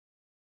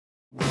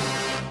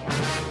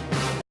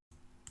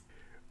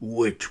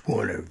Which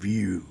one of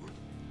you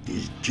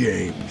is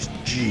James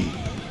G?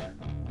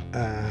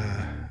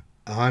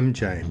 I'm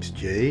James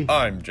G.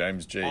 I'm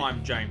James G.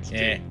 I'm James G.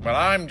 Yeah, well,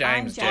 I'm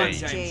James G. I'm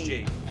James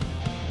G.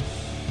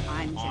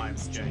 I'm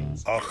James G.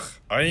 Ugh,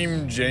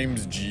 I'm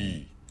James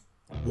G.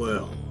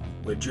 Well,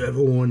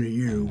 whichever one of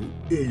you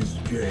is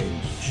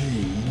James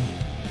G,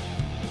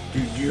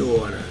 did you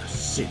order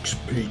 6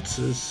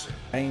 pizzas?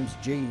 James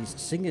G's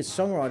singers,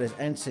 songwriters,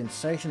 and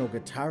sensational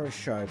guitarist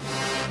show.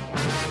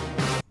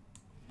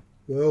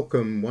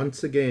 Welcome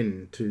once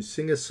again to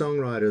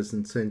Singer-Songwriters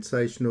and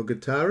Sensational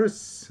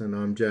Guitarists, and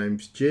I'm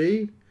James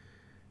G.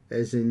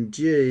 As in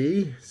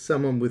G,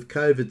 someone with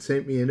COVID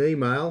sent me an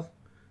email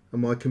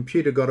and my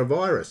computer got a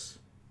virus.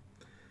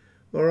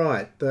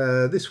 Alright,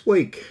 this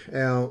week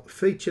our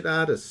featured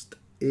artist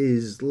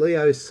is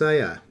Leo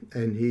Sayer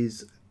and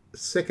his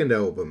second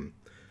album,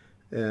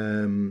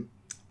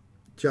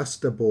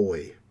 Just a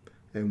Boy,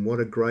 and what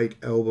a great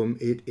album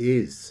it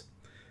is.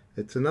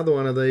 It's another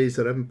one of these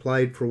that I haven't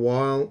played for a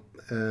while.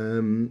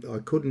 I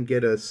couldn't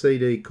get a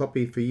CD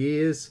copy for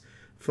years.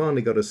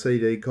 Finally got a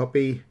CD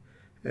copy,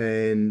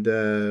 and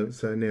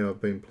so now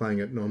I've been playing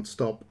it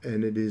non-stop,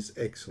 and it is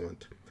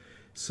excellent.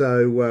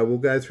 So we'll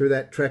go through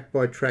that track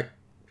by track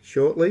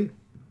shortly.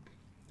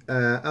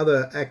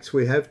 Other acts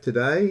we have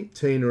today: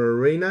 Tina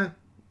Arena,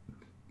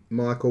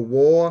 Michael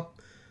Waugh,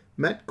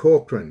 Matt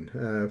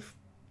Corcoran,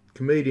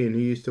 comedian who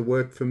used to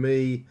work for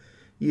me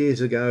years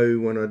ago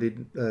when I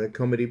did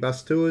comedy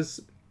bus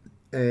tours,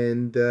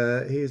 and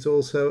he is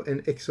also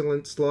an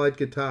excellent slide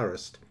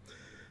guitarist.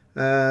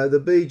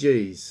 The Bee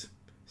Gees,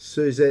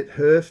 Suzette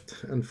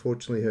Hurft.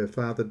 Unfortunately her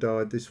father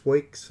died this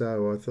week,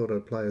 so I thought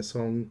I'd play a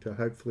song to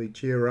hopefully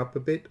cheer her up a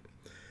bit.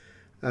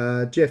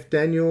 Jeff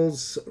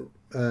Daniels,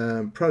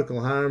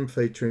 Procol Harum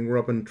featuring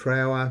Robin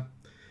Trower,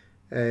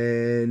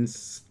 and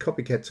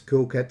Copycat's a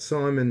Cool Cat,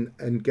 Simon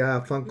and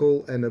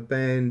Garfunkel, and a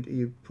band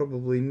you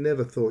probably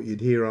never thought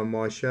you'd hear on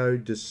my show,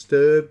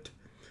 Disturbed.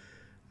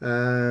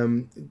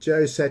 Joe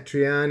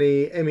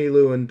Satriani,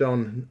 Emmylou and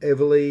Don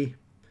Everly,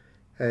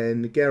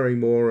 and Gary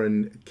Moore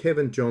and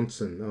Kevin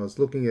Johnson. I was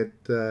looking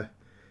at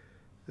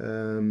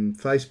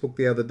Facebook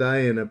the other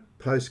day, and a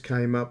post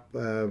came up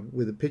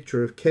with a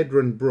picture of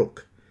Kedron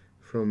Brook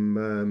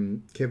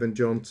from Kevin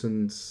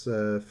Johnson's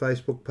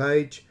Facebook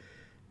page,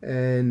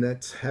 and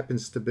that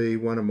happens to be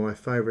one of my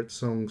favourite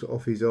songs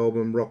off his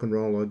album Rock and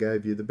Roll I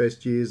Gave You the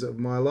Best Years of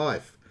My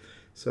Life.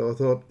 So I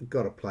thought,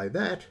 got to play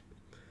that.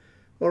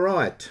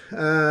 Alright,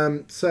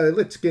 so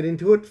let's get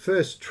into it.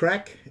 First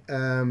track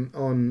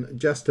on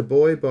Just a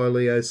Boy by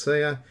Leo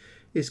Sayer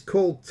is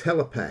called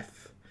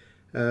Telepath.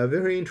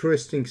 Very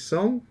interesting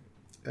song.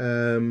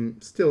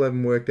 Still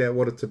haven't worked out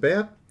what it's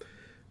about,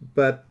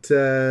 but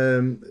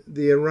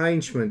the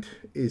arrangement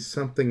is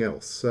something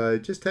else. So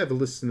just have a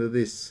listen to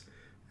this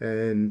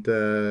and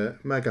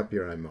make up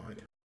your own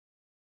mind.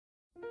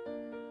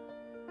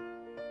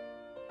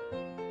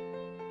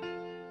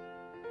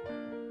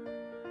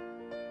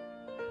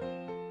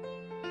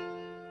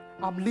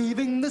 I'm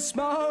leaving the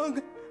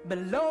smog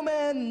below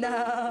me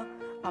now.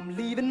 I'm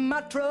leaving my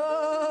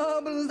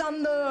troubles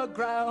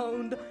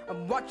underground.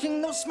 I'm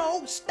watching those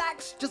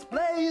smokestacks just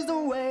blaze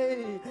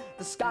away.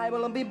 The sky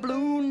will be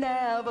blue,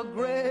 never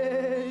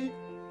gray.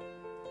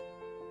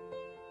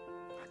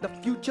 The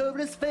future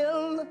is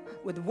filled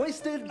with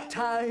wasted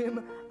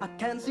time. I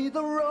can't see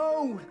the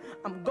road,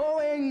 I'm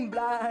going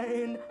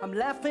blind. I'm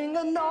laughing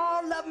at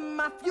all of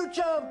my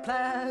future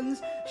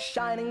plans,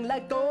 shining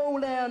like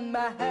gold in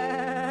my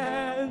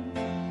hand.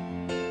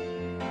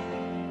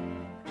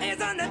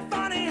 Isn't it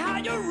funny how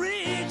you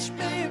reach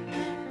me?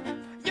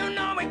 You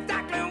know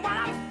exactly what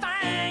I'm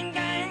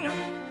thinking.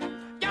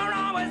 You're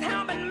always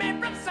helping me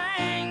from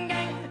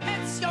singing.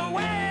 It's your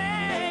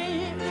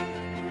way.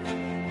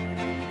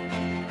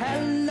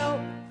 Hello,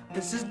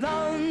 this is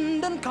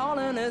London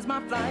calling, is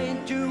my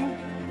flight due?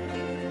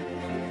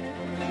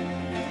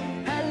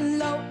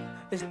 Hello,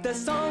 is there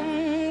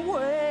some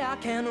way I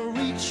can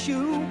reach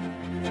you?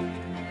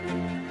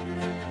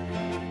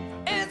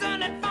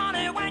 Isn't it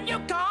funny when you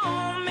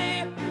call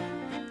me?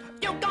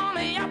 You call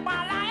me up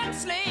while I am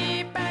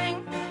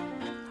sleeping.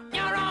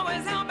 You're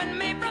always helping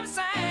me from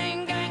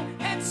singing.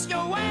 It's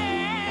your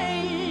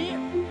way.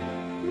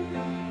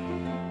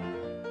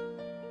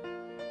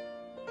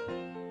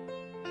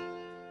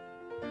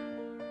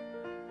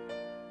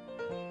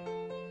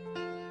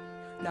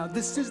 Now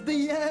this is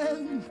the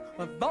end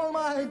of all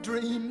my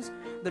dreams.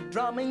 The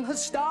drumming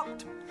has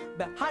stopped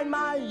behind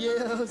my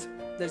ears.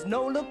 There's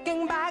no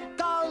looking back,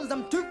 cause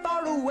I'm too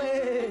far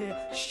away,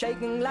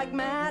 shaking like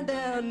mad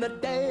in the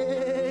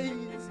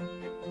days.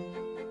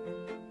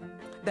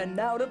 Then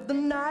out of the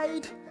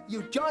night,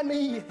 you join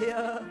me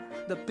here.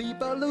 The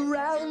people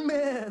around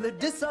me, they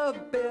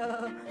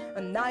disappear.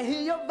 And I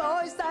hear your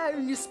voice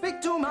and you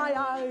speak to my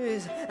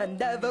eyes, and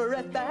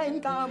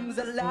everything comes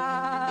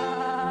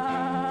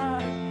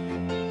alive.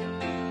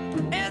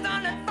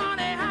 Isn't it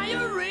funny how you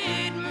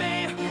read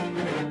me?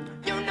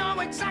 You know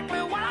exactly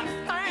what I'm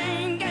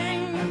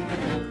thinking.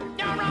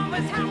 You're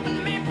always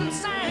helping me from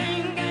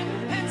singing.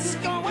 It's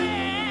your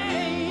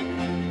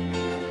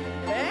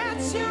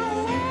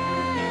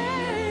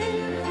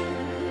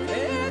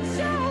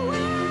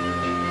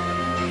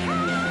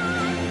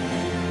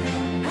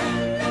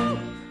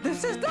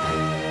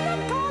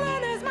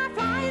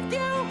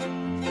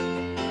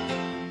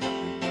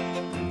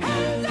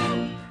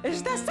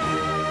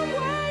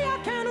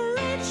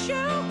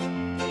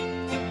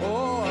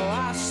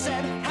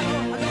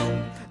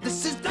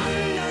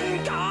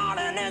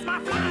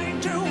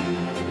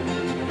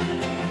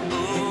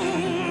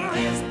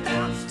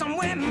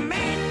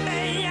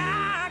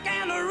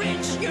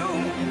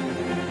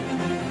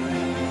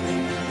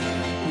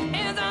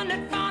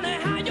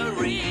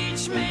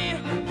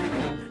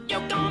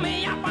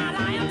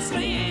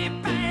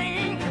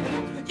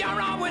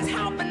is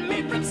helping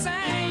me from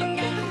saying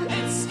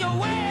it's your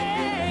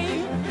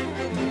way.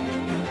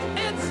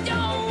 It's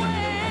your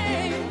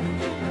way.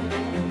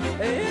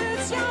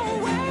 It's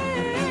your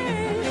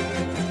way.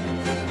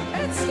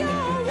 It's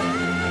your way.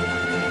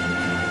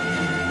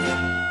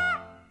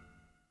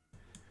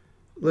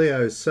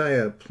 Leo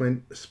Sayer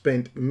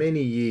spent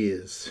many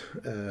years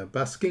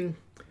busking,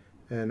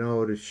 and I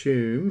would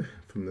assume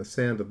from the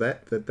sound of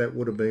that that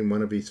would have been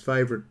one of his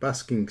favourite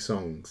busking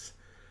songs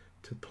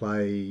to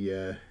play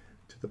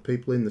to the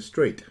people in the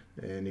street,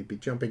 and he'd be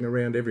jumping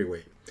around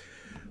everywhere.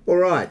 All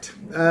right,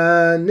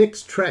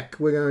 next track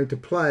we're going to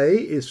play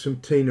is from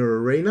Tina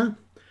Arena,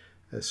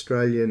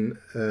 Australian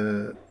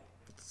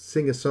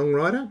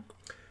singer-songwriter,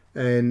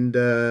 and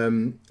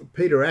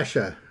Peter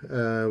Asher,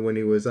 when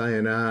he was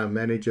A&R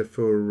manager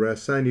for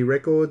Sony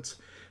Records,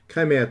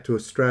 came out to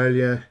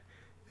Australia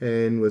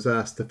and was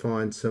asked to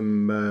find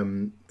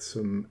some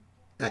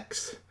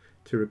acts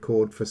to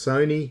record for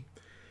Sony,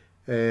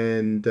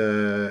 and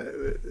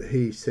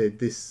he said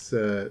this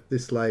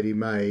lady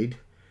made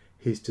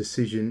his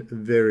decision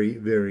very,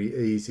 very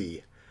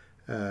easy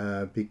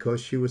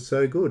because she was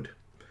so good.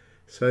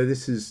 So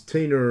this is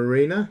Tina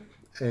Arena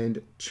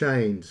and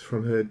Chains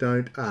from her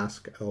Don't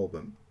Ask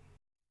album.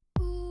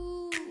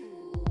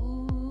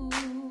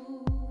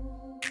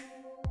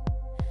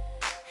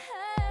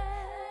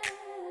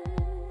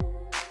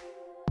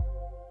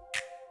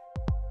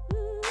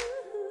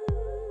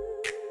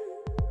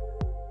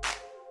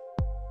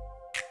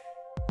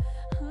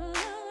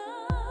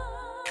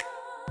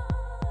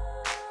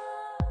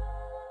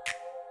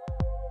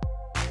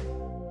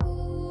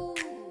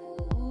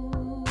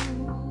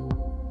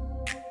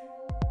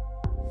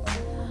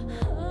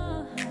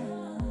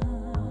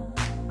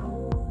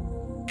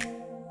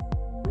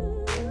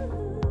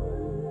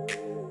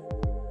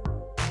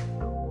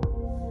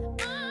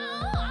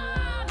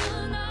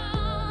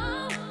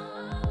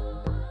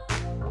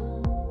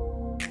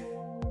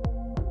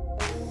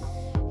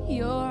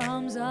 Your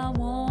arms are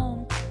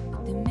warm,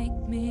 but they make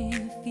me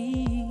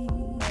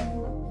feel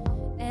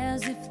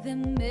as if they're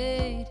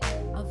made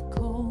of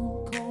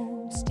cold,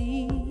 cold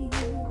steel.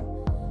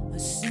 A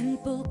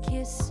simple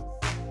kiss,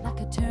 like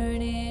a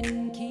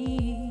turning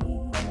key.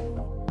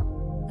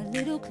 A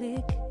little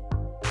click,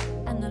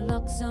 and the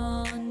lock's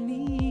on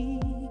me.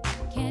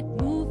 Can't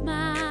move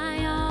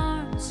my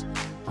arms,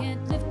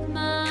 can't lift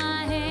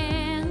my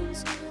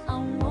hands. I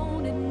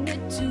won't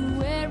admit to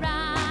where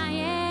I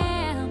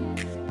am,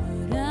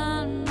 but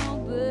I know,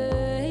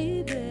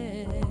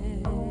 baby,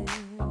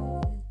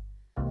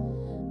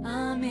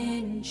 I'm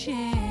in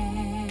chains.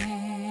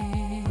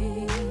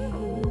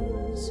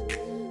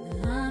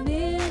 I'm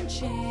in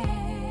chains.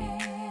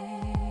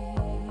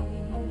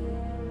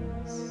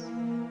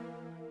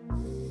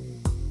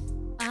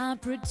 I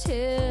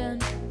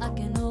pretend I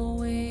can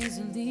always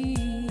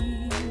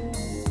leave,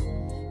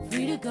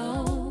 free to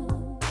go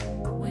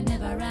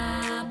whenever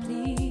I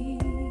please.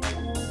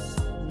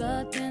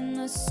 But then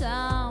the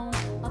sound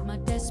of my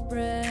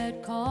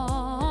desperate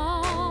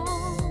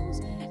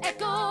calls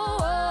echo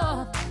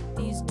up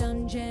these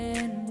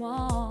dungeon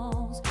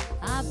walls.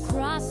 I've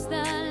crossed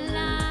the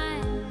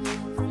line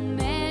from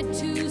mad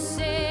to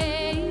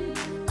sane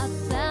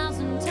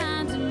 1,000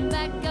 times and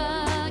back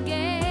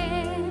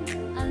again.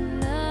 I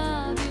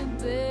love you,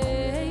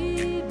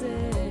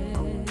 baby.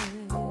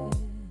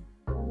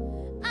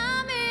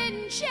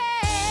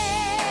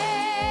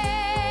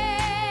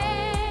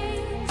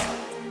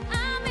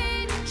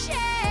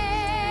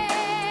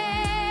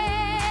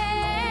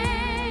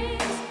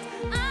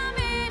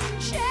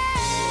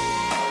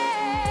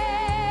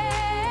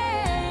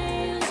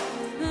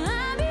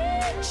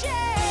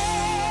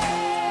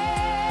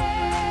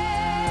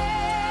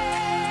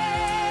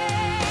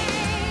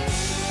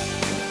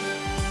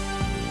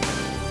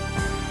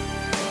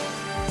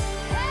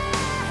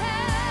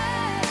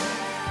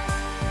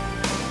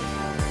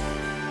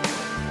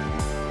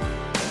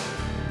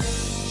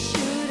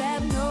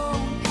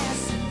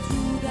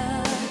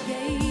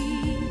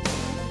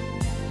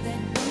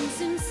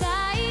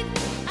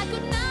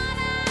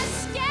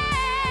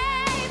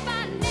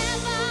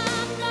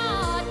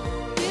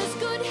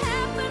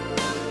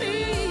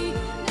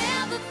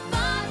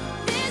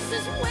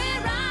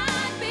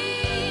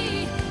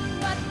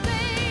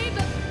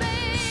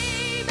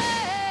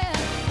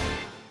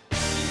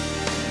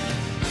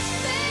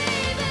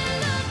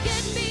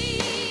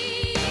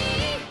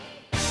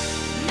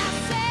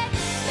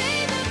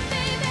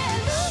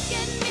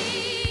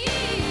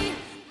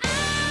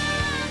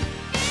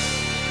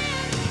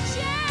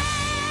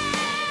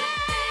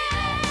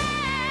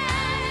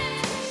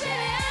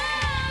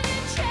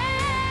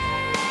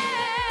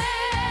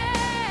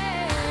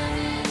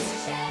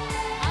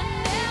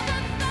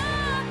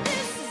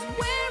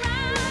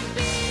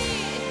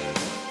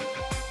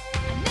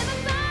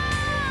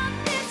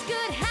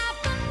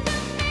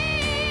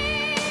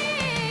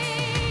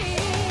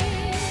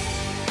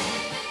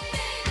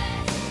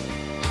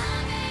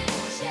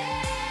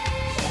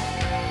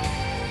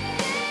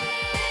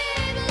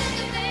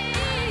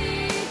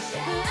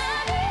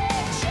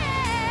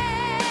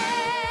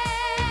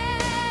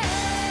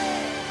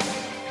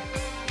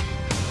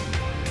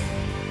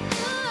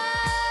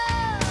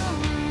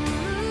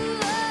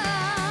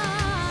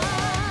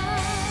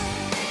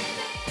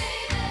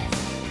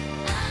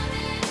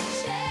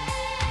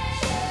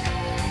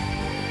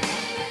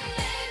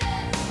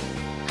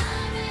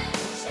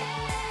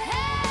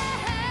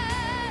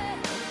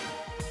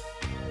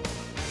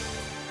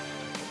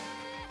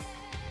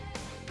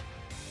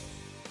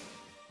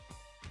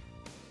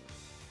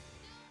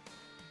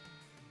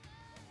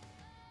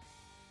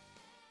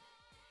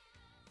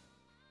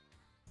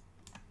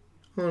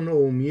 On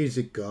All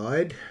Music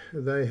Guide,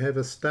 they have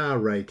a star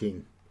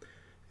rating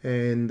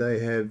and they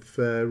have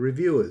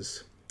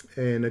reviewers.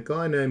 And a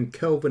guy named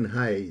Kelvin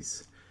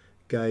Hayes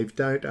gave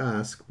Don't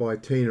Ask by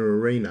Tina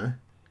Arena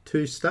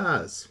 2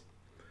 stars.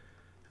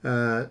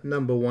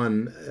 Number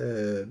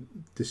one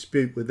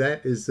dispute with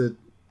that is that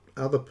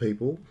other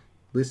people,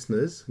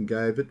 listeners,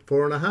 gave it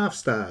 4.5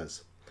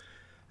 stars.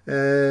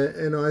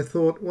 And I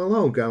thought, well,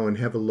 I'll go and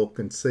have a look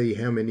and see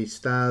how many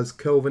stars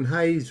Kelvin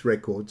Hayes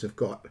records have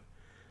got.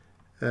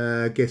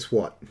 Guess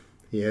what?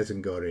 He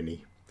hasn't got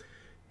any.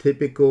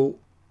 Typical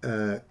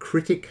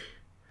critic,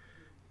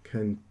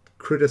 can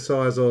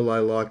criticise all they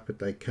like, but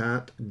they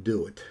can't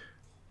do it.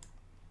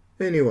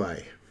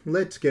 Anyway,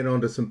 let's get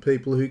on to some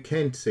people who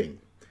can sing.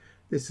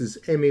 This is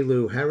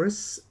Emmylou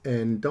Harris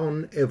and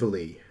Don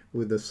Everly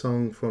with a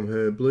song from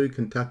her Blue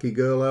Kentucky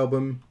Girl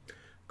album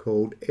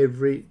called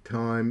Every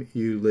Time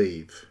You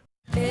Leave.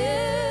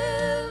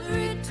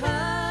 Every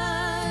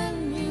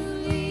time you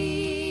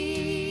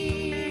leave,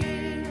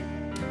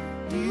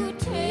 you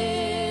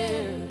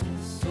tear the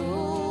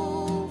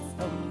soul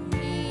from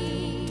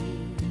me.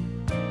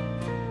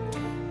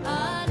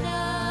 I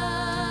die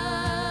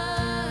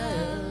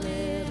a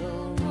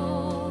little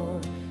more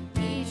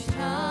each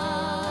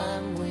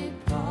time we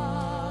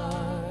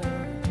part.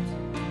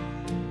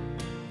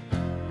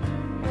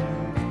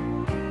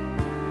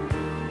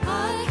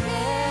 I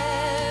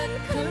can't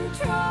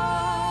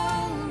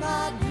control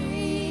my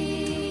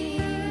dreams.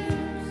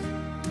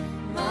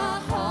 My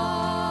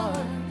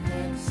heart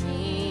can't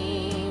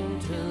seem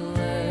to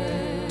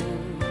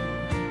learn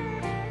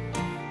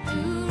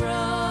to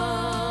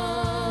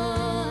run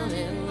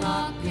and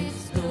lock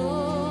its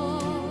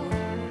door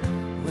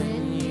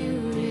when you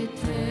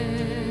return.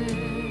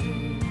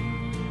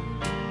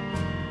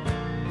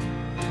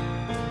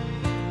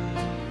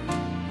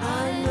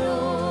 I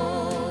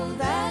know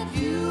that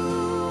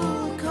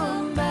you'll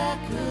come back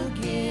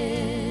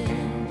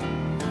again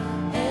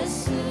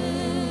as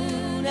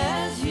soon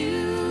as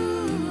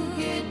you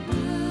get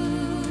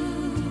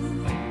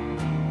blue,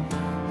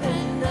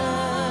 and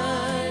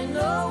I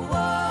know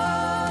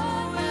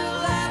what will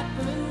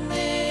happen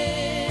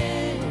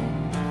then.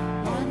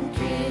 One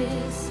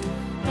kiss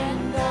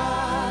and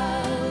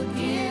I'll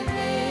give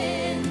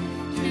in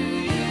to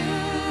you.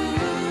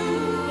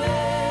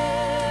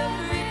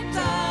 Every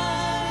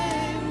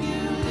time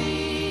you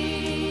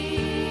leave,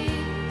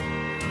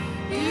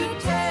 you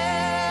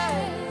tear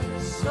the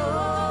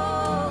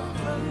soul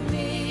from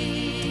me.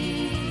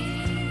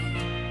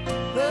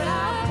 But I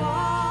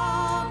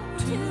want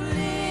to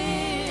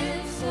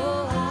live, so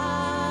I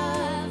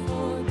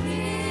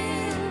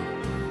forgive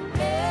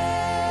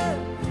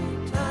every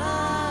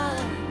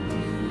time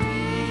you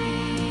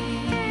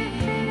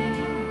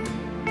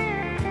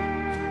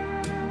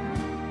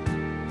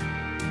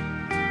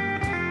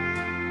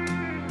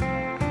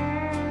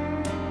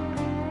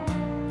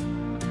leave.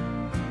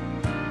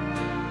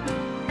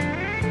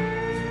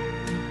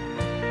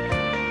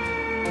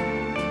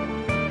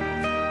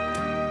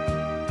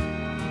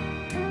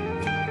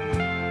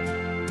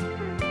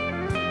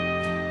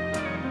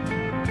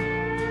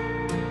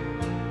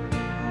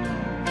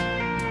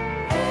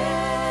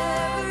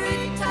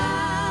 Every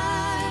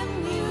time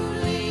you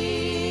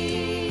leave,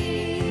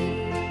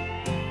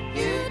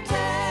 you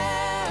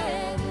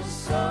tear the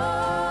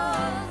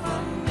soul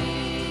from me.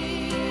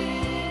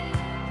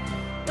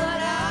 But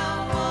I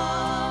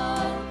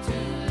want to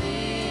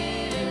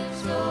live,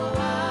 so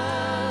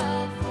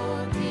I'll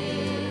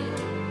forgive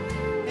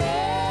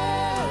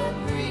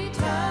every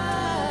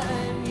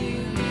time you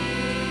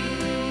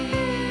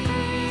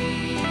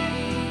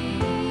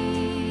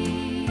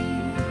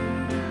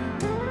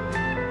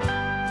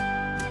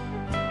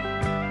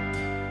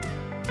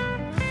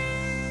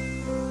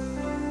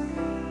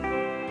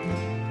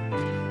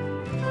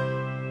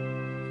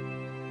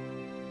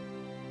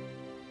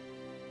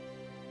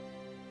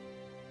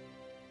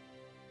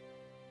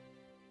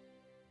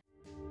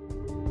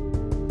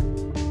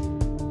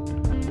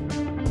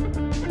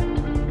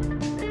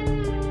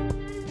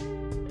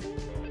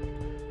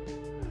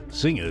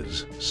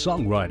Singers,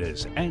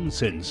 songwriters, and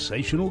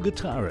sensational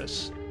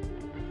guitarists.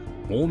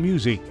 More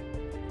music,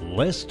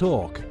 less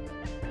talk.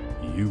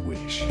 You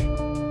wish.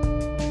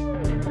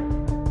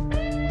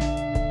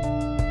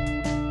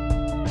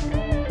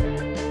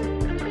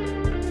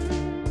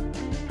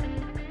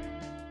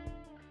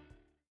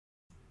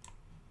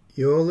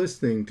 You're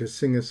listening to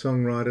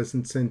singer-songwriters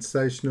and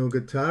sensational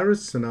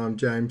guitarists, and I'm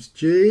James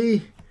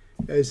G.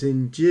 As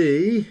in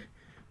G,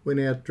 went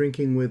out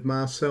drinking with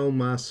Marcel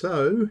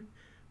Marceau,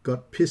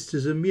 got pissed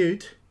as a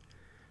mute,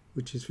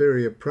 which is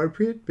very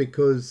appropriate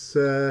because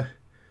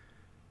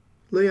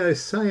Leo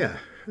Sayer,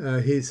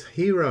 his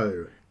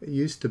hero,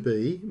 used to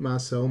be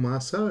Marcel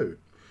Marceau.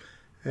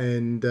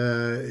 And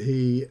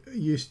he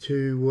used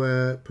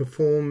to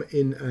perform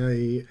in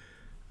a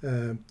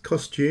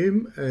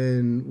costume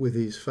and with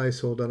his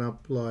face all done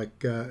up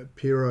like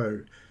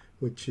Pierrot,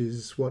 which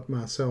is what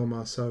Marcel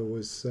Marceau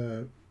was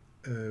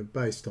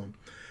based on.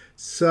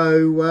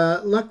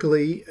 So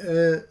luckily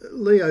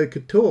Leo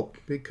could talk,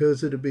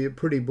 because it'd be a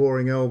pretty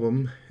boring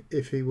album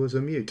if he was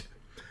a mute.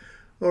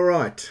 All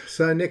right,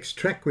 so next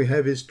track we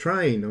have is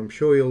Train. I'm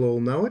sure you'll all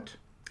know it,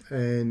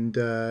 and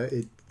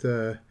it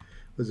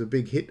was a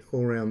big hit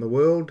all around the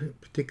world,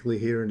 particularly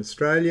here in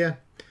Australia,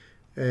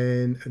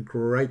 and a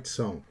great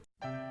song.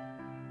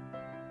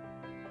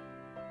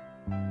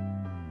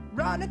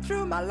 Running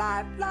through my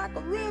life like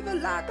a river,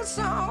 like a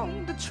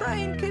song. The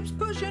train keeps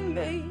pushing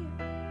me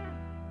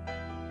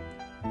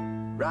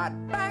right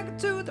back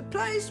to the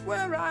place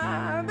where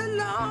I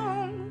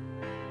belong.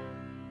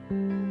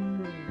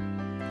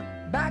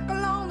 Back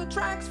along the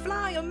tracks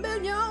fly a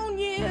million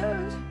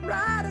years,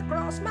 right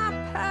across my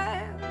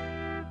path.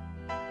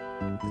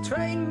 The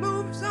train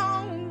moves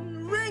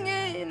on,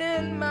 ringing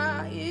in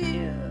my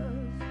ears.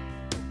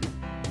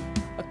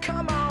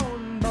 Come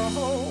on,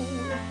 boy.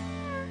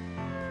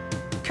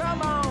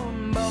 Come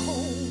on,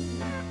 boy.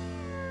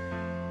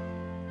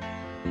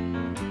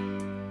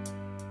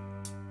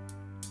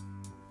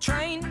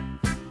 Train,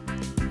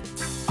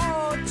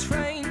 oh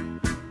train,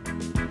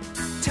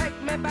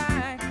 take me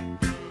back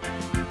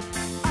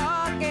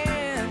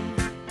again.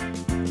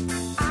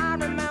 I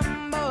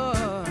remember,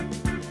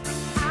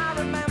 I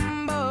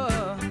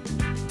remember,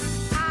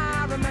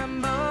 I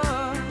remember.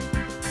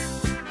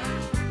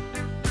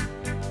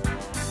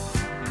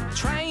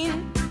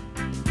 Train,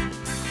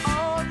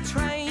 oh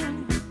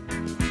train,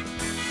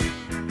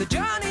 the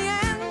journey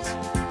ends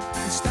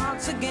and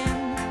starts again.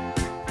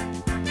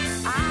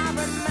 I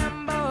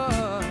remember,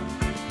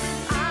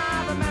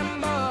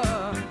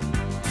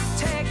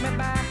 take me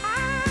back.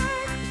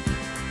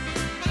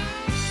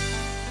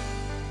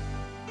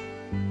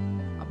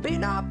 I've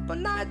been up all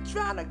night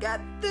trying to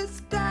get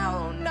this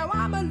down. Now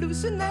I'm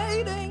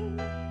hallucinating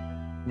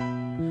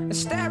and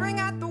staring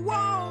at the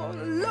wall.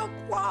 Look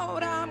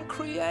what I'm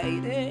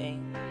creating.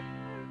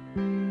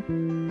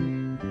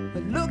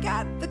 Look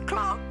at the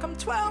clock, I'm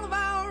 12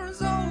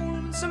 hours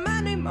old. So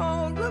many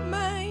more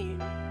remain.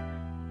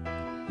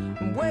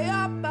 Way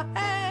up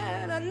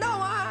ahead, I know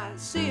I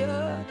see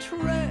a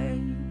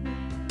train.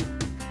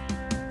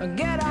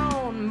 Get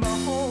on,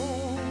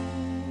 boy.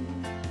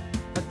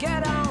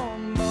 Get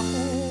on,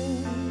 boy.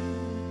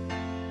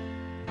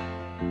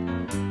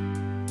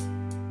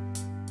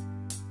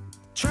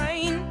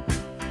 Train,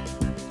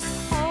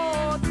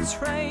 oh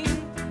train,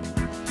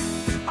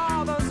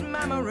 all those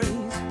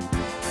memories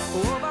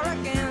over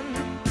again.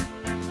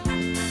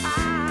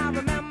 I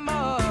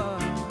remember,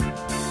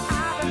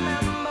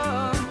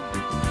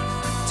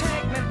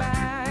 take me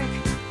back,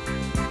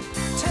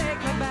 take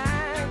me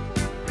back.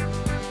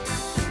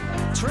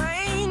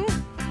 Train,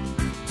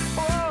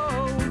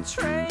 oh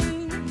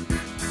train,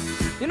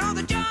 you know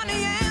the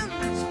journey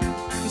ends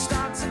and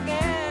starts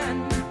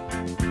again.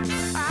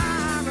 I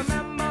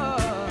remember,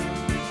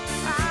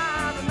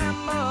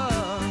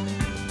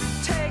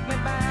 take me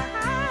back.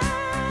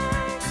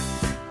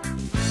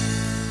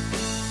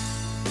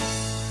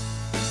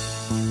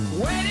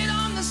 Waited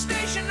on the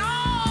station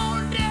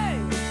all day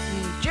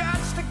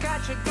just to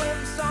catch a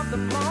glimpse of the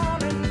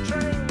morning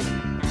train,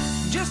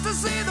 just to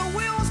see the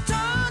wheels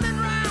turning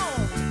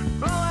round,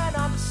 blowing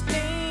up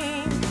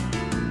steam.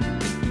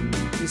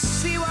 You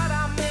see what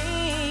I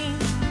mean?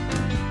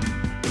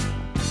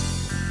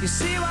 You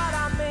see what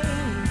I mean?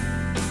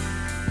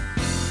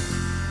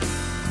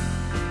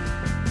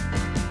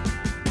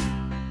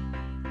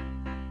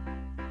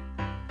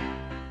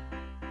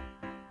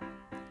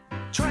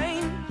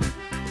 Train,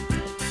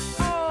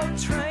 oh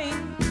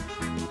train,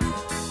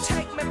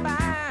 take me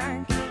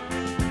back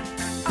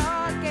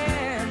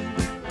again.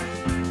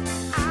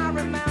 I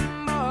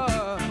remember,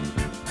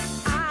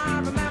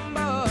 I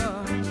remember,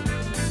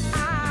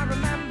 I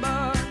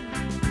remember.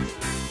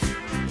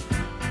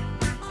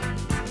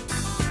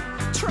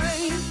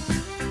 Train,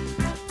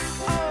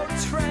 oh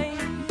train,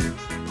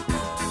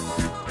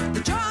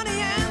 the journey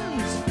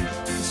ends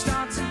and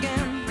starts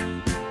again.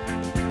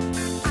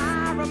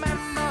 I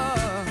remember,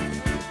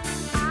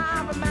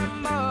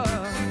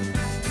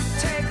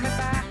 take me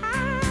back.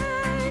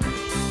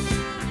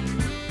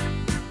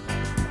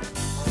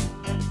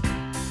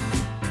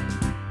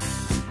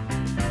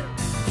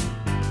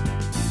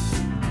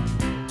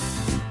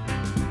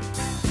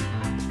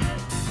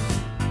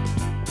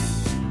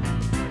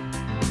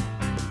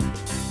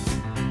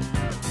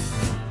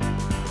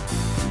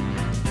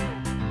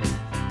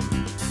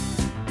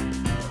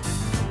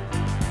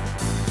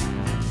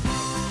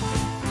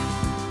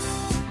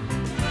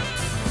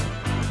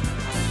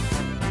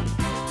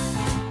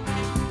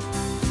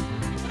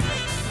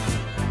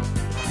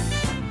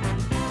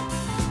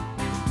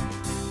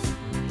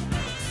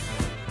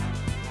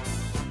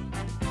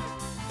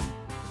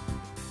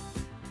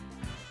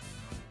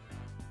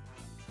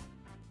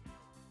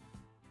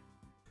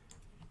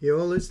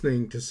 You're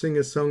listening to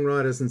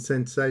singer-songwriters and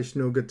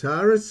sensational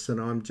guitarists, and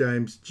I'm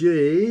James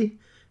G,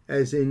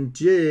 as in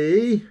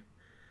G.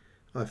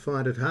 I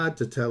find it hard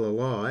to tell a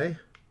lie.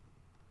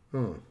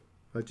 Oh,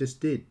 I just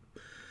did.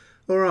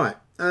 All right,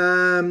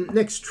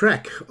 next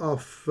track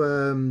off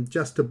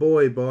Just a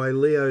Boy by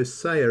Leo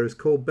Sayer is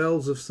called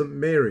Bells of St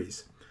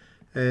Mary's.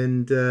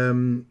 And a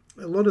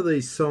lot of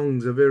these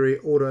songs are very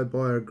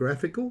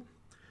autobiographical,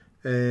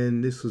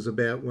 and this was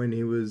about when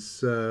he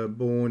was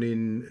born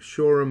in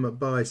Shoreham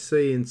by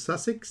Sea in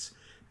Sussex,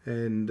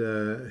 and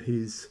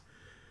his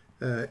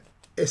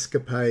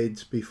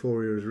escapades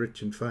before he was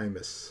rich and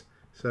famous.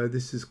 So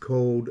this is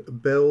called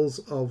Bells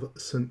of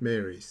St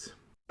Mary's.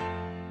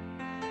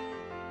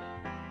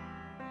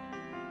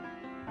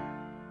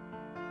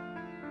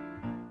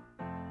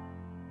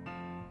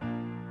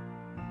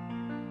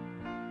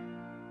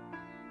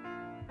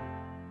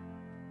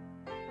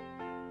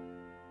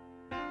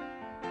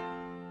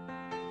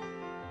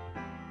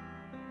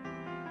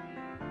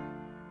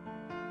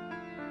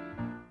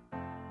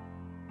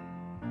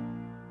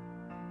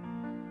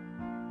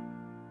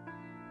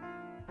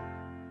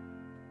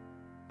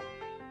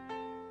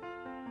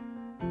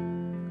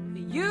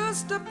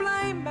 Used to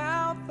play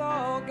mouth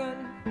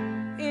organ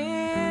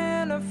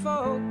in a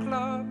folk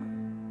club,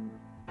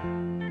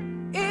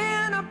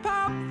 in a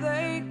pub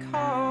they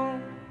call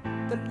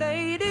the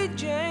Lady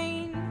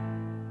Jane.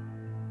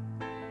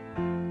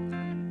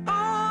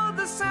 All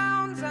the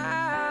sounds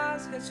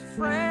as his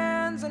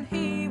friends and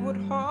he would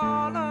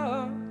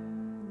holler,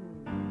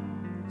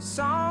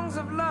 songs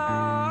of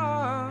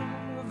love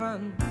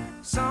and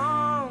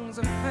songs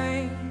of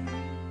pain.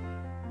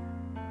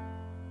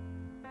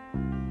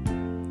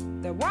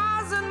 There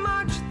wasn't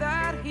much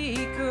that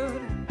he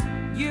could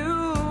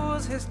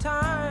use his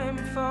time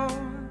for,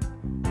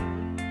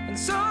 and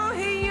so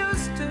he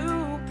used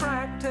to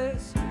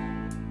practice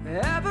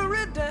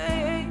every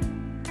day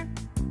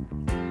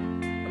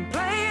and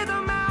play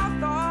the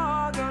mouth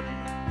organ,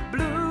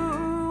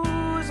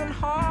 blues and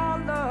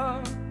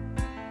holler.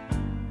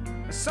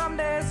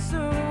 Someday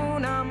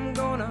soon I'm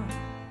gonna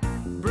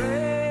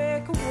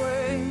break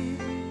away.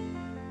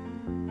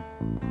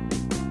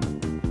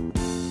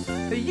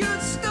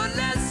 Used to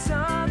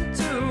listen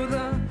to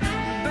the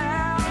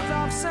bells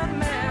of St.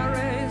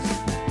 Mary's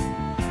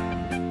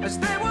as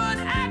they would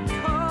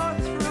echo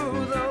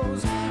through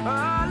those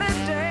early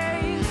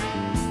days,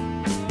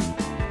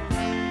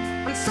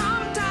 and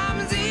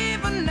sometimes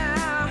even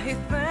now he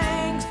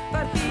thinks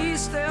that he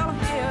still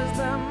hears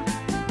them,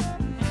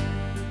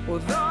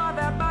 although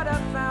they're but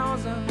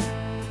 1,000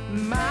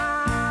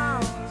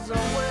 miles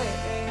away.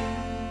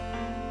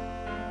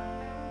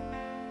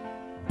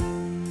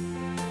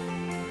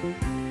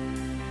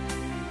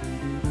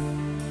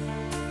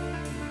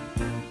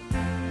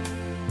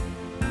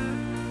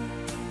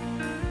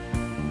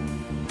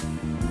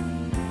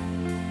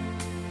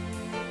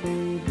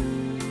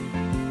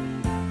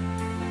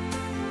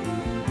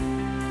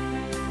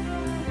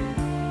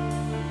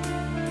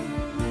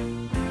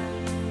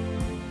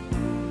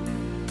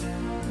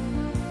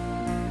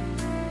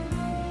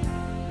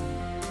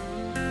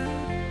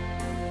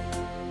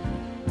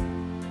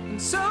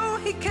 So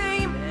he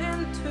came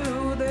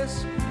into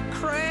this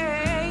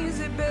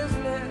crazy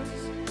business,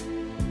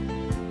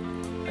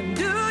 and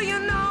do you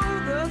know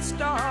the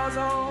stars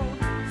all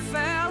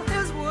fell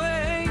his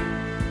way,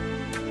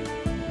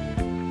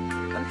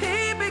 and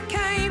he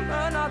became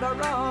another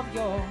of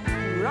your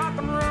rock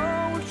and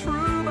roll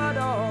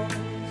troubadours,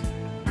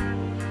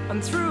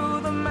 and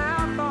through the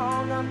mouth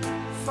organ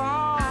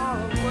far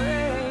away.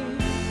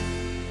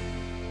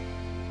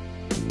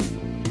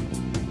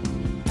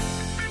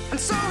 And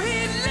so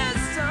he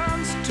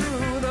listens to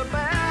the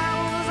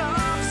bells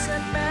of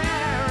St.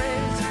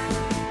 Mary's,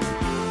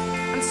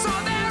 and so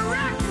their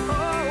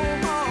echo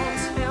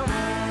haunts him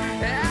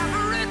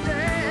every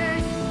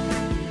day,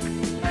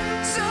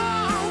 so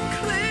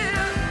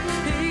clear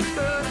he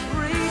could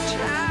reach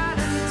out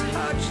and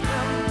touch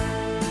them,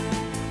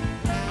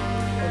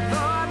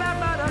 although they're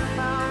but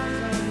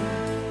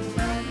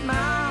 1,000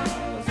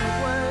 miles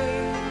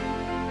away.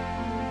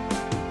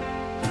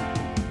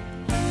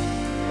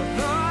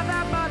 Although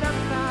they're but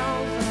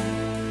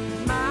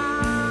 1,000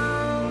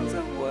 miles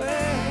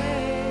away.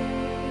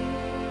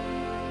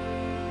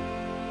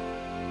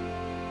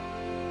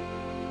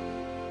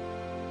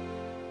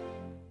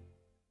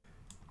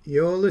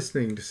 You're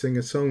listening to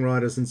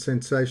singer-songwriters and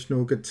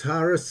sensational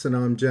guitarists, and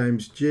I'm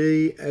James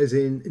G, as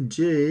in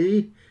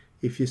G.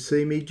 If you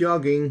see me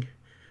jogging,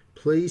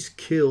 please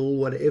kill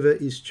whatever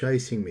is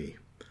chasing me.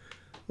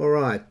 All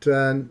right,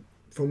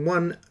 from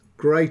one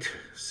great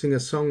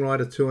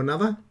singer-songwriter to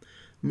another,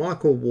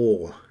 Michael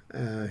Waugh,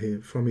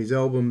 from his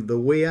album The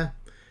Weir,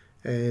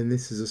 and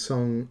this is a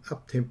song,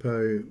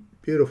 up-tempo,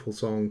 beautiful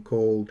song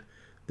called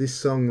This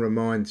Song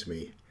Reminds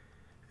Me,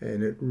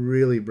 and it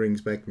really brings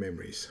back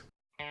memories.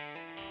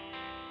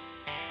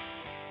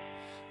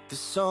 This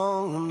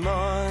song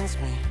reminds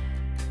me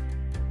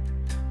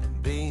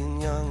of being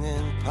young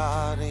and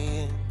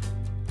partying,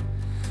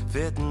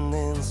 fitting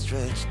in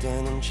stretched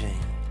denim jeans,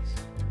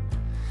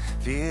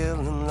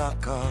 feeling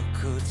like I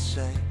could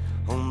say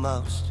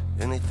almost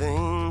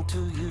anything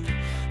to you.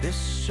 This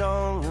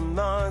song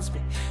reminds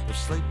me of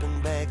sleeping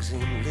bags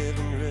in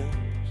living rooms,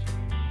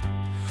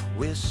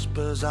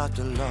 whispers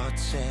after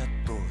lights out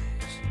boys,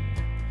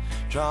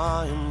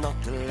 trying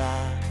not to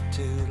laugh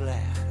too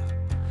loud,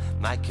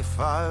 make your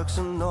folks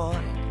annoyed.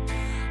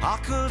 I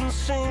couldn't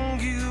sing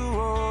you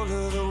all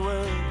of the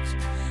words,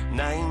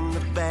 name the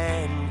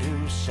band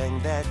who sang sang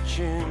that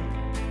tune.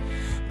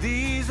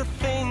 These are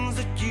things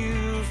that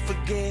you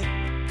forget,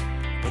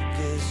 but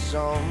this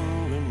song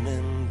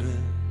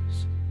remembers.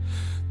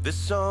 This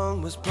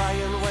song was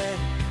playing when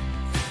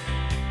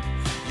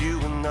you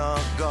and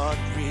I got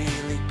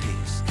really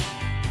pissed.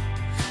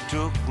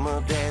 Took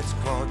my dad's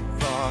quad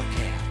bike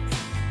out,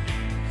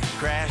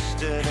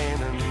 crashed it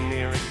in an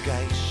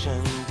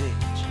irrigation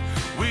ditch.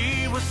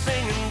 We were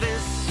singing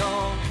this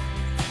song,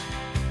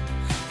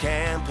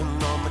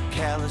 camping on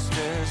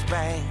McAllister's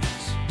banks,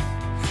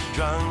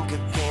 drunk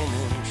again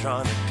and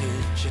trying to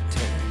pitch a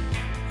tent,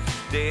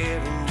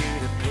 daring you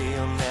to play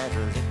on that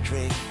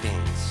electric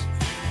fence.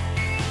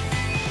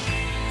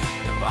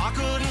 Now, I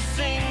couldn't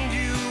sing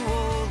you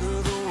all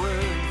of the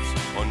words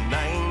or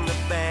name the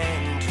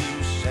band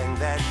who sang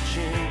that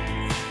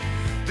tune.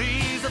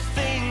 These are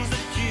things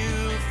that you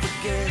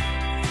forget,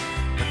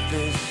 but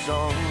this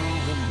song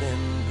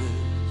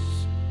remembers.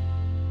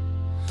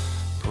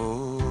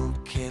 Paul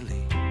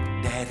Kelly,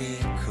 Daddy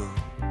Cool,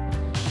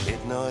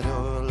 midnight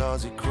oil,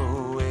 Aussie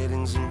Crow,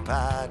 weddings and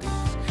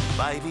parties,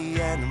 baby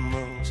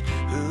animals,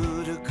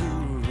 hoodoo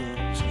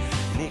gurus,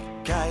 Nick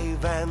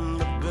Cave and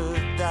the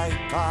birthday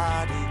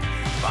party,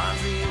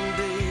 Bonzi and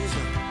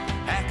Diesel,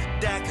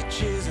 Akadaka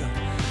Chisel,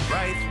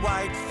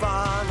 Braithwaite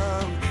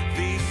Farnham,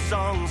 these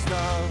songs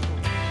now.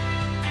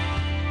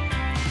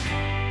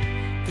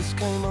 This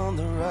came on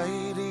the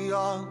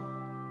radio.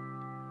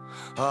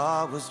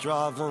 I was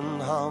driving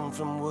home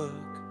from work,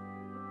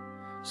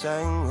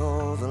 sang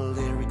all the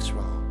lyrics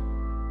wrong.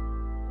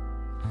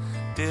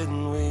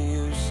 Didn't we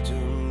used to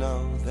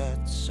know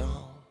that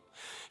song?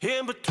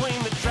 In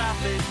between the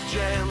traffic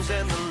jams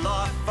and the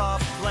life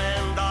I've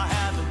planned, I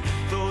haven't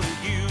thought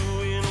of you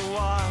in a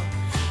while.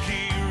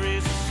 Here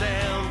is a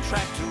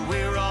soundtrack to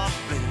where I've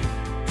been.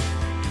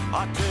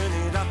 I turn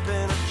it up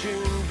and I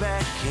tune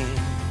back in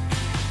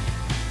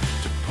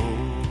to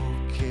Paul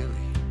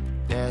Kelly,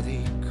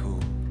 Daddy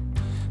Cool,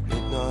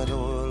 midnight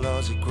oil,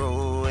 Aussie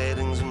Crow,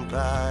 weddings and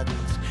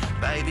parties,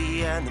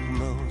 baby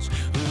animals,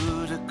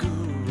 hoodoo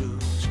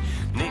gurus,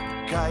 Nick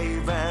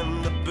Cave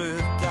and the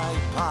birthday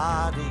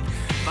party,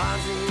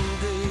 Bonzi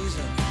and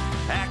Diesel,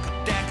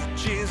 Akadaka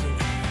Chisel,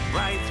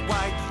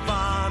 Braithwaite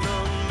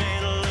Farnham,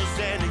 mental as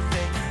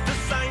anything, the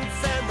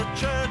saints and the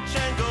church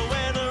and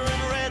Goanna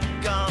and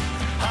Redgum,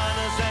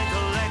 hunters and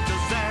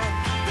collectors and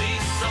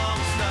these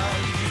songs know.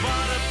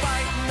 Water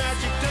bite,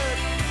 magic dirt,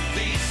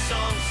 these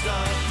songs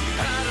know.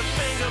 How to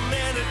finger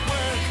men at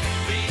work,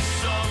 these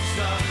songs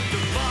know. The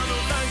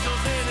bottled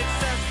angels in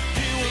excess,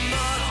 you will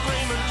not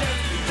scream and jet.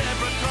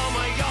 Deborah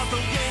Coma,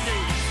 Yotham Gindu,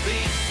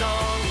 these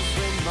songs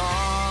remind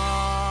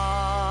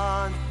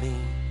me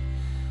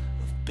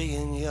of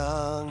being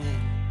young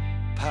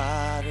and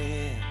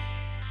partying.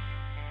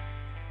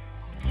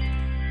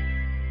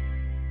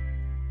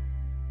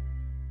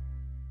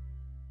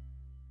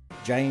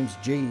 James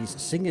G's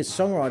singers,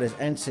 songwriters,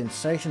 and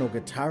sensational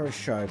guitarist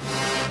show.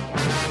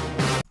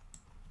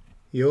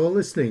 You're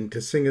listening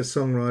to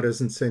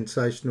singer-songwriters and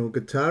sensational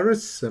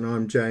guitarists, and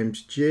I'm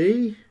James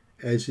G.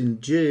 As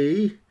in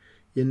G,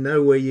 you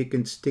know where you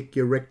can stick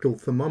your rectal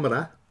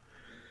thermometer.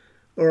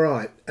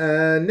 Alright,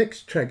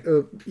 next track.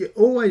 You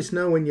always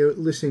know when you're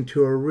listening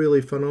to a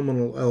really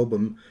phenomenal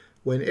album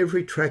when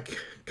every track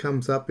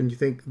comes up and you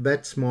think,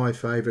 that's my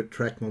favourite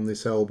track on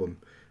this album.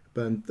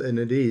 And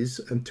it is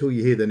until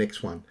you hear the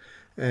next one.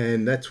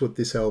 And that's what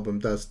this album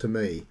does to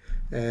me.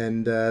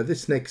 And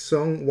this next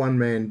song, One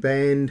Man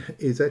Band,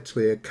 is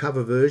actually a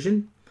cover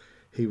version.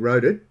 He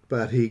wrote it,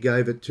 but he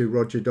gave it to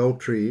Roger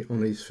Daltrey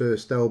on his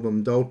first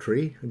album,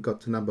 Daltrey. It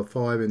got to number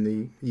 5 in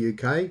the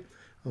UK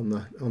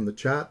on the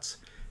charts.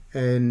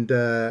 And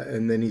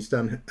then he's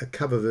done a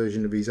cover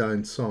version of his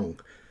own song.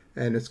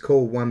 And it's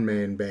called One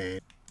Man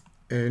Band.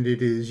 And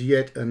it is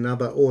yet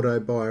another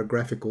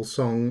autobiographical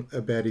song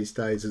about his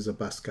days as a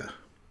busker.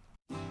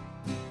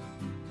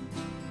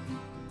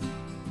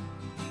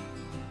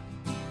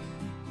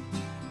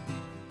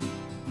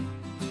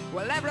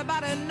 Well,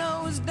 everybody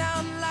knows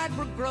down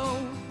Lightbrook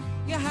Grove,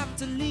 you have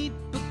to leap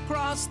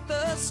across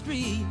the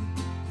street.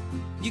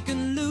 You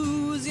can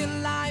lose your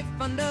life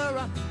under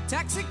a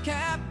taxi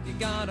cab. You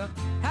gotta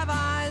have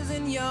eyes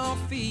in your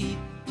feet.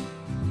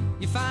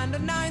 You find a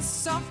nice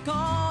soft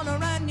corner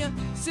and you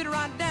sit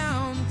right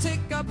down,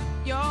 take up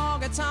your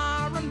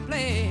guitar and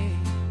play.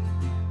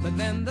 But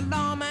then the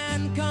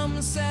lawman comes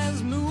and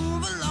says,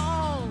 move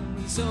along,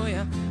 and so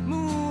you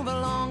move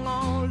along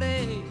all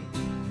day.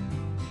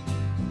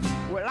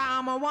 Well,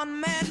 I'm a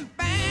one-man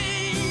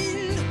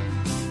band,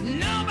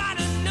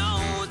 nobody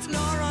knows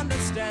nor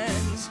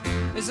understands.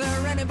 Is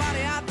there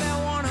anybody out there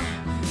wanna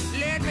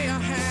lend me a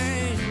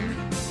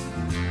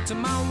hand to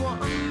my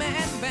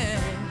one-man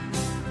band?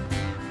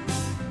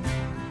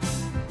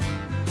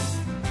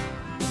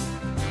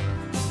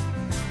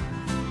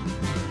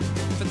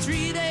 For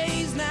 3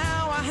 days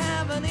now I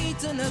haven't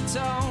eaten at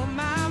all.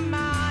 My,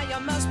 I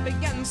must be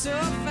getting so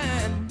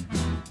thin.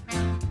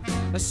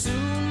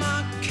 Soon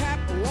my cap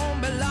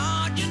won't be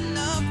large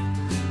enough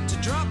to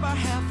drop a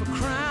half a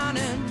crown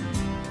in.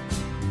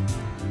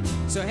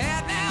 So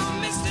head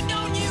down, mister,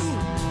 don't you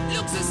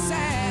look so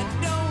sad,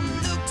 don't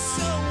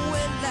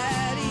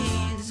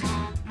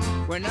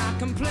when I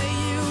can play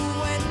you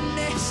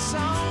any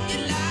song you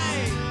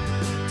like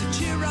to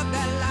cheer up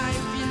that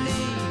life you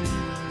lead.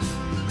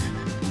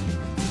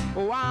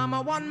 Oh, I'm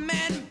a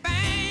one-man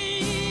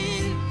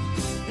band.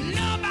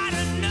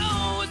 Nobody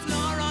knows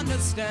nor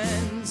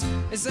understands.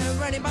 Is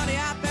there anybody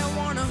out there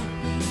wanna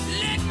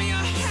lend me a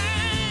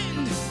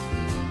hand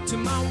to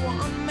my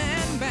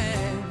one-man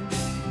band?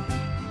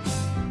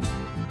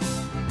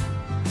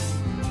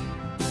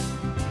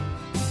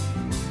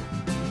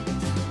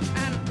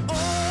 And oh,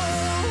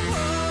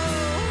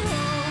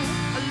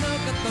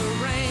 look at the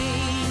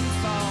rain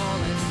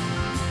falling.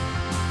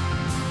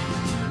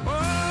 Oh,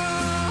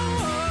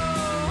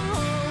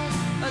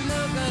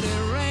 look at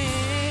it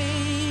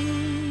rain.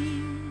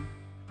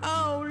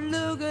 Oh,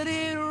 look at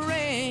it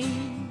rain.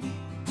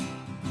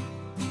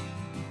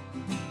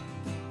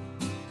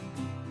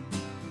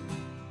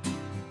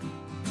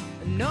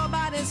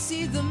 Nobody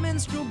sees the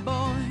minstrel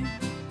boy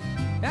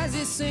as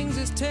he sings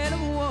his tale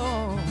of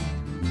war.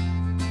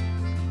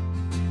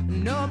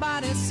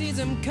 Nobody sees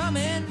him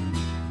coming.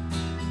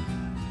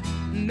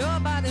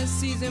 Nobody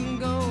sees him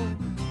go.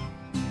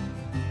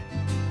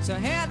 So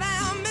hey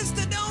there,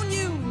 mister, don't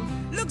you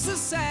look so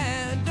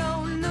sad.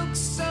 Don't look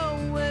so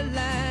well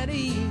at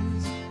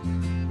ease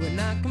when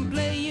I can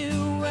play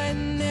you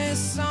any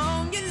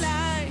song you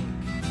like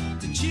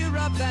to cheer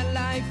up that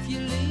life you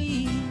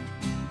lead.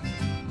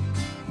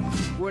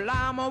 Well,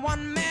 I'm a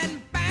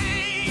one-man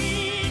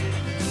band.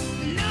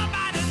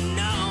 Nobody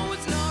knows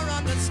nor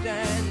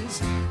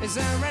understands. Is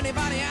there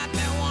anybody out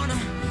there wanna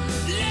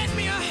lend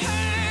me a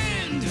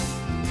hand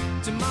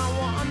to my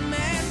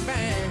one-man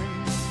band?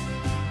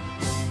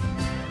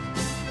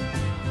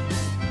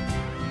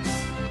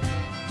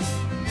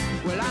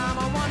 Well, I'm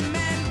a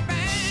one-man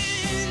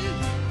band.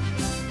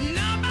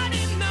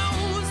 Nobody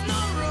knows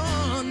nor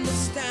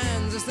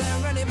understands. Is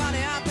there anybody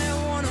out there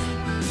wanna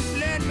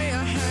lend me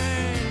a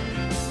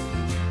hand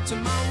to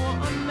my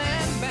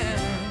one-man band?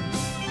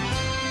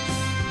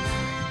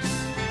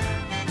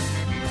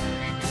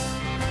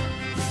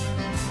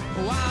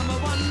 Oh, I'm a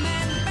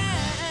one-man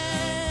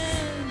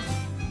band.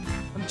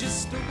 I'm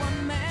just a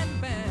one-man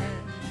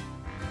band.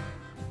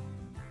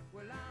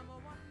 Well, I'm a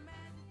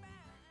one-man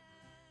band.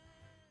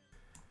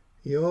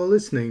 You're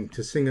listening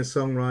to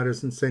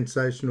singer-songwriters and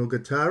sensational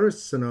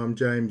guitarists, and I'm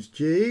James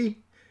G.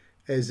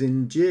 As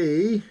in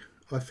G,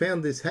 I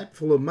found this hat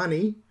full of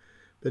money,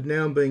 but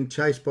now I'm being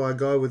chased by a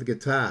guy with a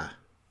guitar.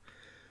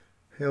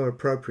 How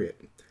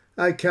appropriate.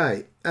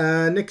 Okay,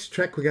 next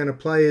track we're going to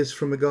play is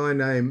from a guy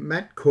named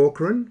Matt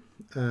Corcoran.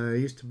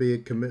 Used to be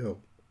a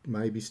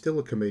maybe still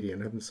a comedian.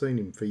 I haven't seen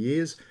him for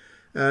years.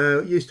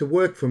 Used to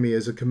work for me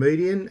as a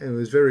comedian and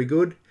was very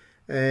good.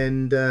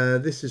 And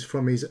this is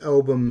from his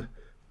album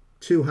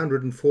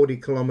 240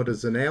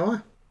 kilometres an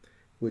hour,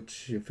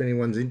 which, if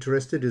anyone's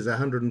interested, is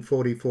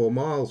 144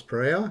 miles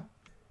per hour.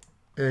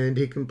 And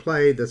he can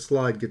play the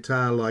slide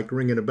guitar like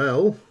ringing a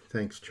bell.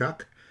 Thanks,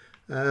 Chuck.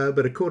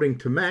 But according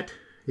to Matt,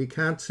 he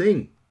can't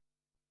sing.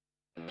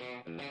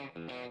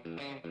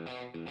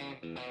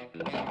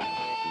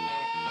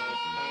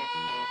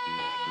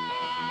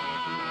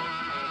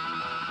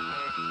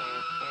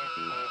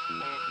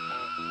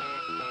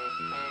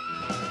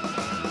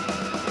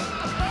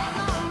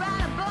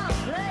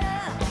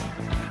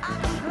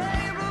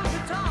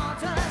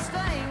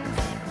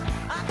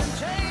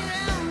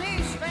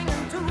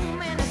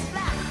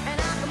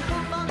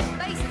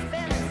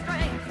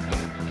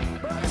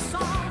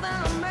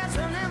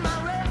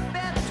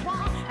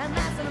 And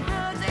that's an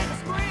ability to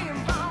scream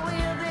from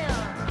within.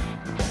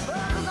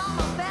 Focus on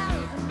my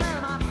battle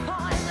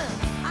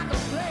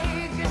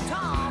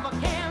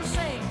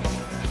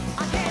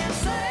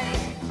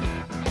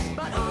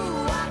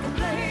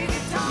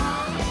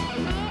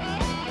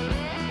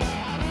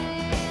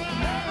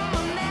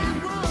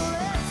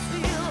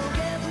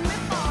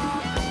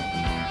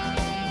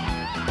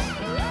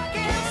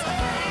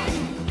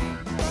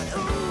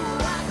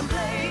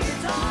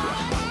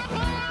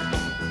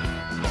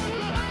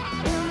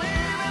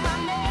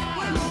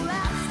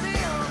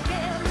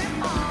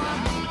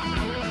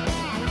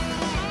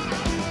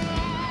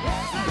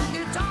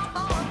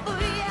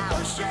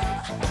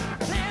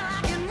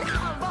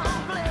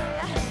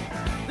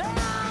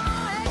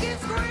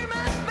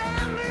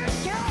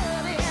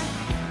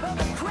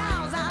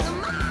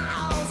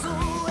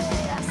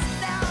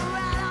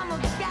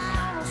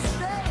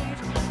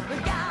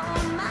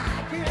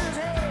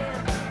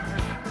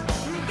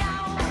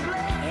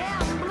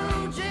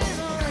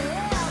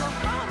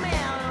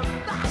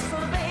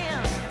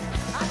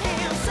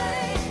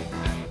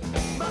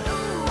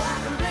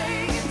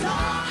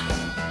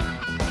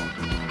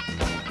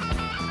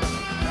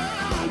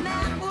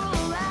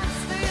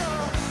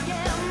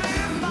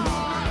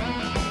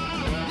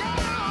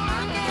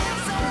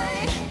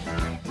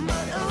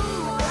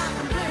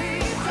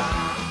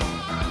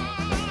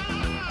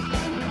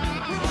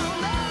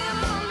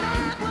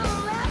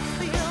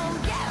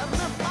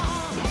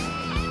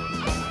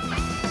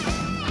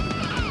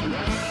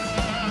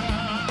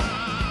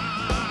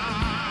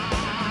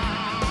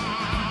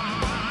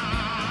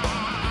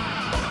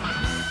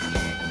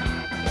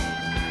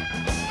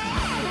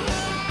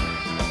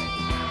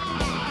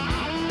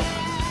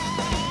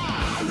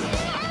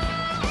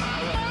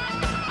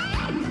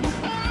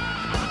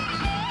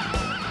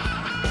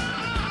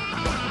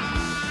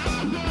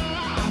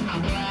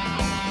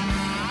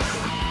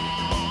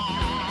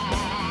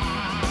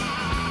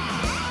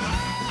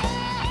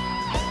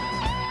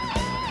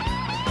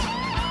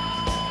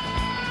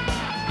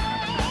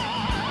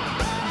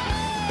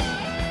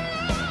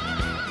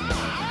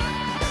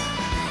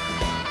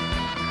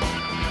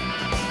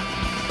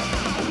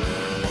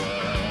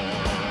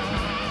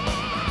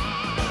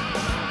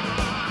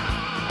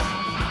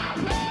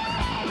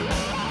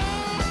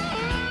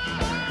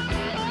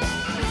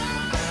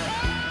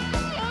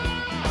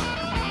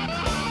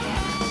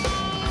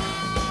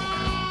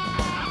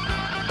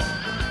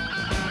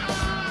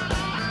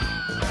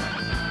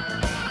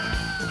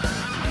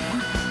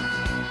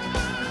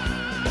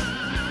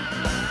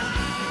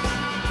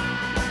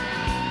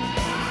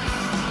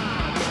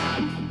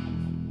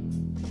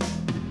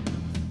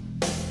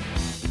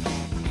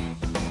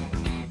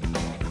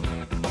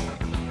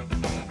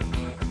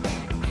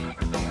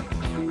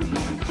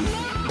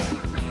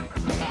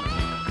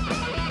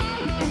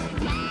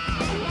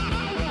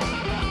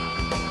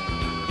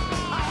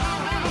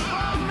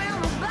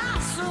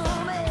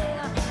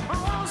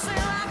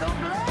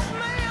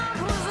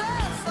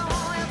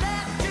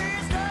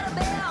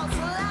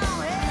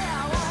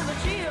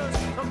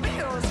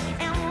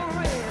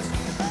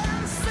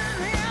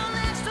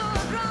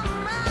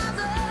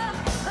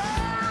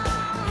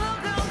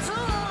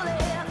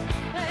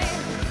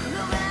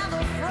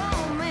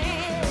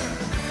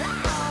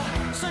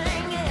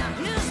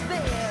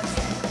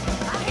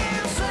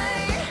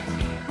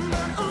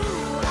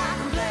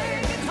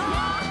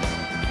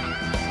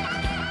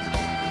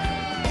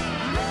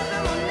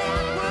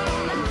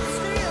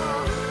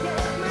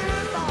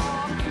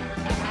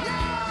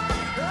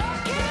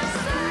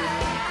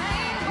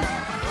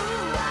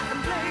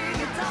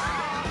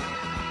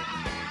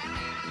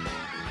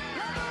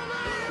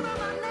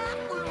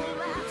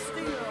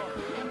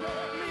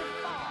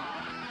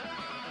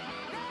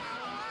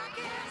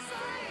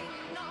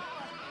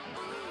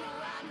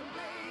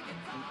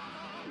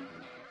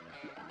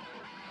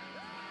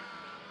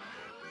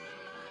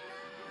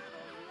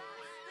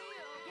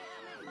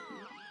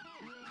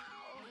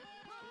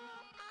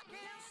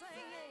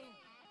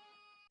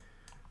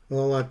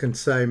All I can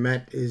say,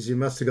 Matt, is you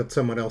must have got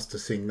someone else to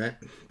sing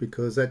that,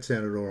 because that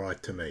sounded all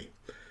right to me.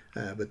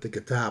 But the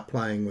guitar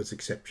playing was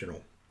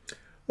exceptional.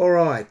 All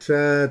right,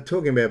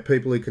 talking about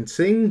people who can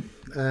sing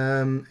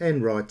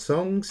and write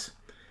songs,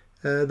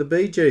 the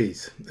Bee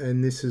Gees.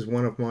 And this is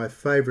one of my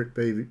favourite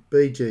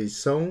Bee Gees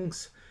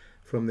songs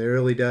from the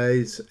early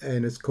days,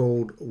 and it's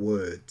called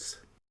Words.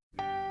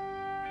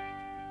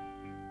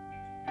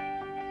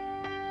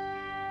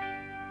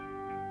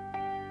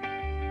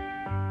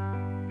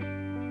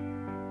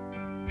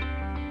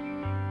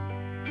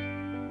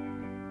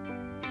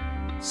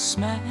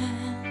 Smile,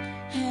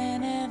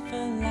 an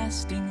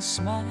everlasting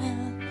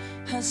smile.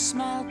 Her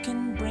smile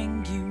can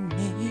bring you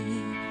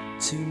near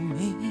to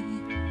me.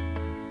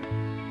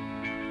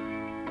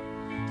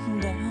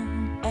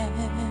 Don't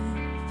ever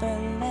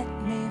let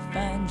me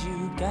find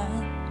you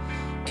gone,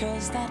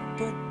 'cause that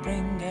would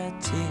bring a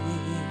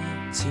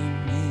tear to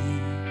me.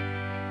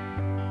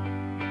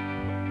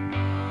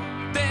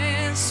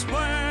 This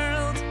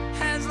world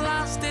has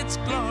lost its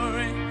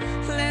glory.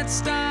 Let's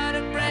start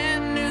a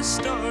brand new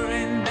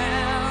story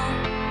now,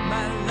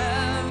 my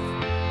love.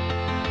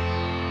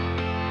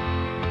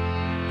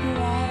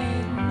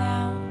 Right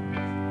now,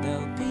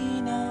 there'll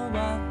be no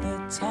other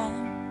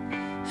time,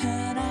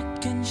 and I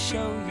can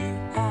show you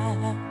how,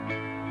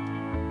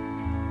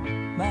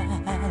 my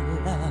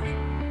love.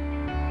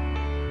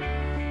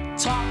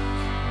 Talk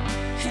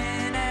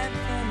in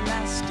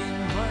everlasting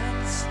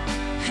words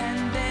and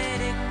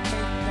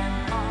dedicate them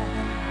all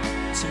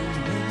to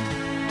me.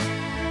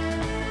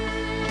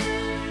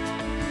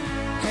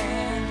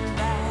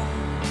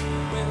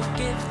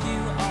 Give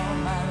you all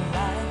my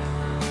life.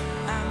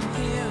 I'm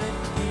here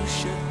if you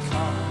should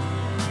call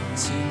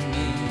to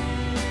me.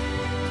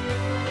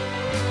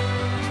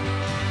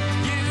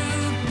 You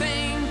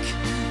think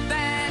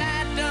that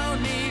I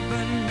don't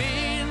even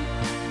mean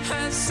a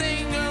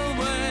single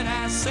word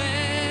I say.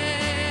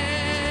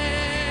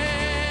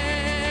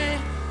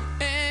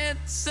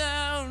 It's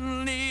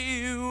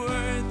only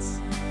words,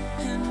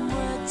 and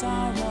words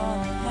are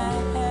all I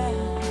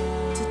have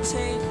to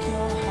take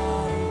your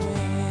heart away.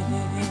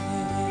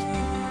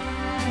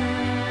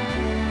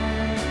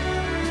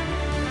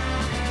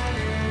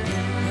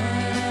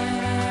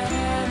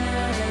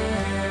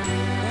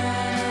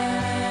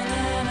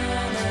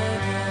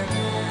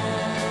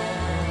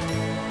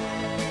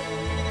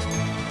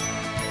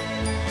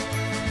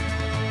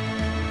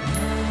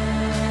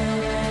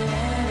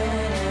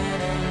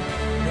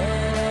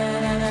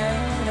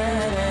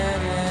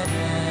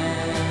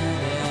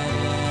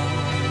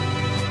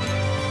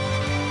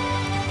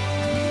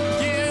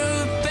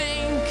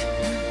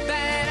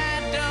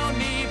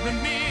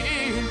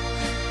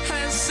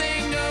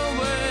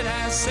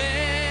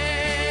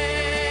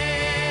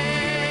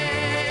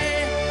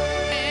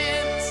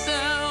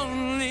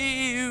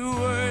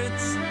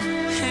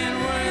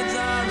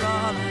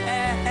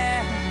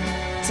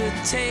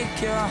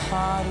 Take your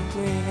heart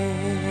away.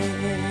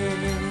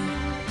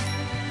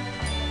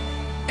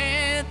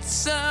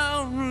 It's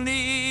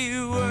only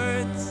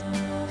words,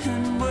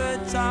 and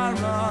words are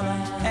all I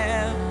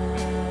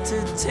have to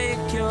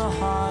take your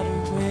heart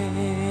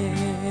away.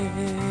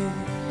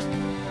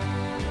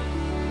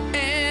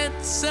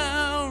 It's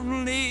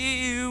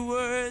only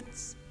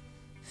words,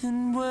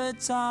 and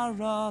words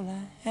are all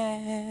I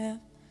have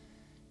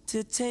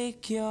to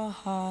take your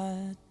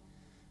heart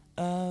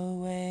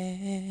away.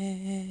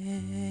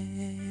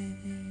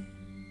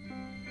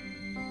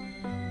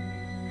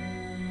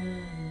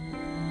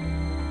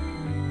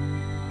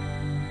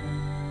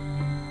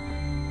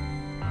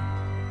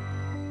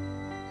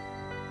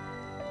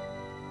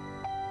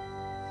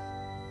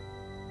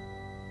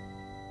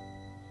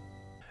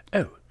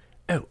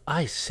 Oh,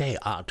 I say,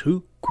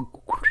 Artu.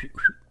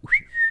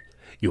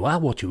 You are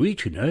what you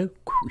eat, you know.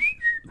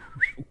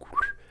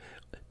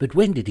 But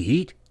when did he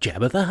eat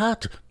Jabba the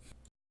Hutt?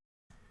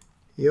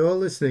 You're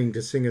listening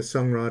to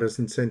singer-songwriters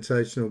and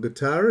sensational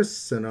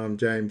guitarists, and I'm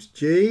James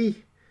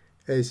G.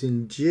 As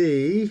in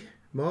G,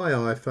 my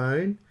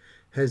iPhone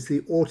has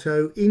the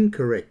Auto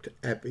Incorrect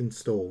app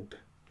installed.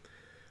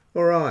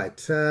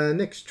 Alright,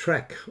 next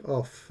track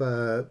off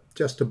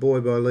Just a Boy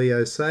by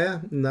Leo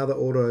Sayer, another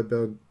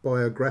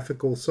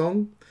autobiographical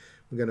song.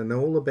 We're going to know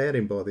all about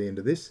him by the end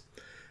of this.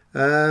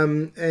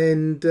 And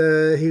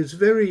he was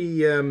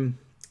very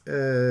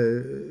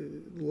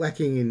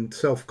lacking in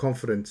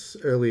self-confidence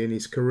early in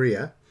his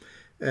career,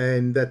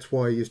 and that's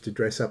why he used to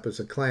dress up as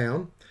a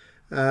clown.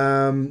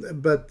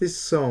 But this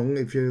song,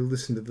 if you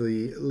listen to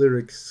the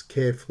lyrics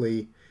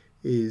carefully,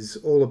 is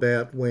all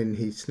about when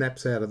he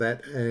snaps out of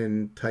that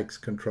and takes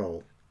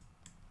control.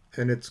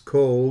 And it's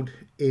called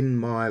In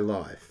My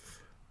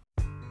Life.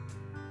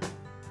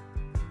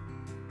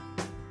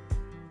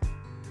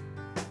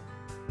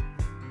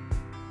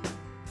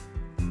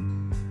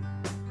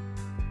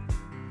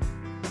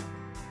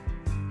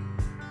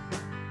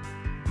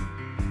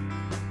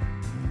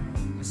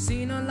 I've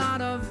seen a lot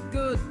of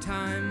good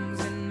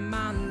times in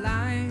my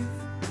life,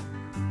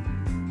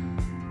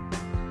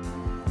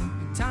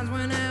 times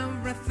when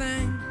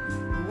everything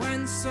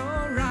went so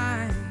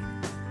right.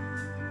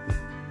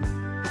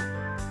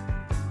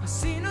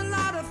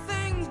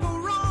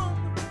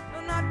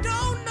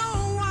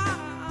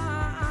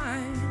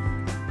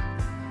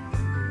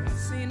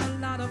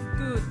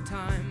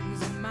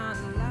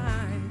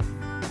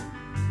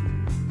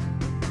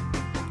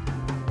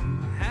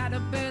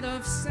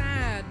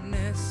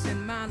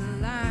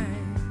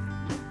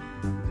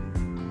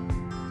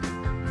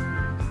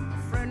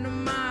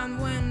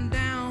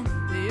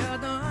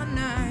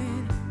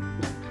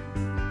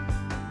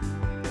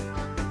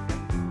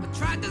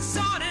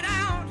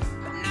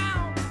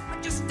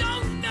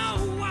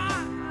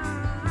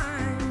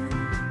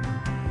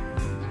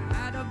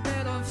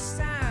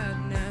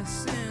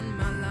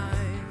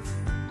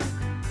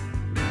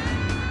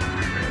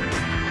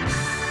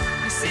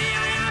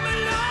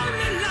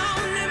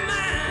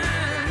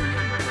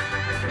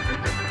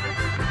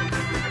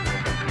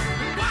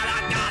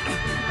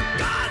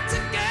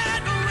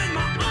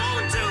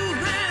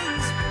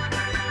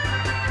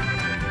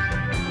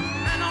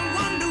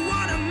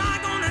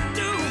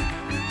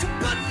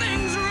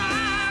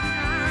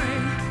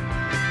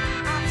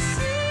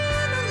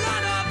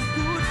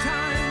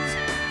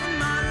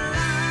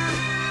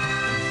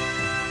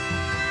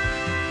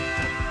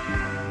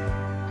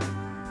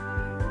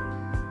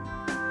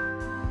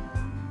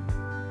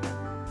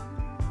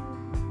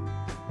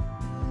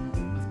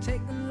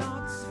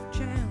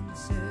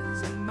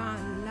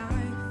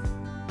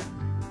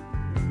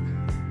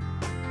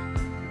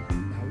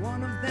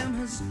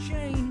 has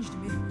changed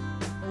me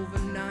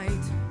overnight.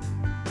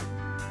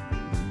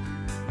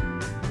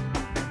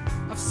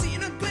 I've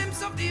seen a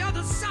glimpse of the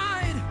other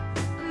side,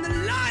 and the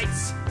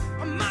lights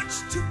are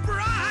much too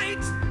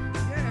bright.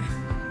 Yeah,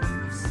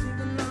 I've seen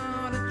a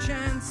lot of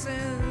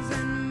chances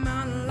in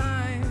my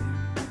life.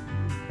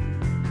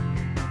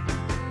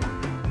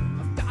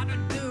 I've gotta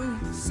do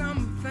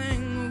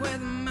something with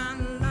my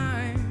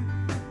life.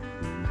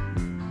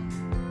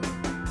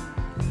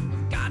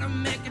 I've gotta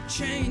make a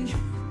change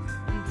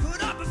and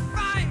put up a fight.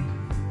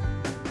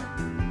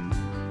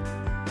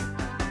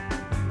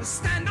 I'll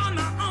stand on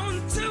my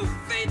own 2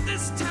 feet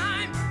this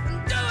time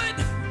and do it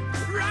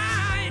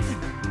right.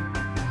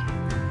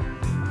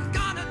 I've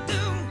gotta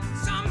do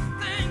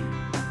something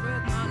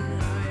with my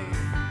life.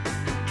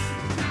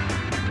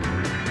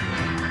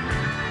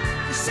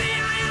 You see,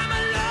 I am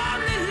a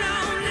lonely,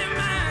 lonely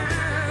man.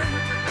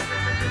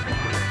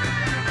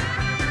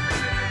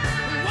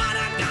 What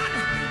I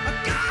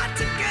got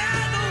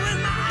together with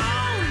my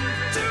own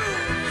 2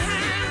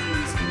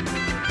 hands.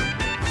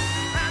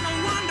 And I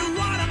wonder,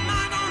 what am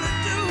I gonna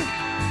do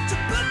to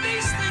put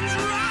these things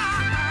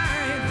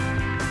right?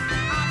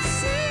 I've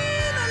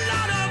seen a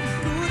lot of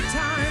good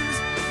times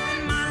in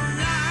my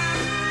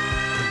life.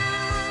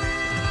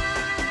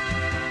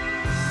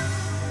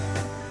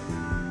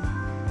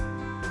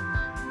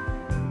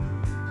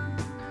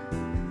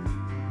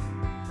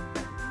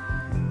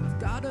 I've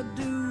gotta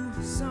do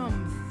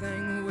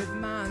something with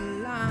my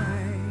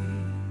life.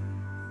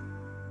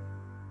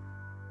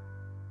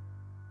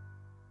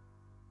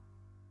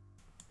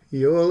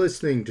 You're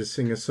listening to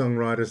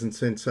singer-songwriters and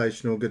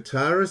sensational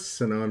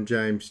guitarists, and I'm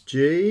James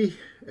G.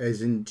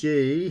 As in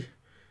G,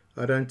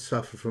 I don't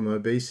suffer from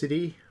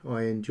obesity.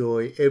 I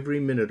enjoy every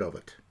minute of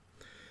it.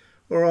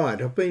 All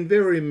right, I've been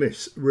very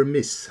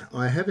remiss.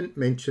 I haven't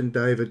mentioned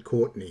David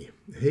Courtney.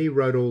 He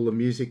wrote all the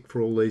music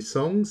for all these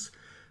songs.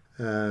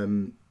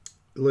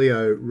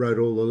 Leo wrote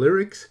all the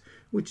lyrics,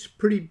 which is a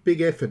pretty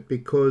big effort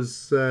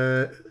because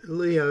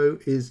Leo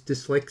is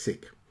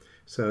dyslexic.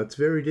 So it's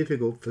very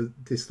difficult for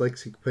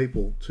dyslexic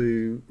people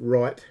to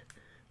write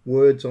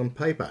words on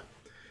paper.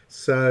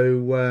 So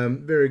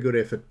very good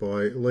effort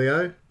by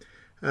Leo.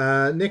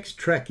 Next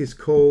track is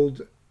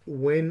called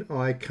When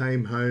I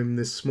Came Home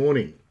This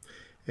Morning.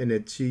 And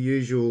it's your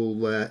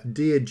usual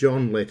Dear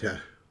John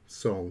letter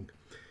song.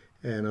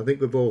 And I think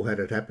we've all had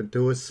it happen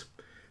to us.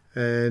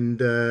 And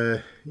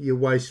you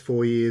waste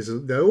 4 years.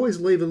 They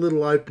always leave a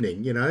little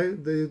opening, you know.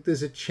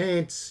 There's a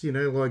chance, you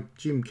know, like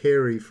Jim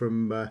Carrey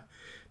from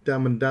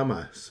Dumb and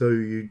Dumber. So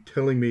you're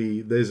telling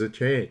me there's a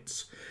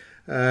chance.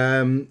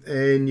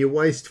 And you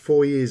waste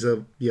 4 years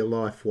of your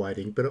life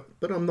waiting. But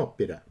I'm not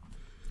bitter.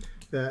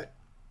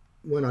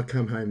 When I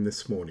come home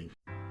this morning.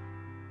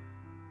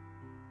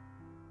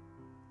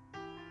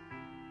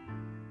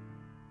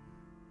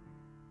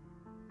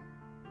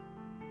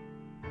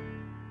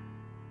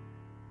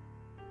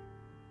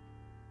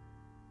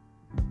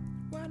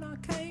 When I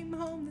came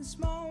home this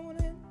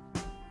morning,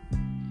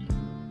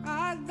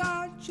 I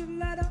got your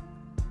letter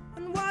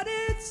and what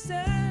it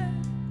said.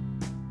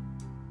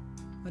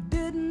 I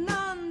didn't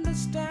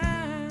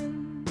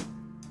understand.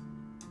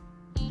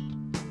 You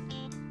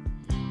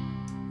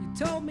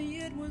told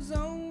me it was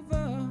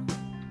over.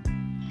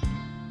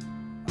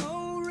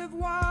 Au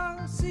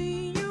revoir,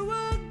 see you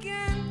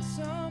again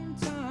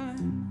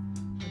sometime.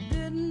 I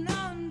didn't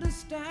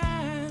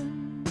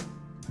understand.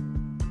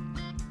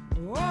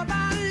 All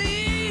I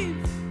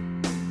leave,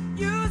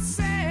 you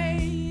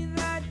say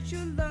that you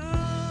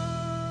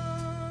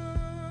love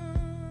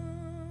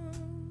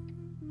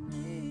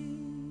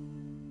me.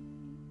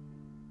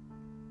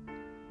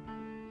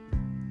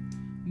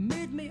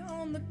 Meet me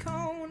on the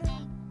corner,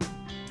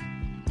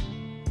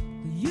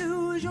 the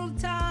usual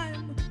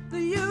time, the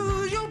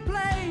usual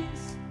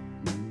place.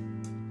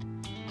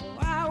 Oh,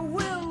 I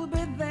will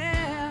be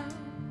there.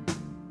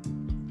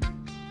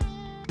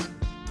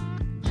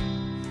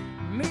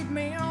 Meet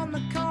me on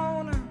the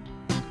corner,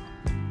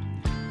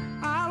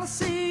 I'll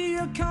see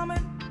you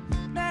coming,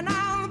 then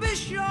I'll be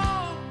sure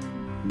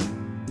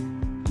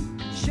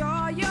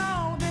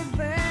you'll be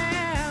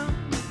there.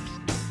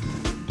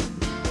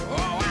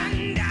 Oh,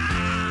 and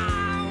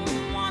I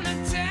wanna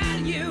tell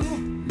you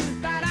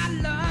that I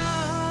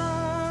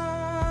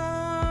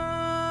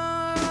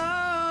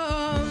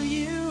love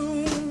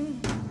you.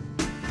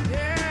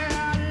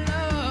 Yeah, I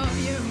love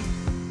you.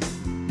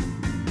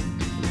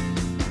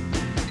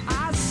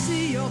 I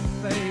see your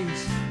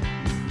face,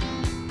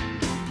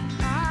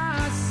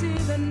 I see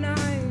the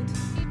night.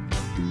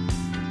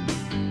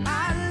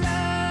 I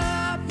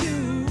love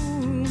you.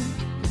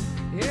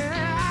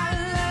 Yeah, I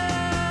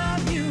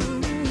love you.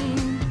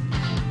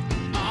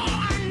 Oh,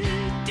 I'm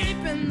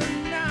deep in the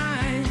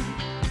night.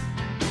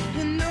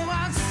 You know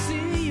I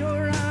see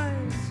your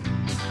eyes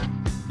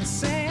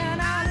saying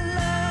I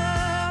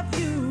love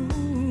you.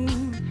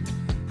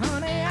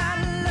 Honey, I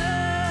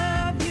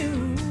love you.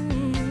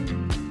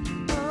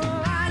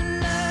 Oh, I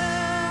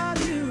love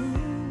you.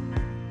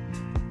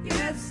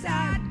 Yes, I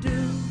do.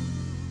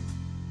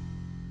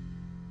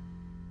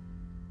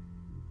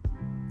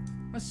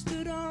 I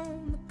stood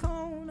on the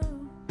corner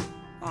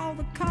All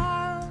the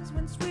cars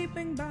went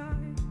sweeping by.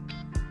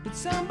 Did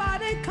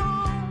somebody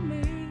call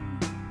me?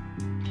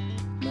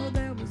 No,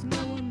 there was no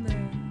one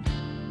there.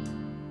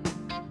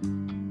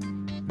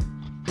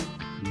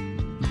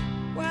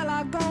 Well,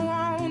 I go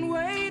on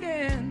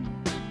waiting.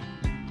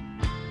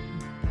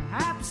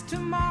 Perhaps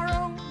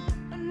tomorrow,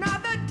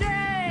 another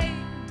day,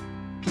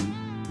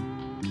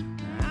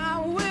 I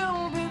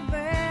will be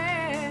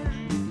there.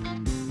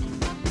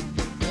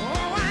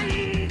 Oh,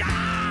 and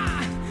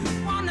I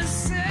wanna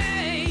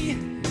say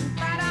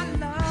that I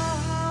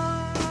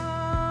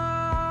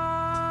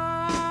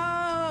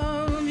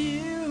love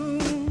you.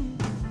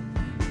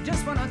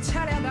 Just wanna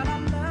tell you that I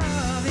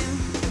love you.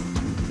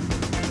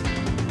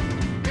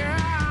 Yeah,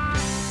 I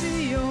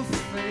see your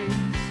face.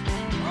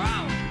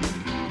 Oh,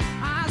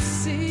 I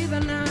see the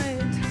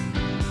night.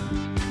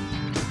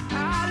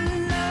 I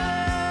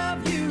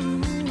love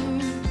you.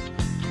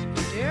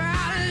 Yeah,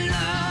 I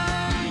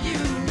love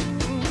you.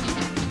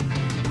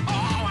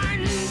 Oh,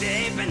 and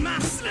deep in my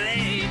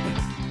sleep,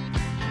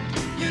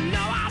 you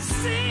know I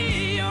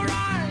see your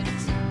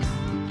eyes.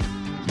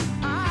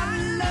 I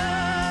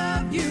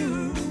love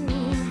you.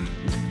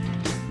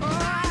 Oh,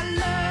 I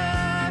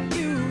love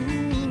you.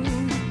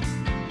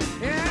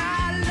 Yeah,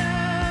 I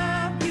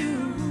love you.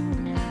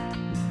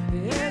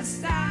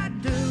 Yes, I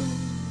do.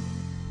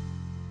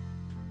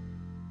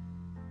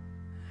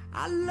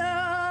 I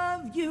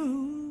love you.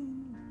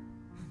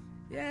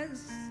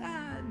 Yes,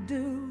 I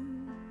do.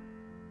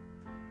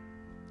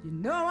 You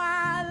know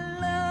I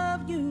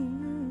love you.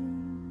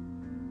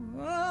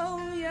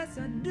 Oh, yes,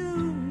 I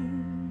do.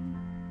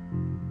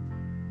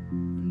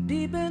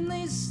 Deep in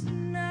this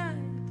night,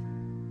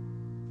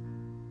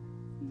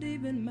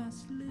 deep in my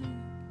sleep,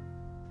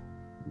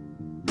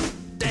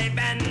 deep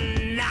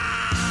in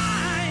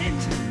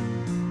night,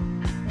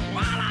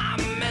 while I'm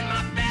in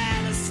my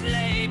bed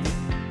asleep,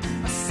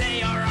 I see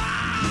your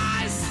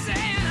eyes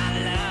saying I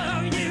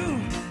love you.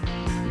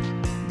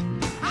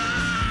 I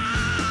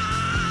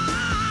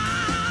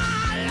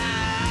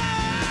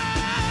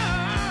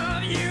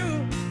love you,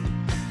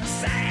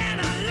 saying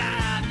I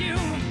love you.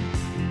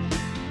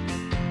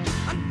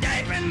 I'm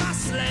deep in my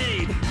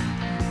sleep,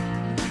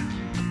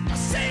 I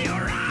see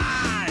your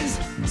eyes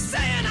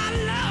saying I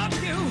love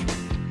you.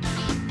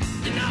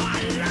 You know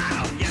I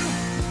love you.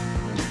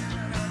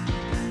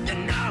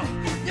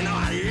 You know I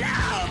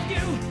love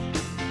you.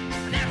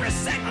 And every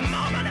single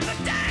moment of the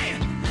day,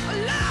 I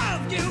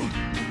love you.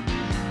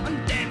 I'm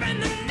deep in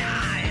the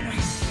night,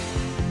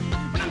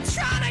 when I'm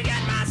trying to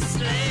get my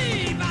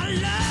sleep, I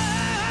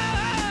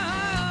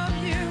love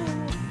you.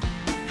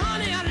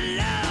 Honey, I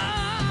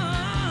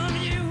love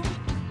you.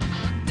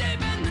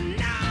 Deep in the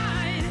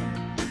night,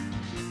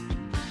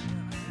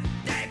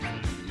 deep in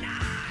the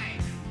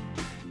night,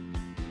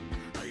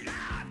 I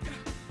love you.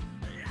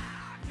 I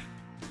love you.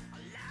 I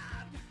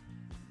love you.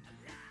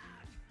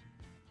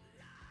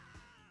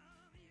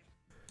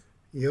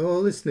 You're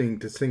listening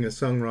to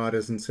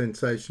singer-songwriters and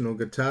sensational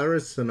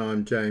guitarists, and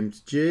I'm James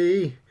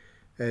G.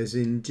 As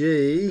in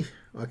G,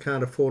 I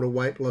can't afford a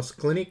weight loss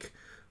clinic.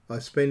 I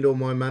spend all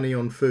my money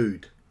on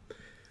food.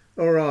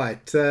 All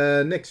right,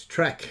 next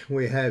track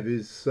we have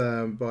is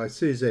by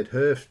Suzette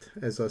Hurft.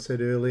 As I said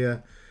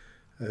earlier,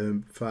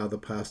 father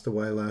passed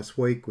away last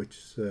week, which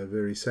is a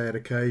very sad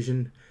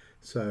occasion.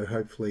 So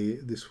hopefully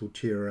this will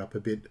cheer her up a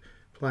bit,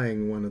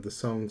 playing one of the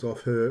songs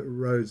off her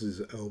Roses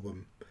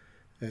album.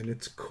 And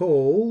it's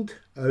called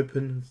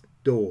Open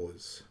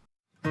Doors.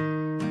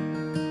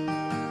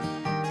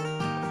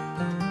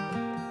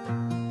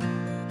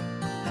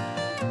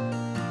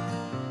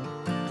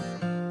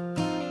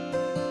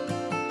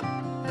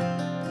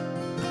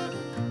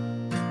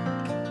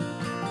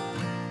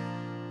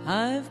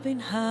 I've been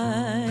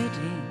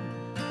hiding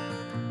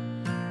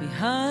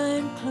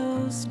behind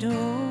closed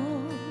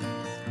doors.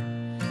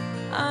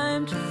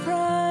 I'm too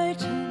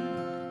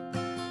frightened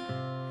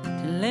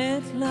to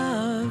let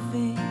love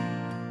in.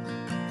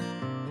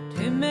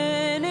 Too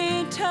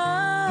many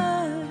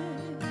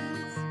times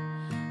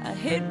I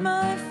hid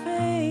my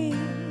face,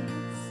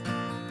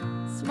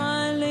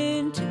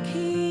 smiling to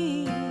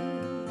keep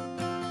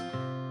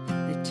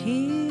the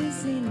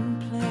tears in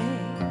place.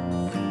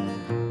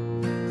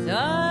 So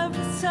I've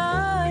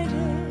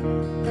decided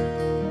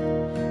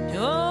to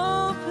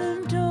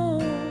open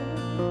doors.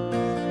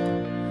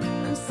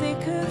 I'm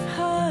sick of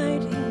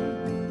hiding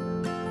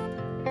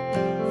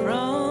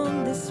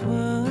from this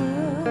world.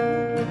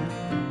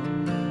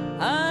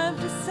 I've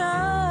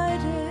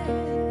decided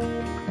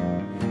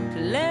to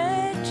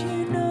let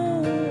you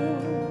know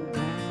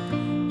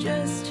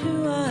just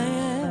who I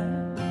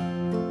am,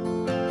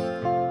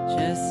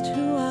 just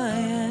who I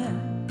am.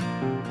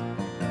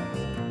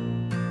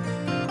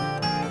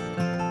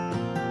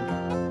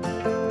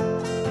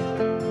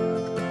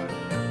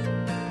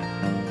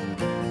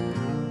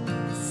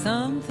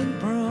 Something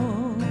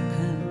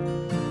broken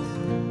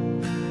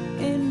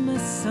in my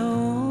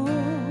soul,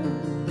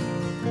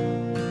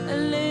 a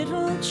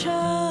little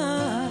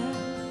child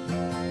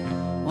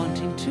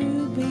wanting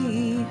to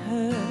be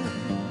heard.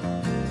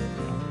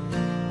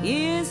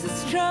 Years of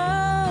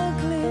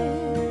struggling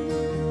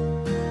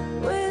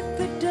with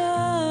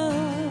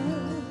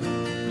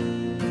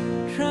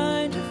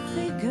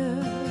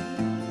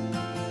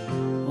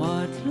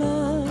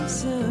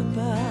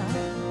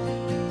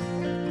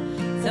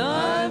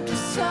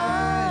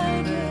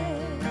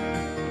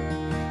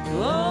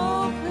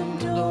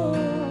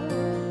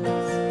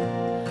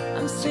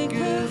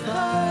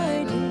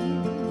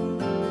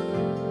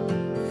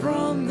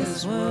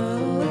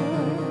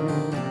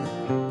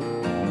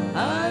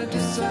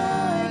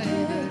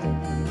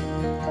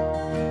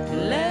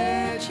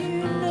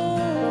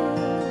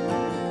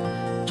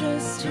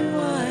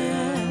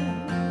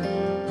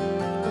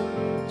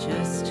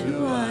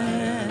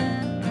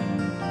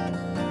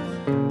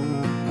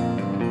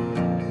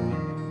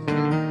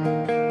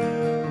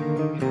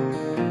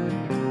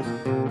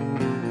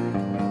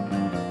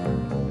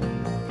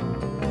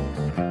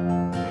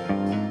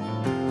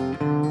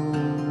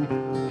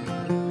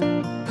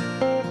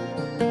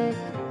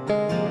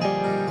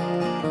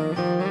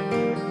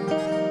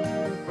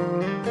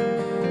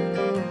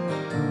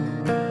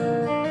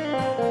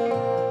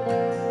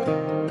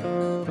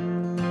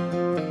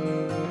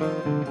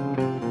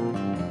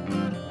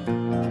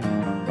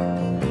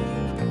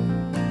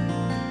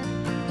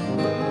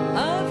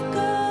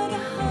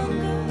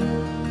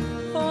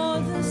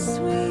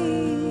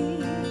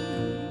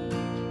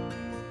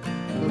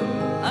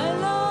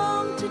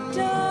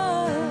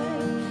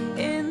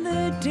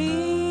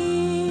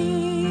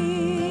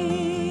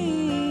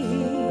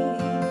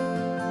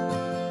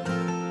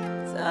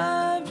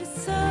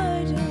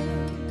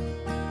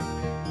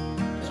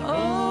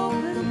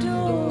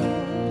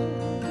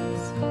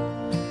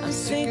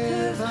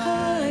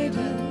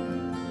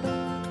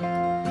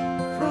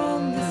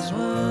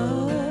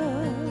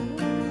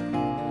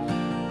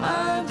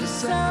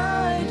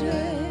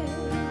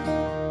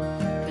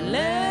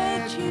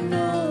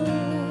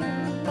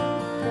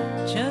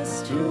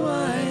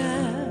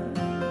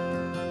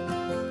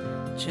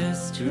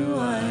just who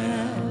I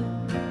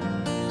am,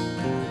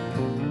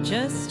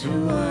 just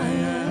who I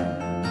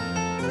am,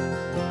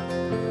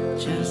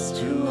 just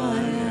who I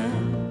am.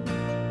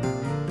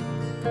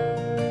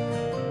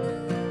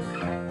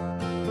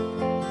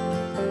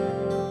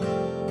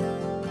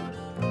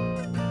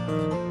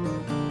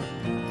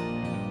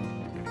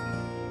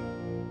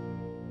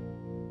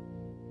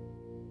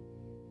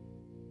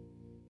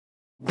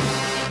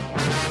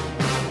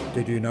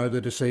 Did you know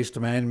the deceased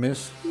man,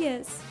 miss?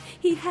 Yes,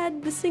 he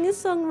had the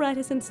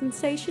singer-songwriters and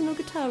sensational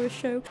guitarist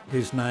show.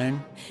 His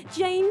name?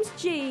 James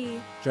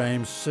G.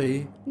 James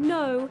C.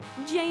 No,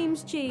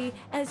 James G,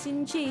 as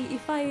in G.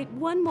 If I eat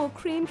one more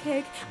cream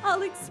cake,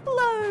 I'll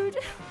explode.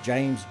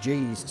 James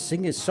G's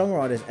singers,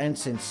 songwriters and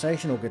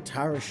sensational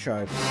guitarist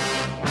show.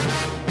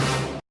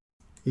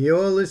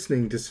 You're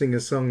listening to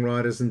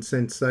singer-songwriters and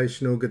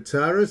sensational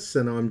guitarists,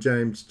 and I'm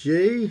James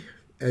G,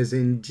 as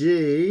in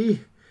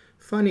G.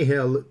 Funny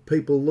how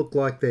people look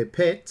like their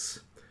pets.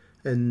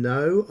 And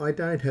no, I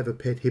don't have a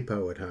pet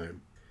hippo at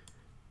home.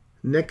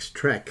 Next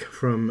track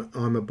from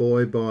I'm a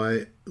Boy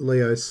by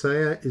Leo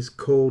Sayer is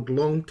called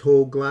Long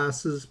Tall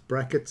Glasses,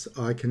 brackets,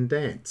 I Can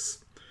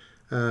Dance.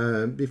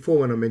 Before,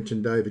 when I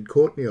mentioned David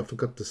Courtney, I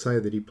forgot to say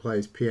that he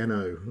plays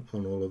piano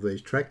on all of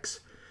these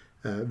tracks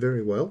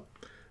very well.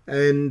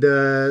 And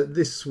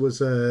this was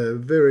a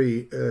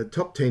very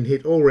top 10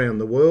 hit all around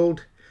the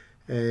world,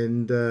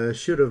 and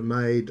should have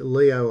made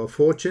Leo a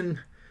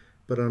fortune,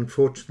 but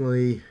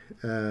unfortunately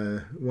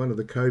one of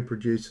the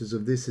co-producers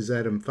of this is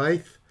Adam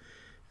Faith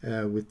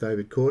with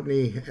David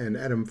Courtney, and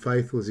Adam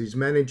Faith was his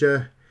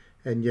manager,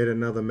 and yet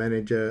another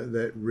manager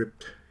that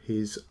ripped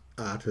his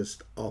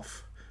artist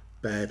off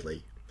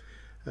badly.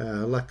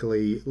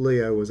 Luckily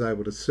Leo was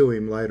able to sue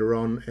him later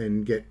on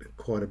and get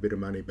quite a bit of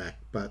money back,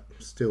 but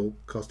still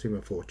cost him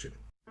a fortune.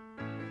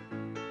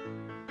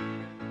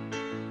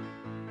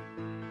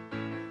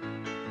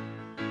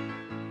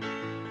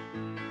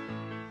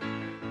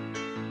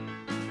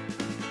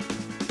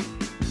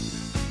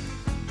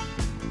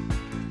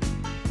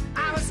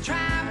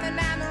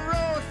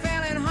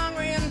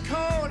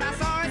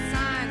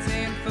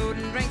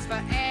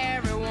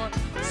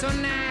 So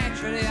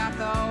naturally I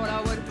thought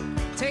I would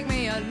take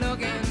me a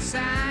look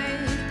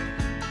inside.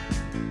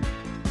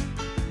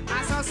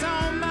 I saw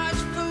so much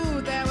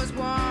food, there was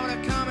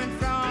water coming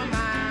from my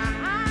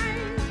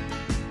eye.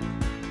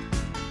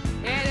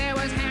 Yeah, there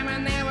was ham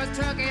and there was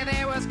turkey,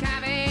 there was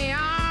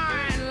caviar,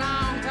 and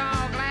long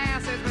tall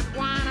glasses with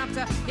wine up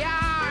to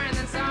yar. And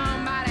then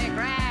somebody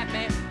grabbed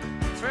me,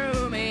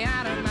 threw me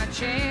out of my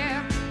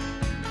chair,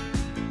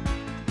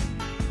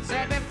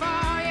 said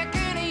before you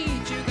can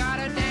eat you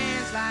gotta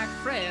dance like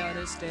Fred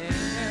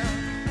Astaire.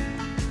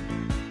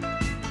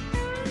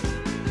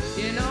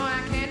 You know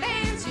I can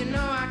dance, you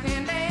know I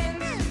can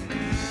dance,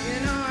 you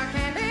know I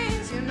can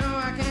dance, you know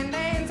I can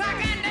dance,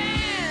 I can dance.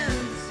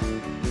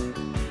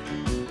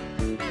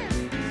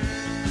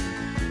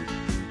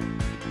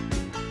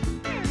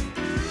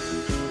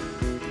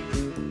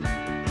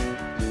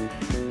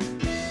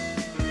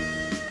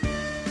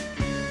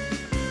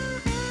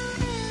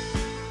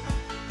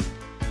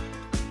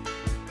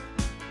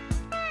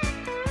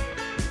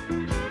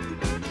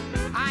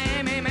 I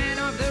am a man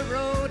of the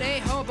road, a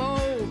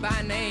hobo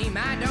by name.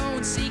 I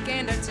don't seek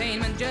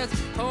entertainment, just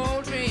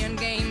poultry and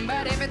game.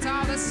 But if it's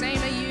all the same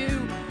to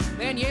you,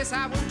 then yes,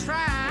 I will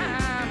try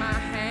my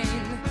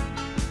hand.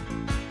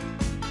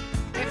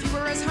 If you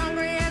were as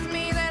hungry as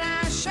me, then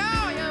I'm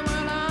sure you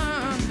will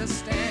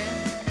understand.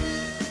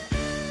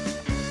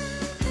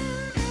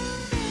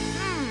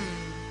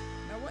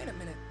 Now wait a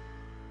minute.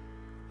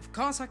 Of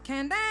course I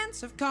can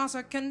dance, of course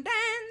I can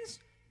dance.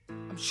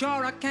 I'm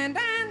sure I can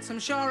dance, I'm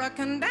sure I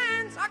can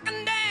dance, I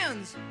can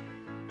dance.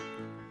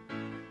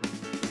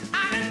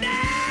 I can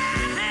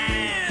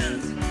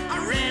dance, I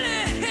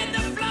really hit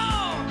the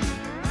floor.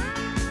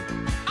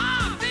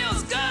 Oh, it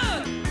feels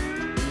good.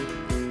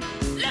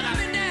 Look at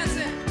me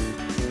dancing.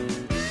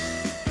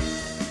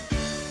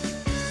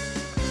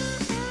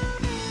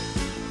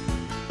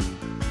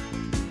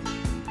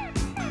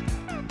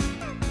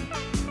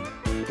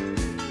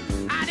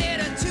 I did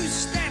a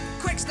two-step,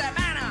 quick step,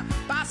 and a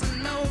bossa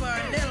nova,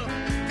 a little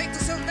Victor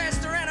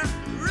Sylvester and a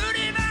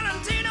Rudy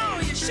Valentino.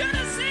 You should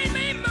have seen me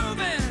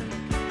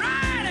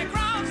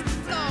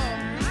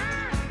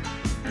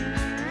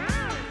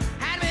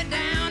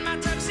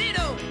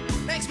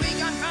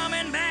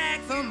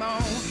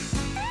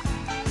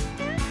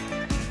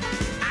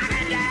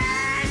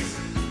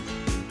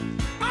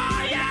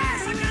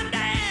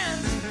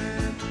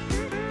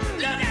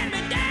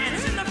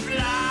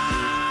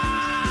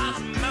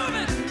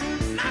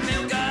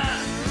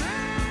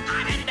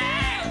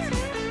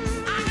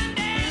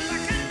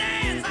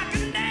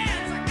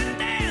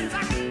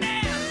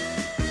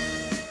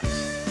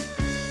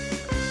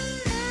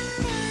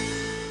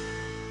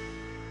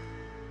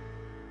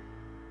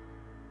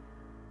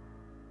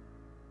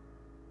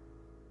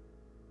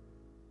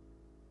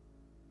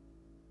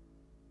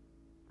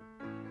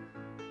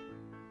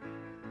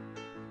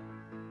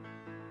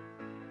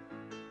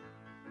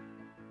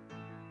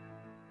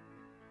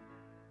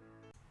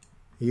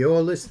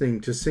You're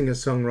listening to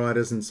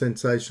singer-songwriters and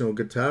sensational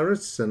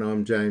guitarists, and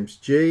I'm James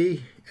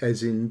G,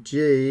 as in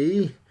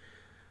G.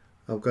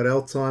 I've got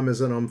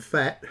Alzheimer's and I'm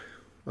fat.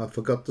 I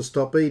forgot to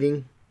stop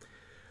eating.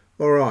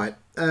 Alright,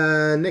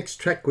 next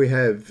track we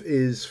have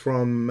is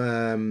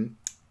from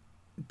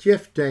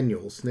Jeff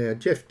Daniels. Now,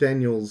 Jeff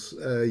Daniels,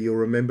 you'll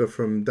remember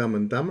from Dumb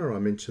and Dumber, I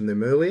mentioned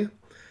them earlier.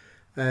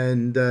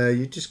 And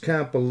you just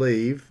can't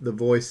believe the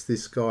voice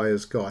this guy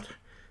has got.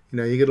 You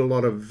know, you get a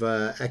lot of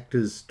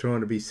actors trying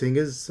to be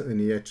singers,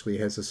 and he actually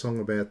has a song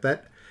about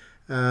that.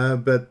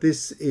 But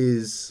this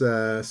is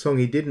a song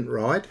he didn't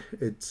write.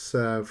 It's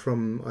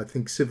from, I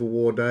think, Civil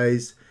War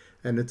days,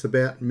 and it's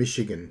about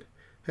Michigan.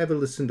 Have a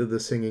listen to the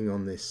singing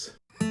on this.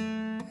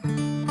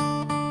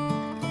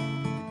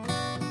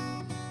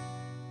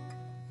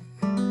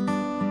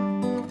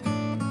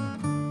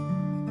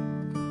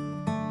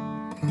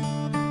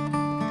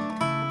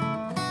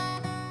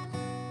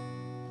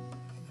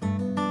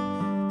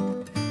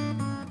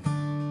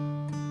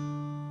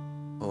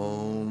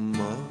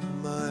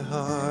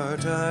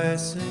 I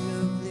sing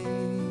of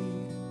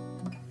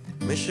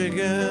thee,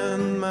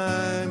 Michigan,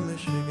 my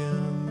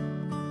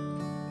Michigan.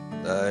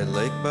 Thy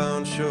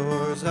lake-bound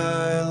shores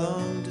I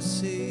long to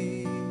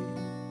see,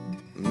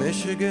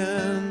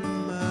 Michigan,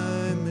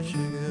 my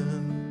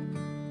Michigan.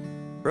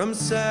 From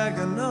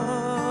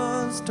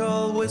Saginaw's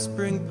tall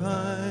whispering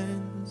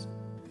pines,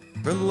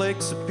 from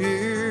Lake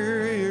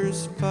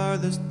Superior's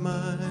farthest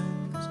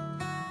mines,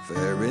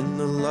 fair in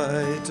the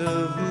light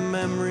of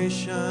memory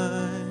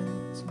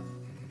shines,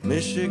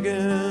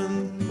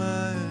 Michigan,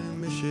 my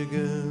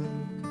Michigan.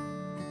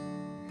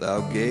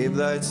 Thou gave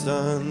thy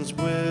sons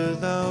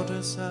without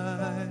a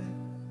sigh,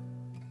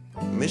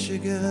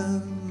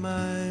 Michigan,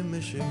 my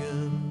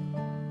Michigan,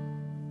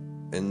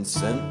 and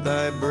sent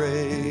thy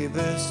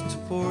bravest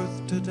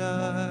forth to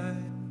die,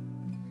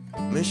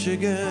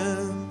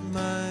 Michigan,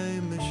 my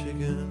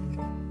Michigan.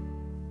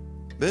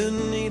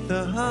 Beneath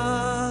the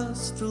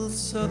hostile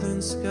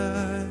southern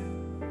sky,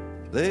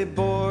 they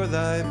bore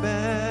thy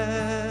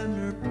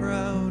banner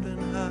proud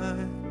and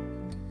high,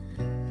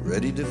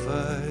 ready to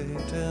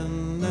fight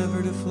and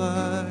never to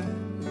fly,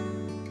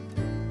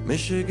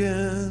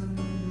 Michigan,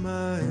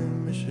 my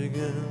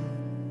Michigan.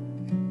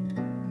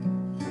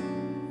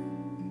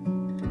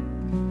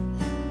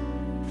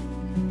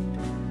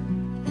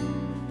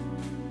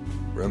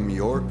 From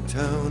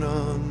Yorktown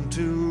on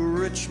to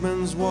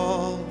Richmond's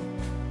wall,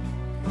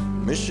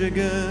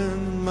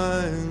 Michigan,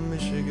 my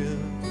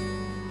Michigan.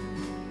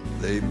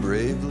 They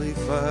bravely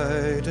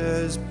fight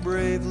as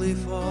bravely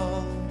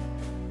fall,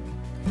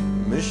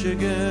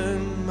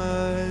 Michigan,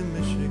 my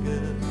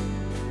Michigan.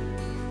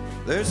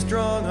 Their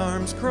strong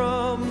arms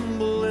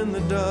crumble in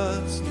the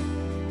dust,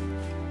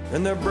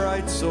 and their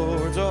bright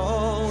swords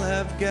all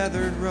have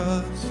gathered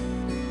rust.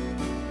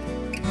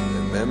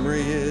 Their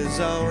memory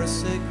is our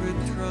sacred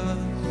trust,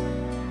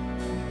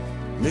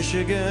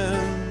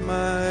 Michigan,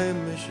 my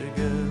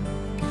Michigan.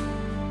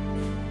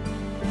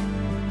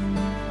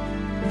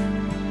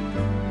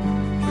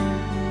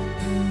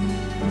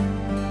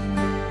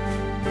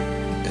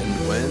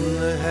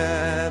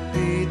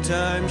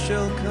 Time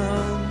shall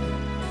come,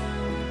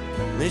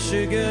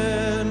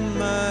 Michigan,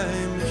 my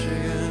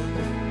Michigan,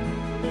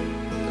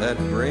 that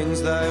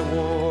brings thy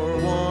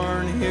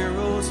war-worn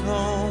heroes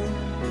home,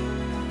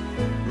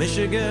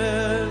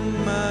 Michigan,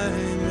 my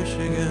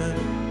Michigan.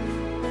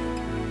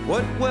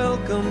 What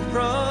welcome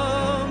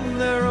from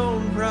their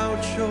own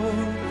proud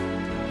shore,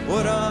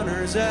 what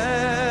honors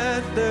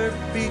at their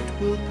feet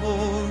will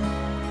pour,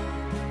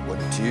 what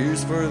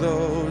tears for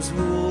those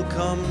who'll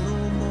come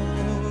no more,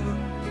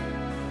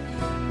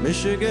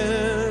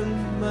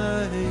 Michigan,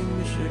 my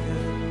Michigan.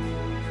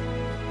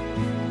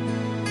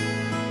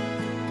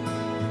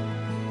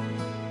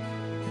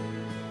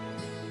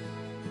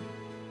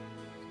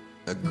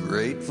 A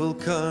grateful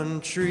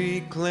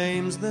country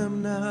claims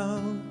them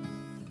now,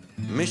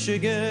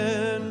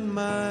 Michigan,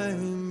 my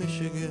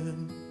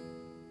Michigan.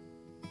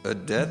 A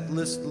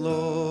deathless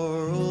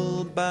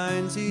laurel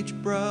binds each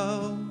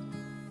brow,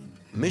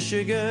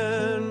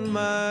 Michigan,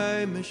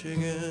 my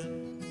Michigan.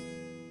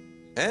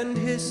 And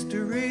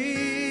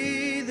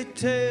history, the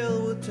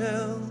tale will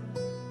tell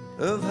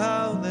of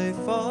how they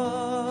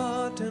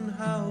fought and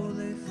how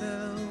they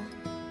fell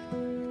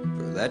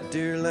for that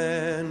dear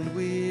land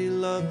we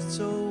loved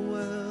so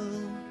well,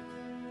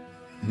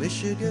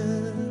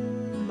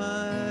 Michigan,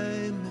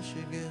 my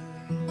Michigan.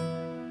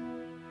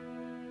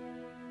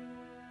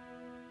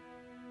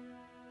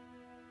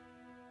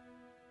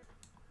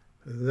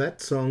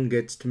 That song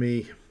gets to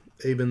me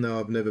even though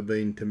I've never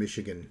been to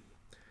Michigan.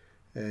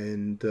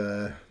 And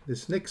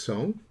this next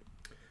song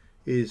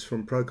is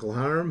from Procol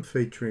Harum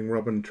featuring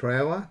Robin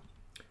Trower,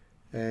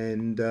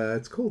 and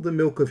it's called The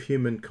Milk of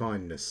Human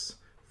Kindness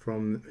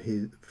from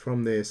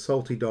their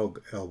Salty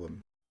Dog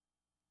album.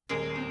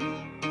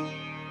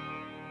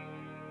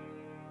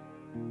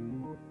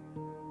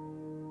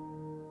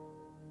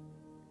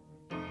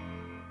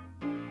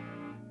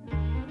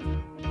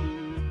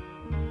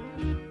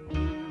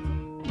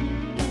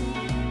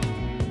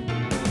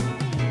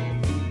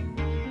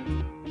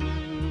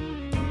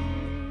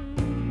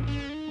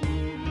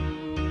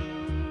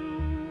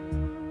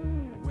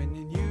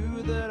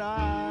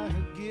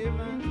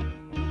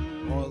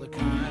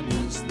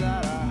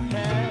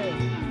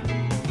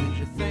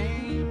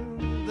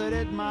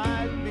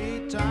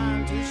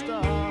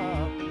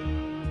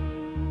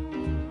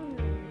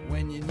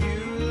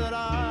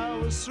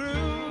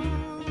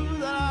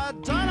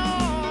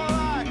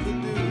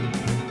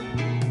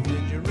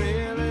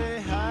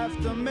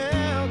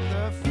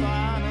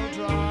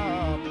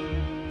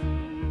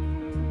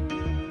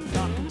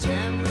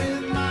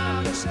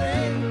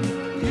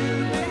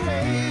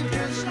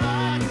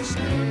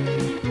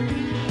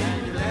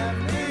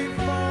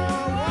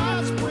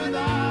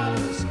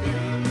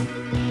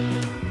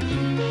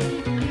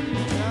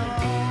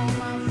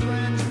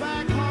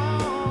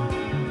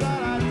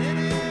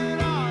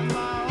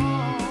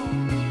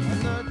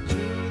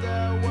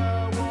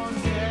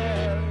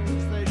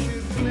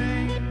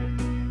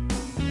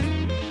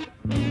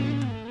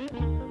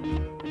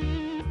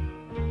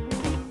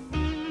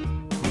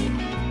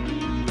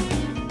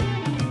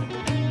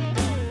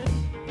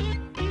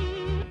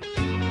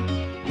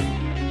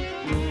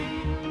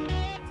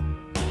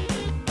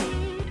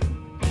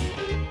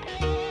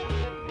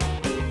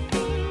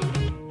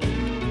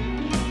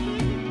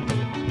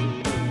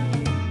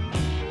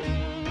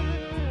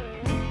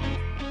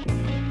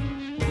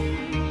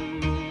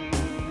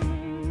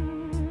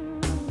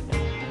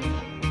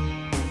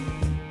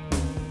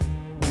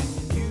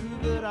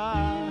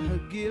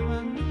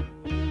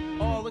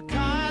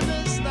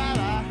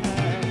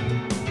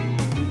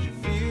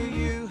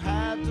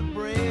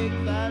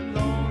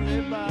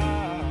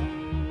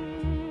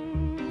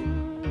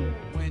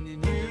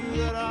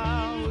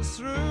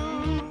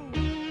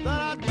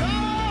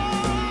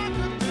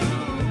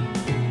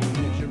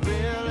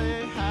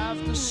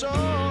 soul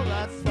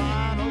that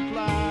final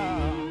plow.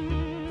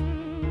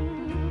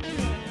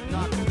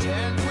 Not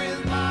content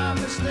with my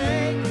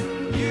mistake,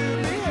 you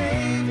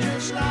behave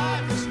just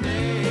like a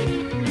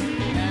snake,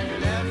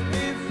 and left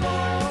me for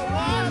a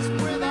wasp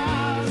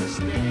without a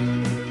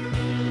sting.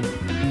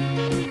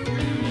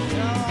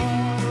 Tell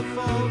all the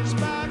folks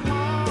back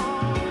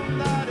home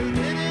that he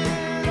did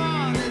it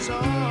on his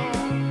own,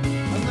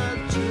 and that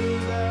to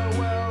their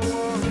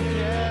well-worn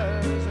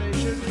cares they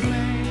should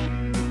cling.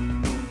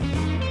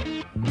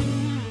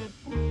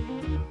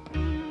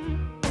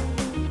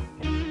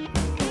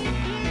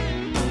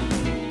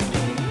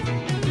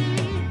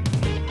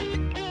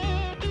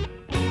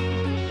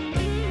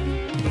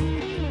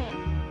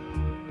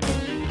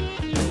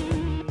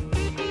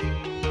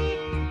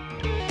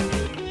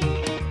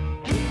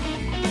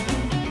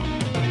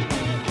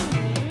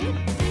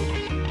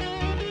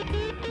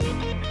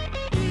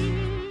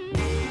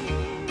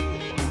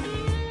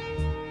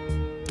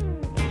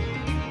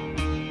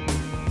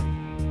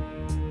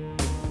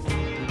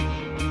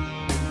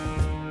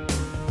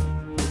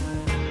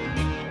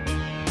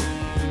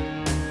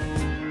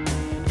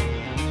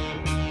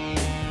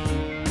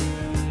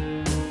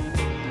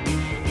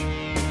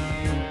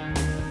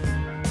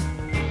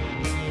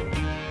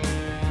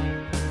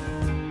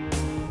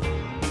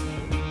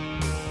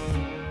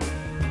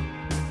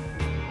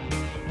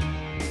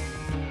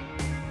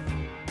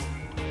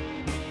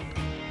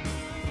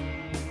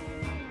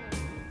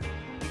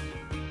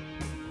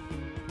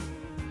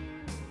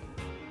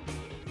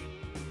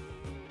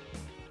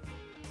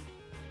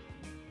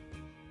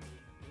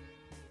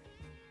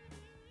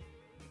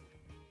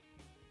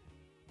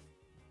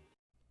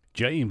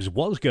 James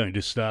was going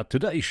to start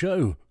today's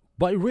show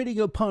by reading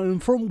a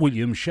poem from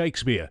William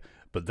Shakespeare,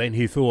 but then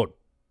he thought,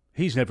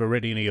 he's never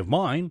read any of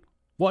mine,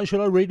 why should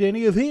I read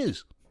any of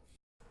his?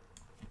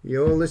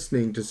 You're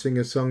listening to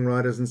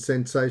singer-songwriters and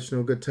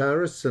sensational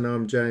guitarists, and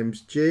I'm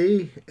James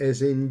G.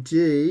 As in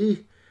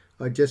G,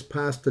 I just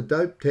passed a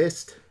dope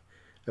test.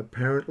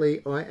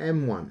 Apparently I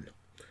am one.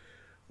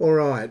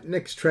 Alright,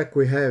 next track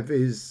we have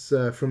is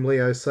from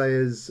Leo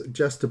Sayers'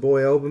 Just a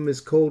Boy album.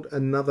 Is called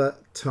Another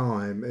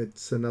Time.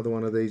 It's another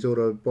one of these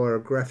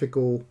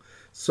autobiographical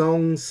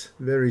songs.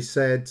 Very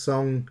sad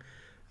song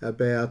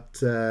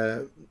about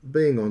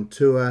being on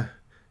tour,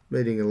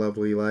 meeting a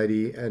lovely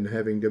lady and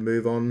having to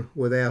move on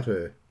without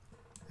her.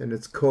 And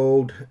it's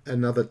called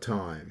Another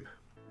Time.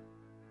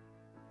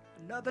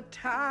 Another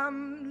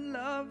time,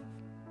 love.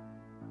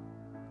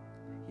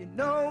 You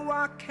know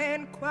I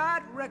can't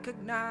quite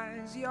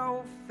recognize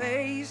your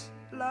face,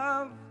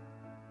 love.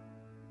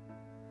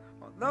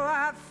 Although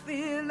I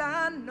feel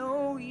I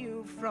know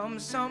you from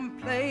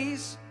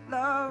someplace,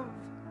 love.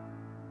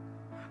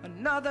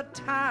 Another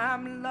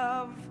time,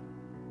 love,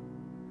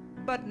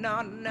 but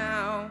not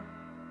now.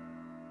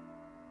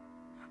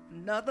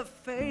 Another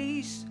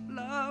face,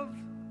 love.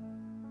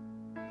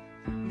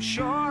 I'm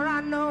sure I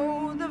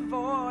know the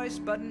voice,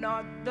 but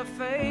not the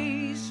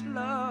face,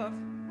 love.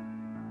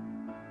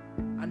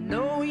 I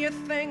know you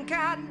think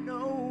I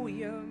know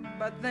you,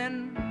 but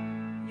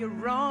then you're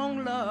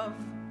wrong, love.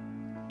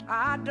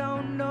 I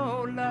don't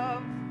know,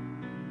 love,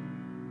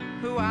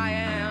 who I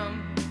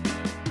am.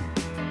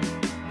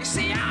 You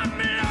see, I'm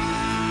lost.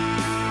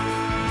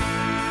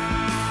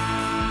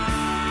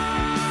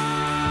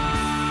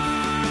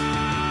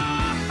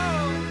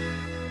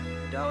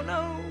 Don't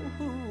know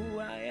who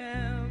I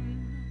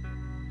am.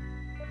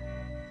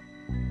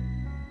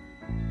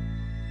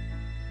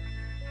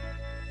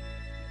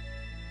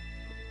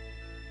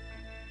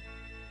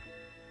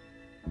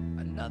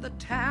 Another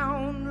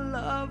town,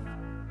 love.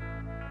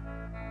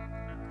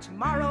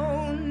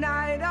 Tomorrow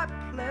night I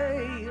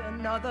play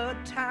another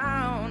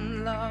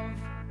town, love.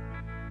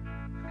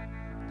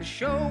 The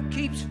show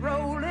keeps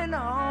rolling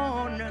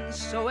on, and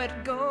so it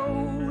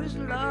goes,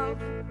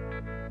 love.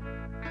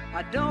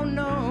 I don't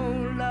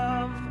know,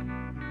 love,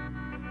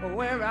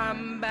 where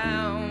I'm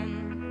bound.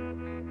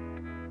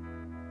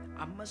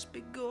 I must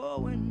be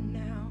going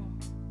now.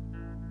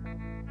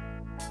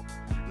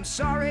 I'm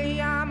sorry,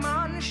 I'm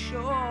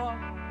unsure.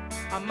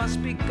 I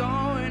must be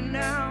going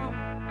now.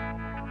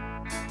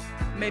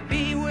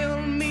 Maybe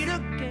we'll meet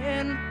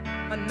again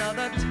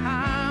another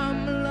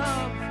time,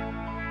 love.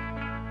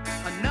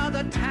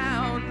 Another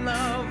town,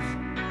 love.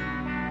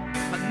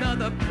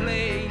 Another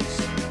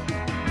place.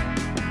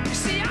 You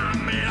see,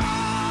 I'm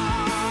lost.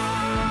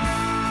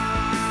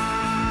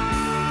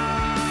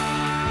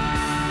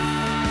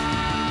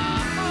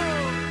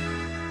 Oh,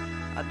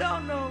 I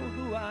don't know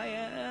who I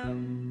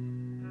am.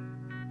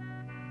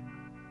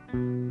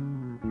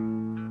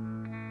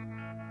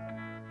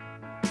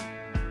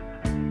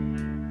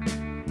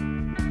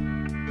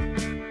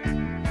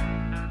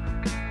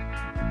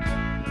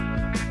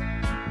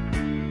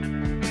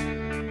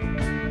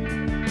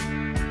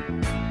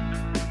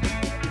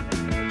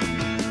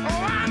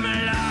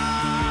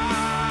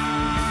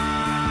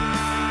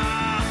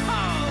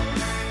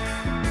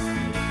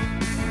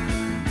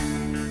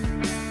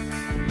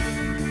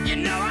 You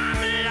know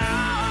I'm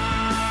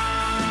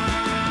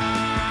lost.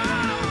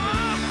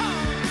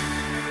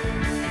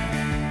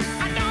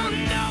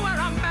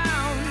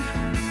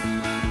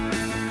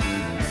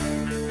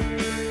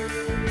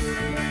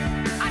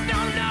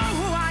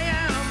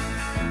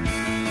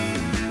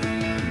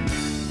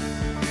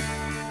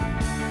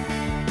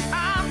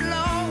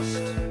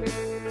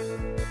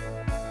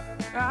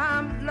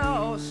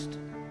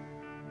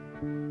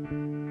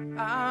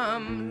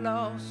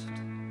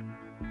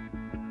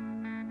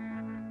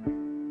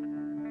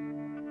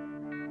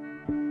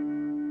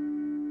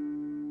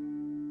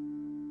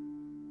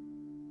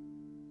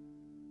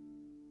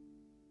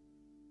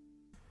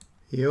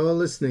 You're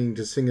listening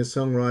to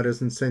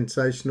singer-songwriters and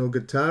sensational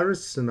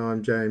guitarists, and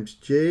I'm James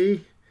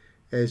G.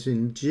 As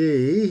in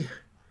G,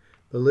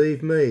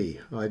 believe me,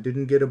 I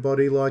didn't get a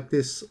body like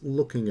this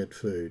looking at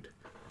food.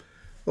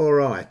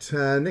 Alright,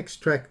 next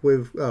track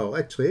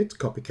actually it's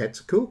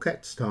Copycats Cool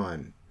Cats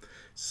time.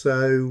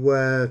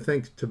 So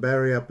thanks to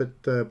Barry up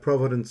at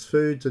Providence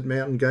Foods at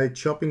Mountain Gate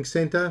Shopping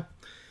Centre,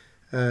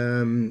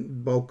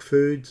 bulk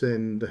foods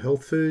and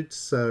health foods.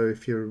 So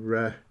if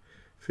you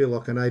feel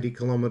like an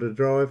 80-kilometre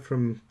drive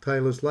from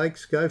Taylor's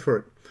Lakes, go for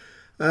it.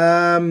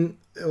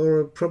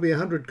 Or probably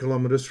 100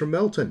 kilometres from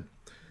Melton.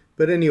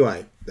 But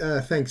anyway,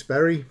 thanks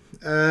Barry.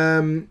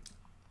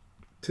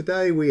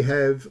 Today we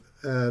have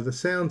the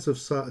Sound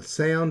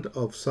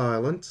of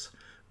Silence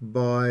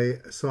by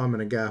Simon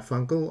and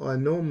Garfunkel. I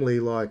normally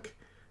like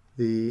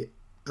the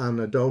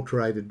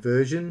unadulterated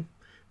version.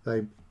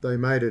 They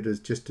made it as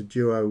just a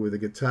duo with a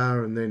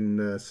guitar, and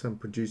then some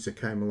producer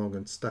came along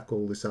and stuck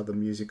all this other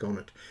music on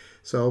it.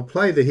 So I'll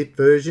play the hit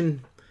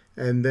version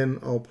and then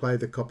I'll play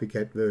the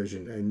copycat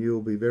version, and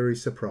you'll be very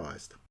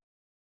surprised.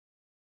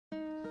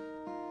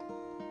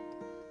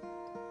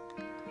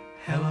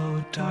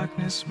 Hello,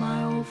 darkness,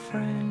 my old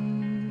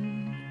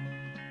friend.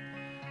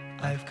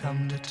 I've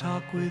come to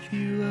talk with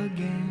you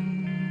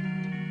again,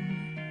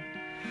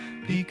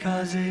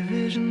 because a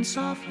vision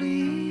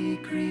softly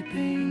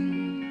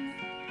creeping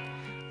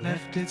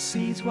left its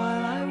seeds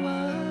while I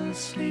was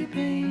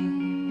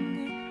sleeping,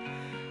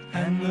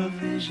 and the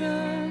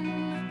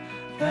vision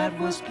that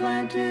was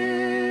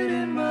planted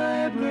in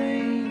my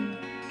brain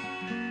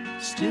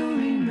still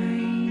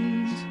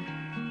remains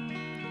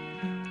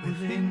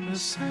within the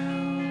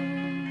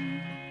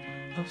sound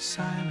of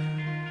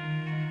silence.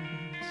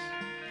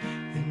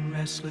 In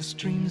restless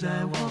dreams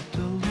I walked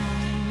alone,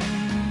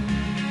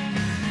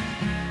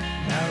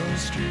 narrow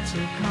streets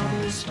of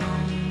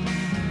cobblestone,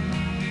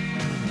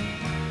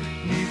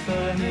 neath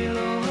the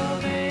halo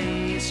of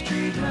a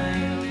street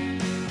lamp.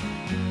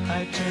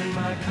 I turned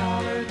my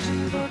collar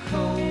to the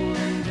cold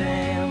and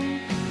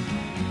damp,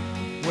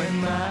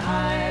 when my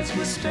eyes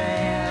were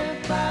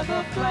stabbed by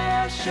the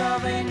flash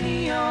of a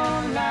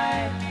neon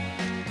light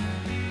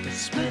that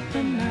split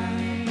the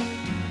night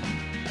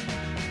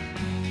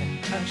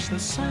and touched the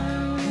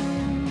sound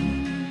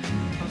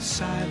of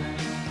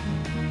silence.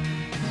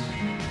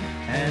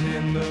 And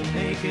in the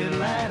naked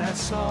light I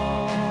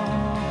saw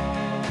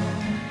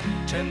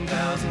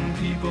 10,000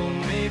 people,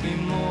 maybe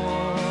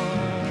more,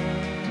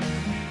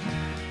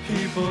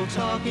 people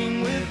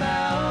talking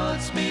without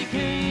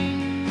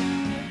speaking,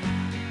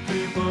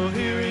 people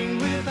hearing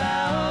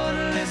without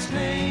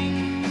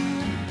listening,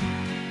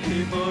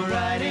 people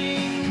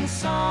writing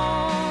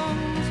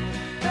songs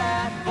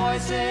that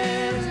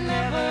voices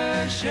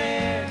never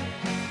share.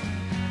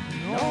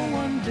 No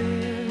one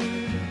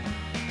dared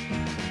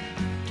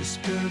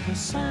disturb the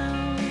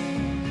sound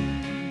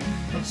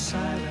of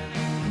silence.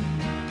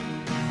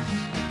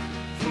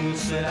 Fool,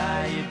 said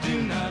I, you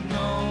do not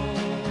know,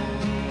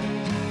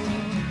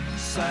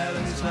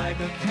 silence like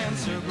a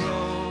cancer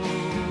grows.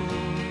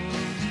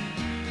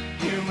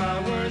 Hear my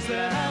words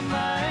that I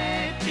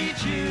might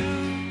teach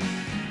you,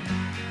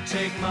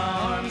 take my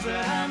arms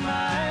that I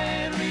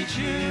might reach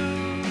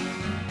you,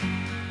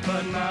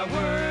 but my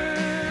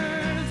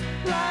words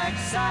like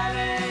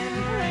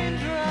silent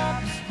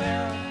raindrops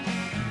fell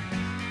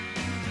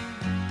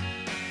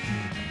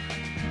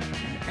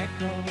and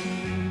echoed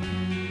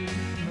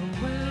the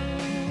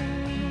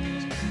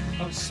wells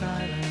of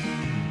silence.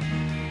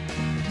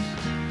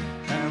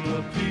 And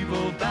the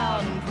people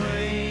bowed and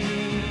prayed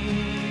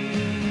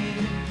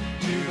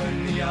to the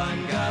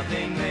neon god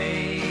they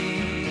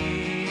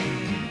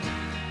made,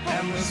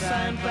 and the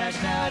sign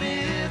flashed out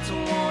its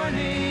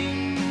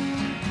warning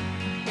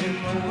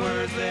in the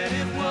words that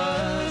it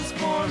was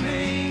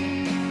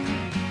forming.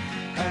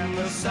 And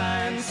the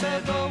sign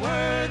said the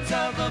words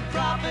of the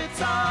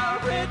prophets are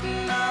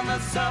written on the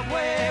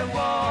subway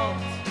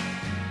walls,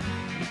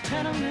 the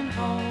tenement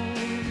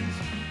halls,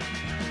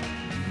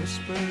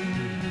 whispered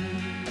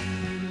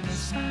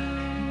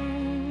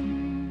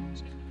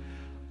sounds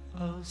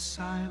of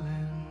silence.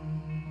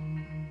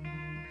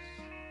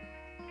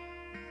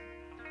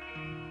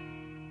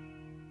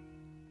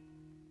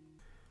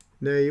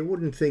 Now, you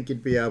wouldn't think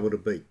you'd be able to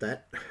beat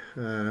that.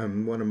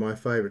 One of my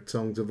favourite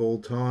songs of all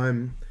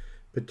time,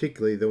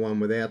 particularly the one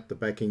without the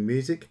backing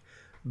music.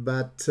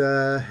 But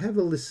have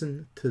a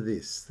listen to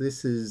this.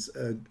 This is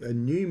a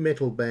new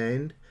metal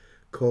band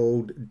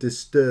called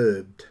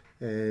Disturbed,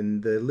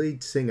 and the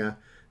lead singer,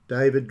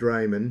 David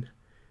Draiman.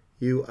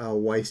 You are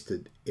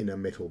wasted in a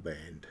metal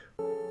band.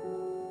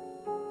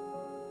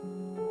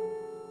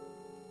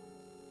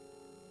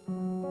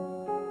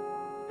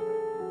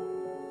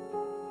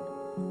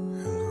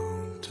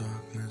 Hello,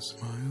 darkness,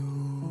 my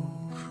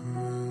old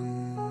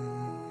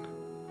friend.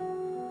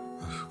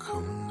 I've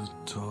come to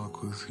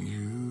talk with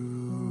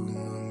you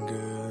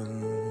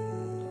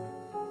again,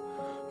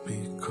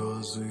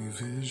 because a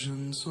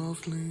vision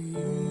softly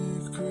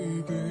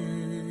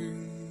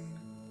creeping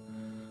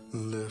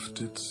left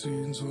its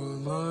scenes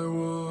while I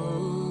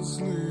was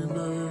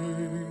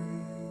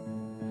sleeping,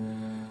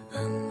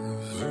 and the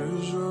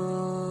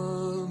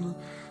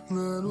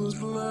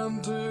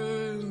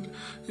planted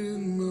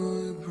in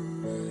my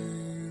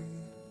brain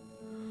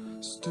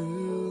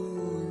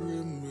still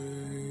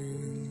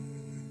remain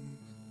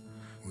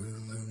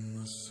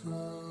within the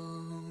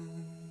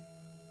sound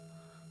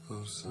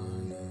of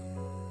silence.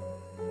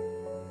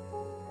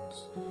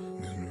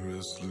 In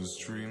restless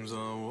dreams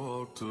I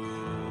walked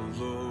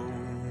alone,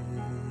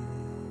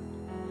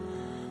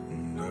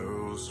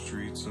 narrow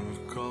streets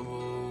of cobblestone,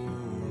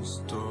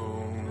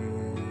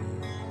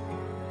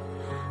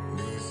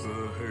 neath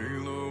the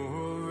halo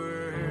of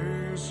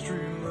a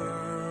street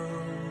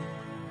lamp.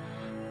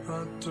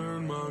 I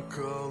turned my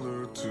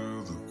collar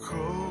to the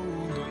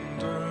cold and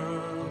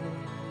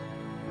damp.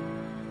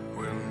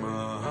 When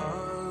my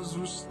eyes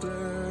were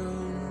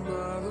stabbed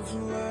by the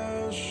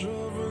flash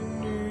of a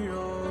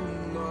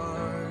neon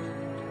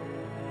light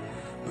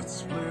that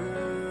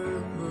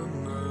split the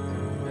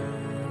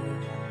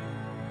night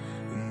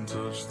and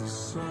touched the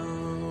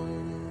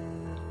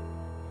sound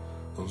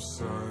of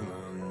silence.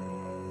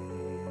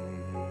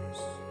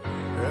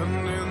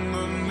 And in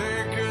the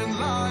naked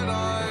light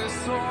I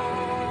saw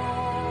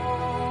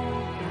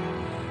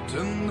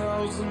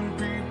 10,000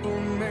 people,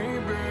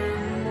 maybe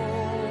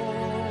more.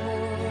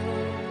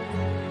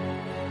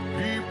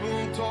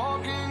 People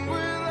talking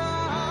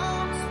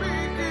without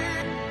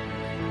speaking,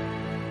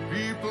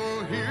 people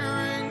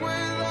hearing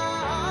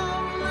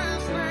without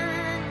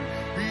listening,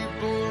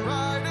 people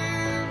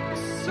writing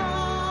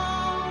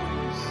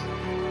songs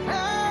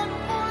and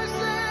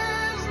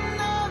voices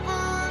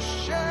never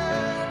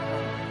shared,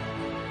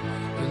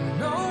 and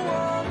no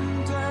one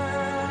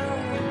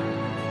dared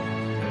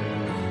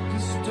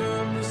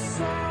disturb the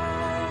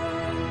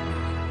sound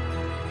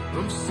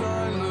of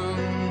silence.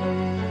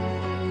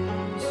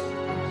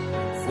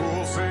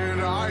 Fool, said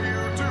I,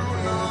 you do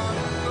not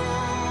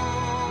know.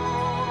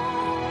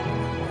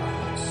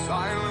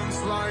 Silence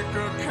like a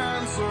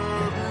cancer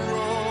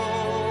grows.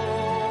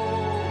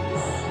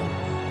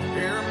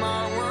 Hear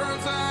my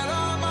words that I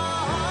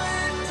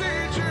might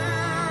teach you.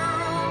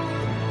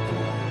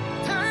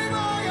 Take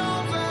my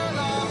arms that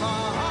I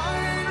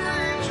might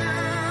reach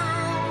you.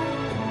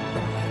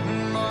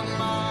 But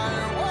my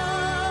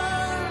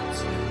words,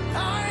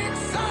 like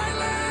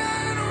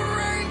silent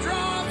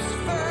raindrops,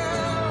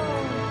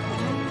 fell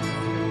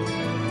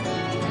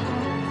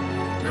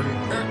and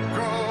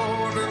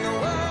echoed in the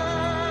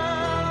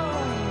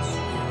wells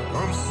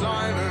of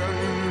silence.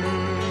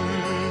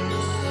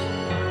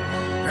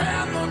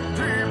 And the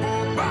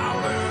people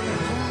bowed and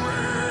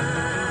prayed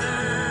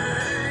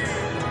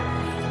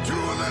to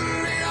the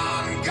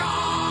neon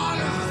god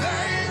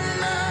they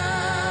made.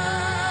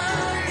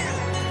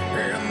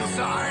 And the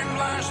sign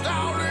flashed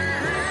out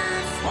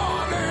his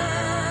warning,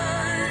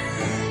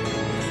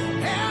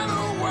 and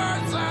the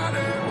words that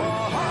it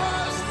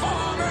was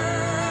forming.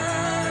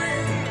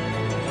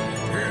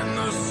 And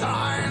the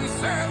sign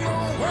said the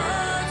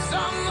words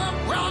of the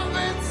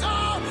prophets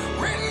are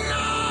written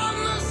on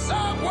the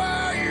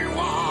subway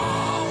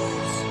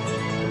walls,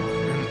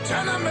 in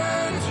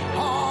tenement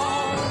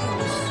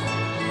halls,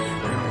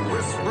 and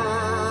whispered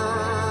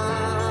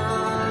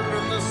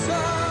in the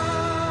sound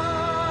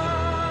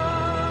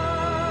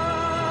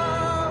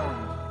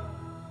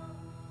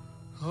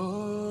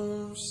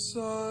of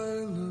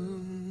silence.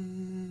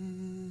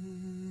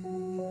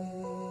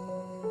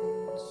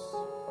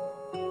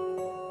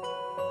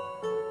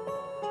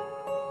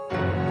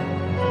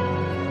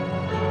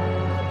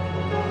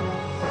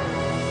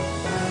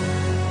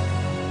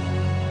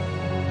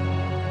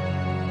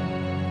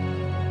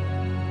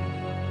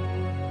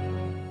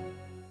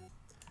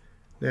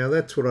 Now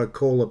that's what I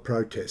call a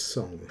protest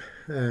song.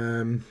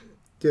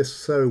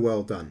 Just so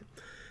well done.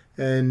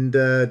 And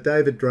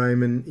David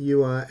Drayman,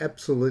 you are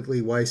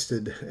absolutely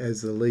wasted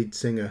as the lead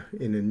singer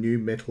in a new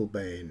metal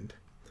band.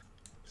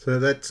 So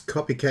that's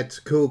Copycats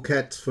Cool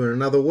Cats for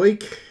another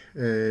week,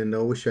 and I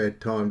wish I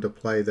had time to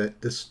play that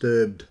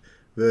disturbed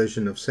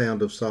version of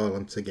Sound of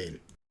Silence again.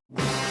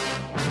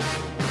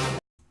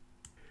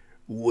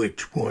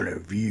 Which one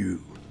of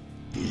you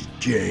is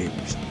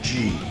James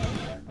G?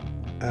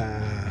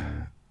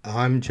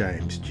 I'm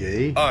James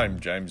G. I'm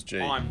James G.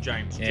 I'm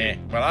James G. Yeah,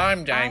 well,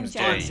 I'm James G.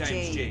 I'm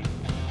James G.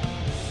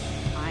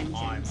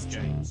 I'm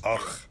James.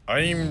 Ugh,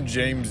 I'm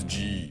James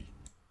G.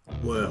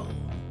 Well,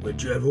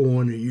 whichever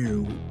one of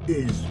you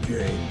is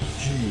James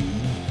G,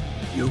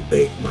 you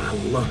ate my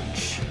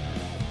lunch.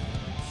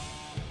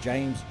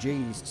 James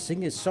G's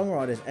singers,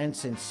 songwriters, and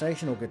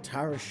sensational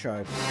guitarist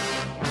show.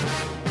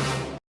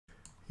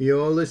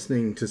 You're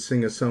listening to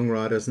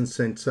singer-songwriters and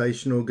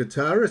sensational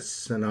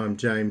guitarists, and I'm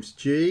James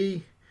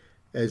G.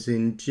 As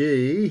in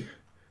G,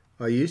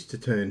 I used to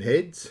turn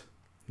heads,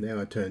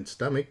 now I turn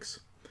stomachs.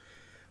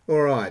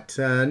 Alright,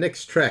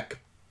 next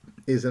track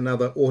is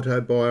another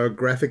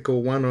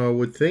autobiographical one, I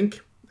would think,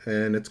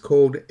 and it's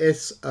called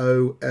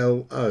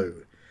S-O-L-O,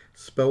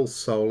 spells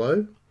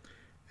solo,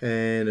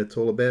 and it's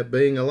all about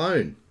being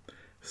alone.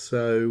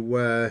 So,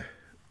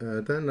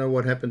 I don't know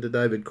what happened to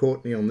David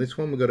Courtney on this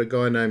one. We've got a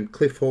guy named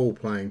Cliff Hall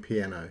playing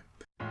piano.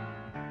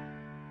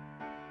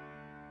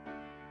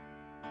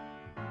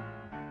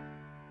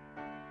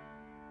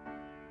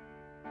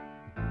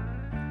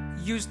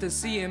 Used to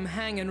see him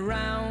hanging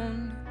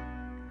round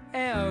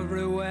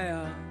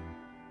everywhere.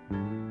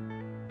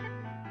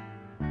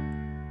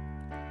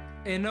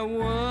 In a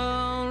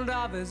world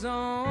of his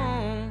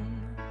own.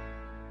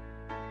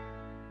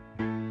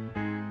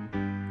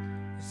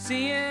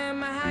 See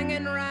him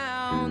hanging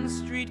round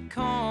street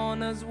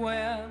corners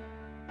where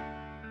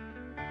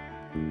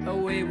a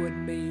wayward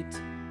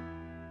mate.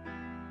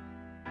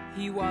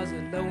 He was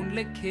a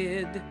lonely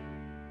kid.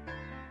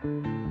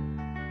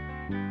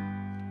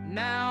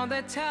 Now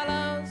they tell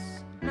us,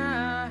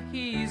 nah,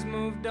 he's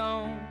moved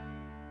on.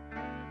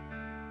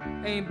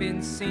 Ain't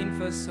been seen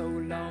for so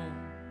long.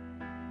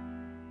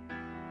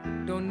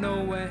 Don't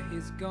know where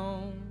he's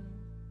gone.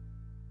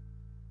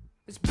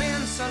 It's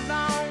been so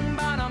long,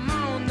 but I'm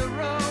on the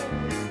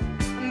road.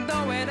 And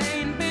though it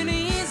ain't been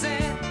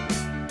easy,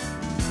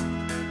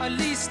 at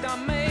least I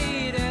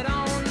made it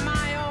on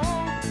my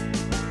own.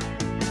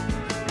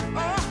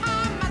 Oh,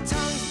 my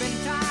tongue's been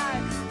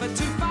tied for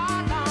too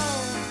far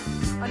long,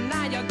 and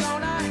now you're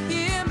gonna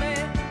hear me.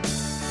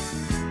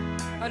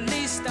 At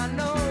least I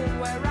know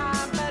where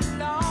I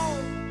belong.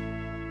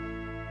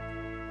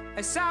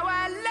 So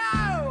hello.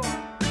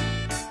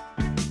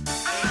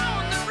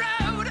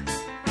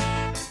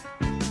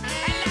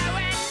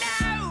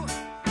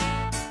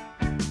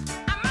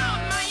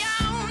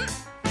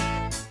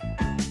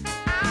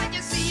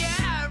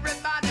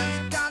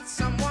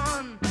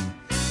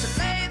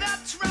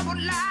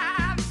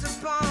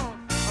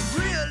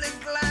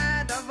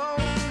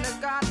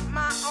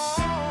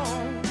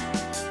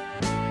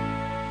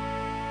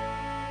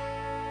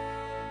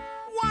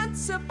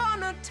 Once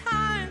upon a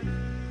time,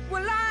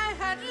 well, I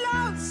had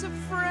lots of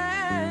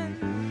friends.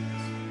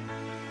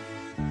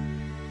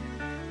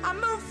 I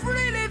moved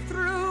freely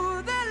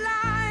through their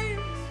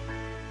lives,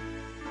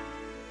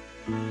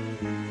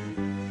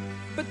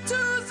 but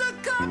two's a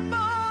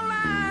couple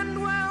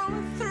and, well,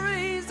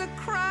 three's a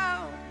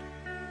crowd.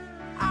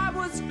 I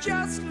was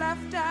just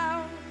left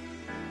out,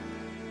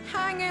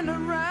 hanging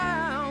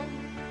around.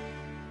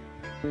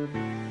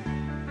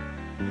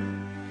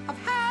 I've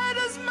had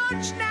as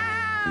much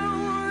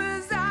now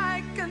as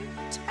I can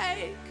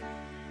take.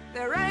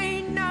 There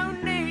ain't no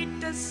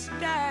need to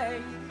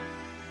stay.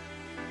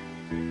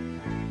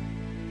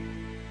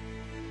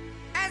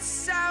 And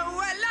so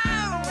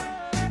hello,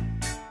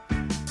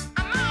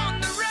 I'm on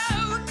the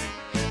road.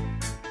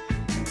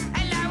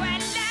 Hello,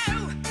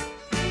 hello,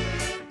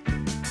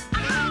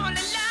 I'm all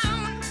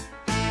alone.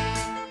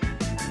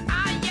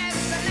 Ah yes,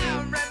 and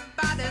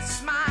everybody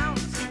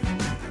smiles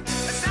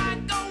as I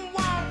go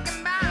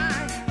walking by,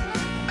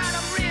 but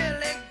I'm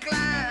really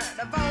glad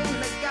I've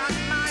only got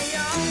my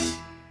own.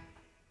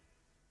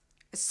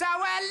 So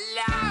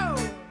hello,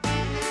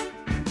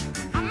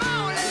 I'm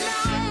all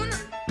alone.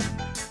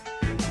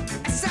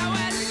 So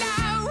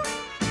hello,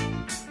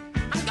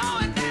 I'm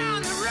going down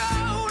the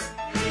road.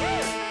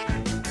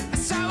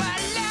 So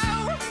hello,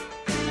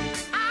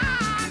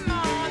 I'm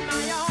on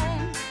my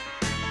own.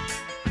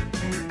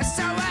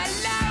 So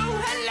hello,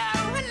 hello,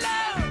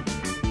 hello,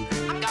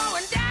 I'm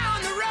going down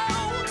the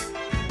road.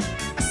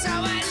 So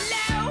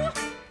hello,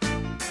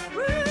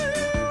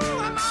 woo,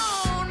 I'm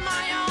on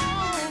my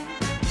own.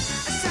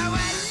 So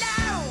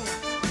hello,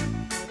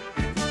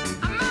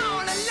 I'm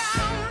all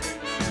alone.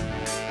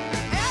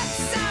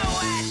 So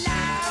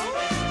hello,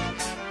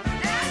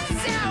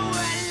 so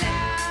hello,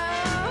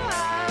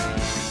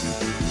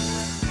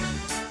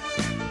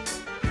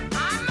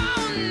 I'm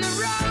on the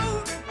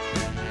road,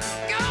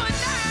 going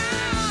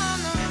down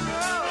the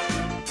road.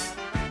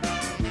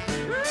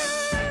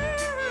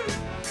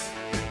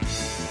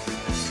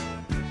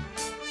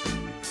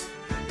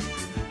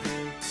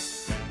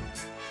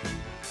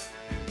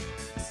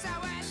 So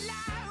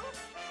hello,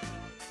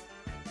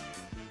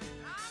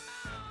 I'm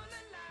all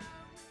alone.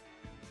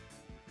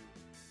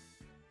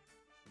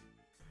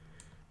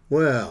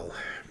 Well,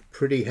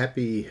 pretty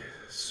happy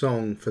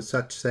song for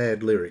such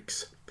sad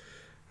lyrics.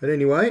 But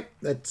anyway,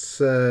 that's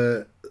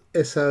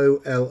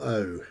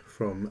SOLO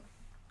from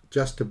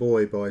Just a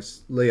Boy by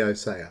Leo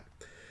Sayer.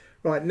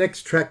 Right,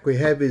 next track we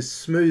have is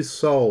Smooth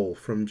Soul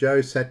from Joe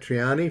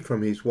Satriani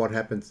from his What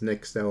Happens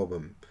Next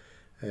album.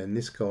 And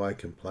this guy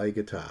can play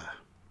guitar.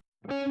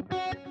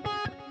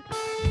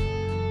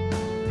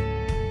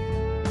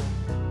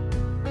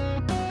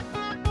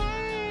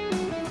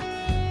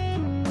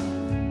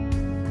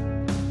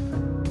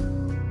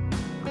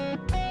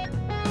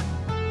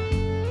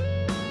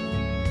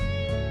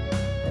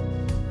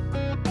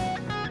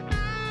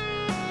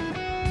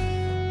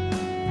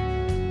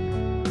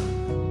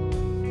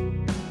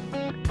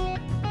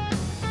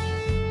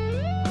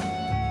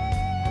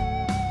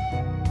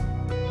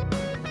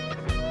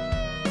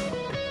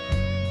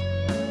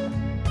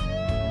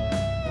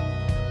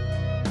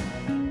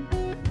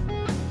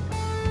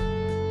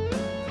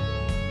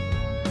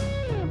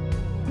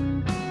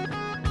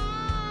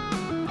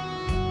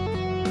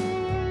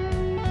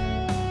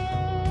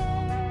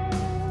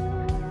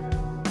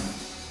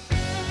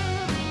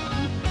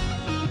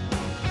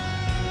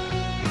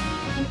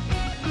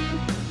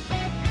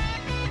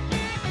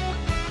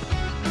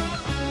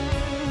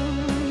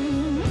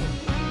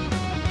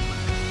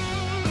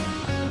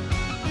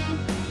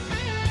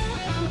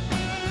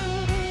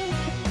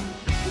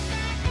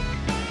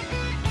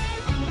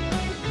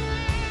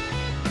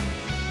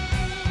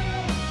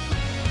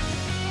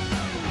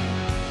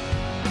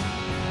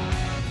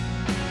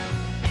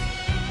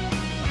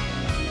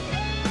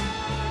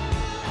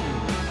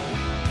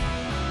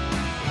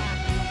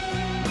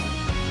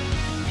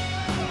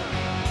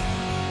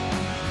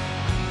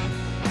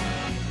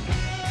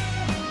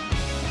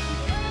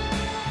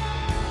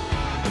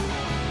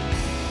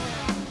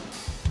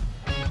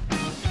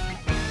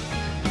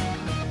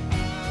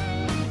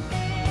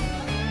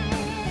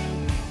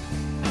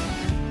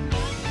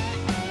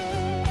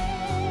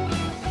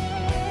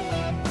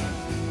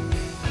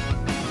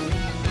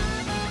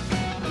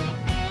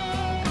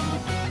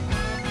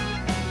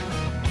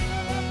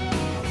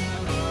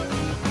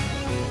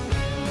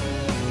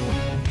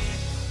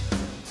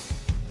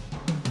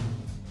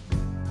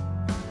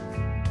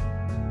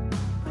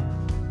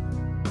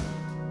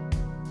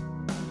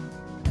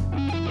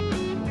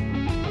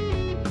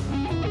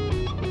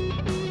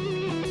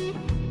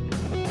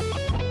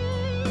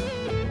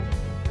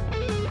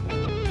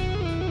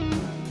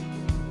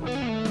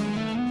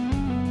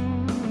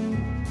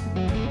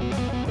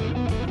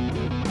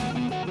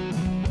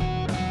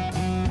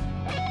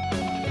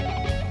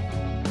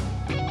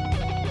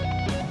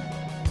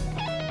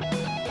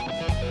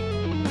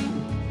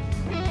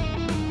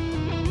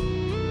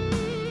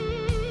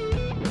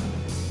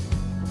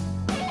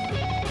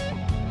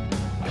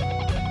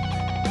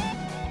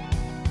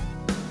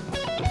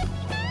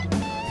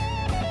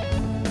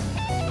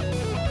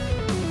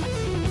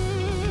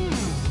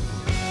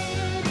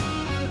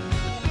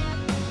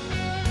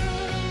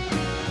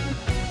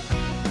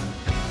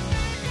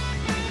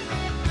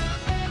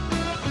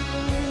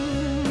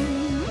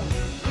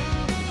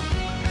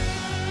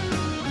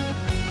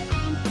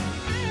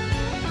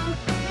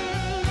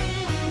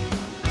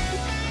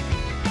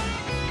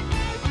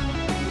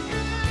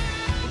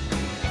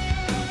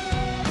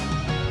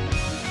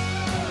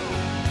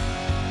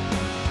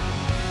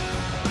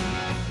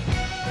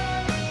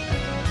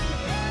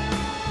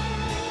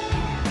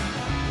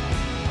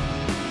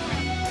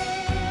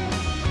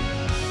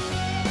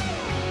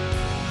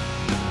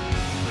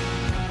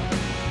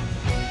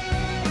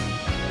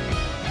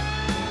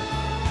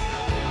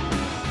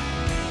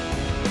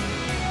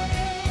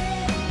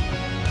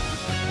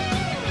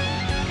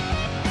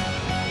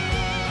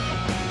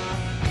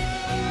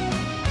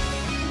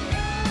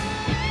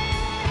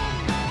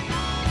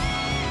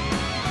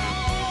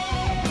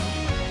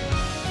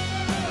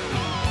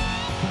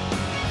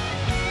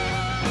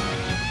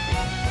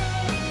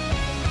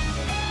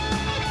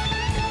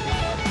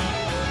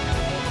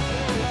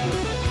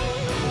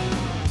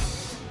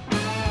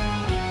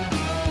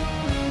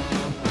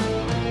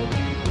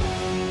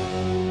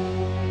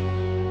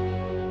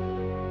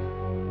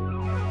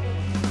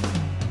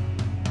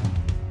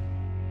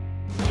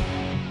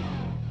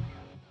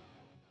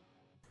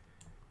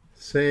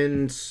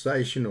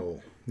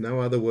 Sensational.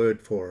 No other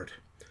word for it.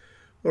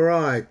 All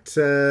right.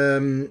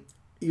 You're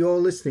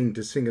listening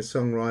to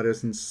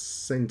singer-songwriters and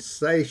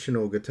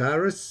sensational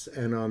guitarists,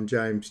 and I'm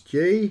James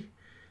G,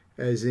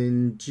 as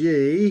in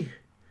G.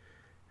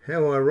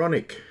 How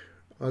ironic.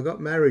 I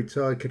got married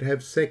so I could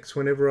have sex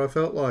whenever I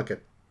felt like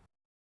it.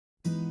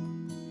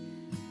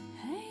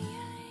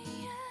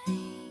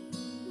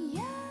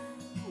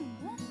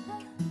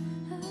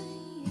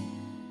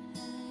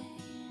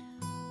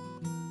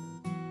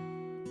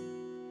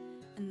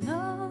 An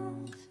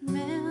old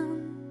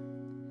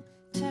man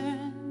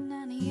turned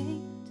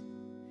 98.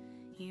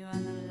 He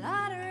won the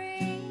lottery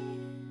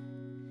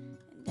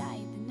and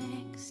died the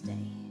next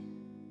day.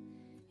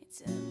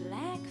 It's a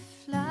black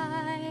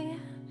fly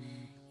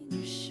in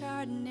your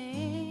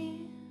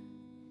Chardonnay.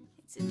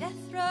 It's a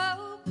death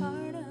row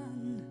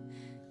pardon,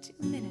 2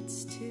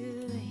 minutes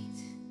too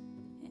late.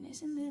 And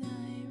isn't it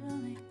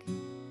ironic?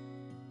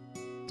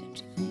 Don't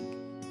you think?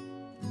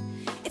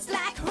 It's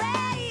like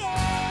rain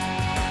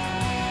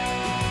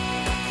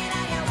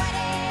on your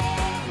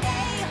wedding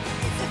day.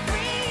 It's a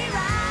free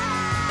ride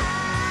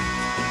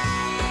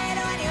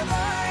when you've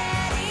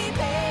already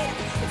paid.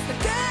 It's the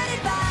good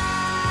advice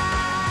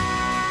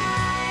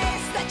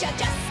that you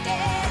just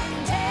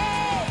didn't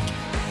take.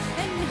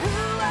 And who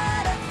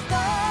would have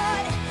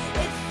thought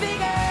it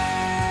figures?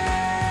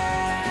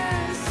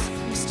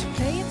 Used to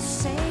play it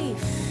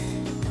safe,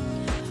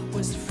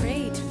 was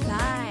afraid to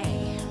fly.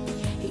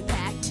 He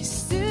packed his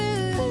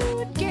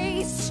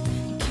suitcase,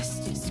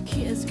 kissed his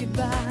kids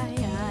goodbye.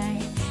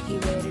 He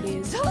waited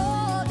his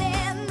whole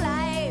damn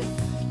life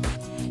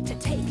to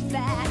take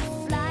that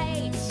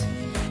flight.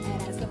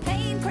 And as the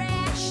plane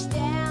crashed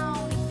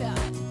down, he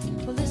thought,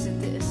 well, isn't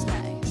this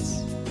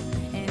nice?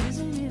 And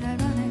isn't it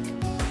ironic?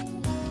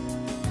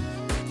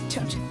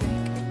 Don't you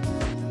think?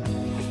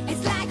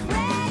 It's like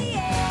rain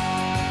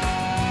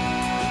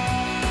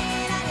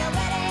on your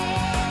wedding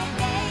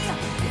day.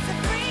 It's a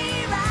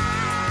free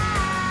ride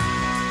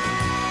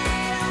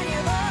when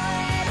you've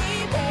already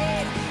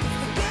paid.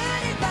 The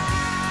good advice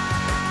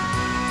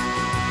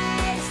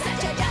that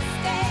you just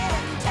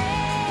didn't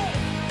take.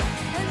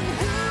 And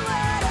who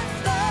would have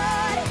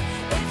thought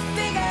it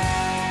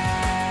figures?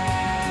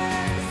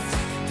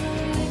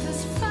 Life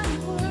is fun,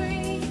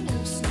 worry, no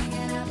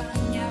sneaking up on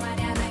you when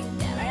you think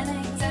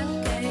everything's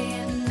okay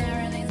and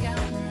everything's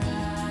going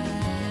right.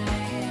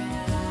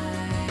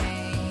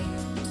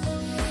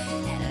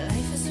 And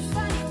life is a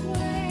funny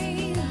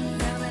way,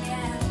 coming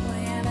out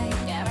when you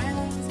think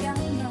everything's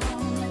going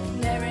wrong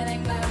and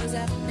everything blows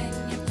up in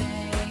your face.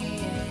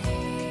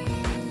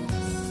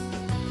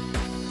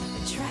 A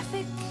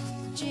traffic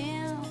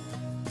jam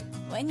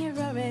when you're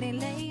already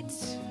late.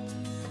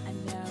 A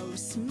no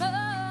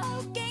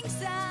smoking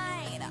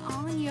sign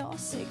on your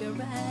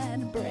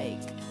cigarette break.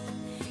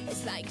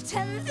 It's like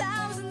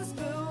 10,000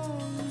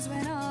 spoons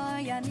when all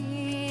you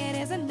need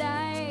is a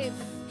knife.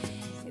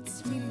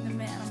 It's meeting the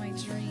man of my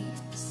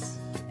dreams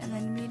and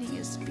then meeting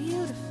his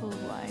beautiful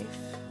wife.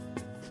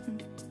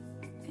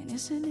 And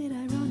isn't it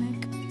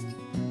ironic?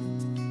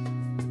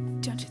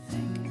 Don't you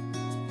think?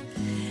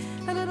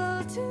 A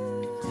little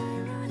too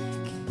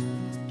ironic.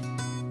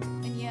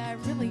 And yeah, I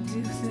really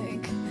do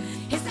think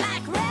it's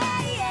like rain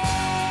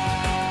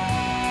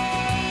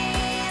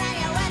on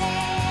your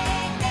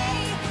wedding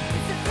day.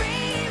 It's a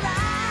free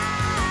ride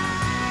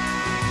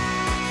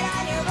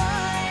when you've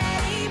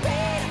already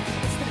paid.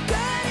 It's the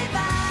good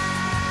advice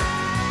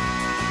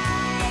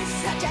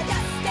that you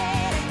just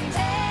didn't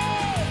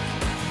take.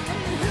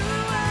 And who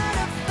would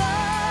have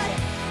thought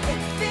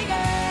it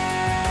figures?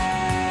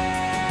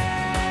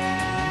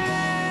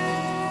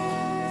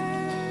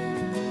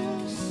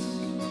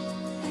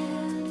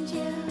 And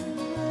yeah,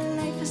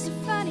 life is a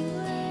funny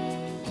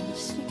way of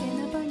sneaking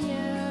up on you.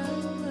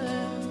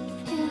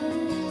 Yeah,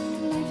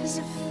 life is a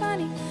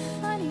funny,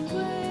 funny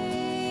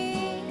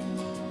way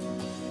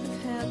of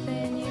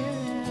helping you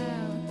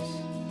out,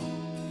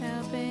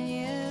 helping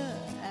you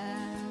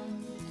out.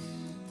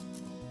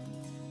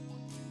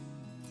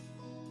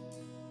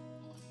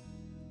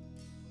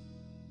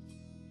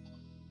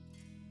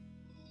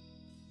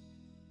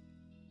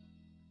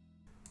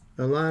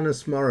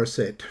 Alanis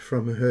Morissette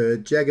from her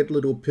Jagged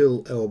Little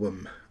Pill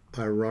album,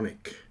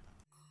 Ironic.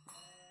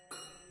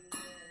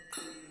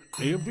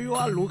 If you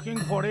are looking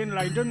for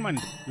enlightenment,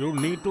 you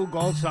need to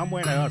go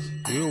somewhere else.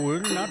 You will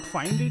not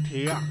find it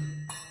here.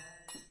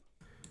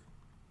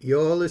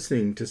 You're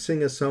listening to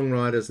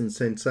singer-songwriters and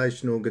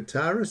sensational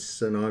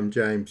guitarists, and I'm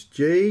James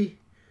G,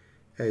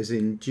 as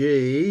in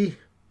G.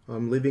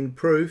 I'm living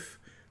proof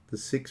the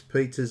 6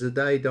 pizzas a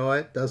day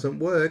diet doesn't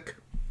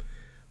work.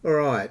 All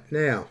right,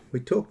 now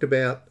we talked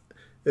about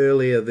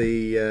earlier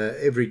the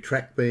every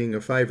track being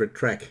a favourite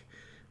track,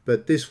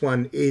 but this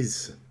one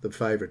is the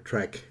favourite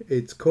track.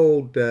 It's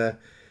called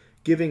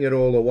Giving It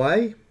All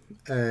Away,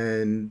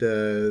 and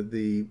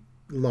the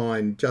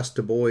line Just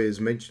a Boy is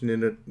mentioned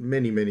in it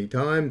many, many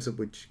times,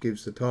 which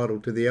gives the title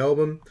to the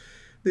album.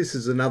 This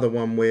is another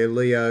one where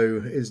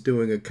Leo is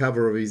doing a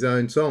cover of his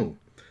own song,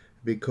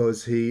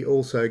 because he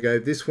also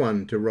gave this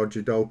one to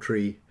Roger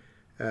Daltrey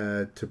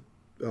to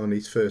on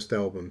his first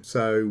album.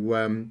 So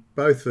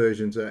both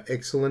versions are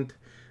excellent,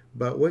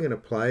 but we're going to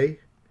play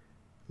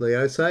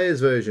Leo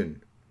Sayers'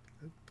 version,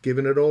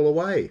 Giving It All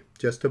Away,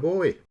 Just a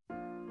Boy.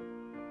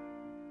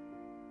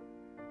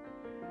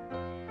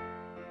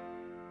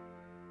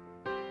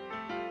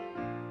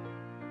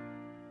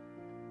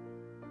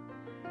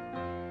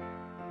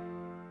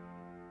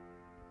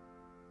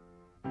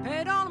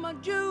 Paid all my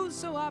dues,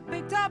 so I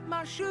picked up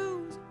my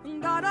shoes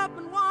and got up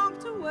and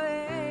walked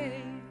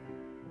away.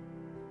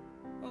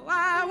 Oh,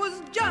 I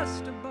was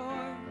just a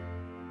boy,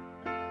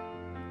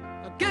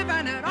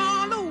 giving it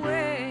all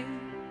away.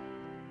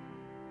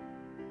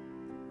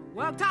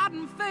 Worked hard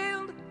and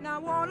failed,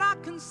 now all I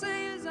can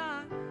say is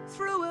I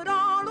threw it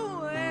all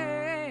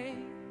away.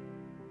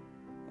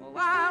 Oh,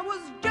 I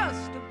was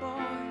just a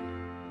boy,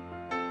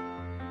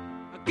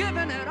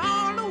 giving it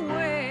all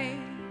away.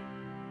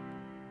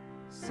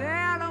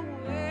 Sail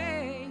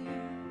away,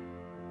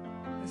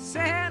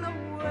 sail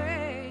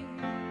away.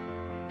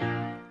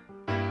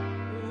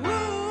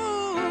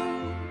 Ooh,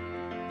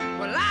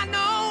 well I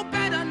know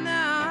better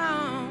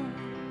now,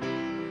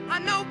 I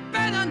know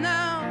better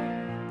now,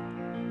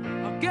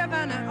 I'm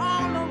giving it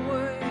all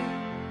away.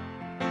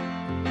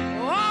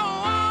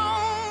 Oh,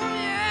 oh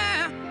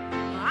yeah,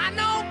 I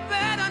know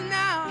better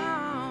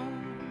now,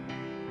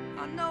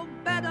 I know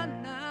better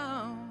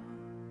now,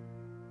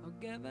 I'm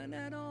giving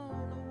it all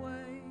away.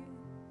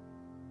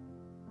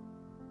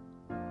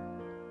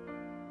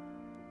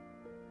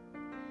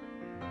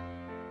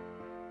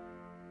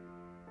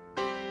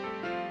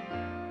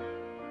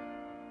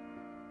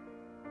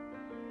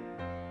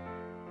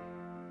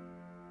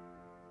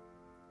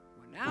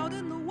 Out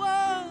in the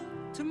world,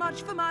 too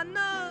much for my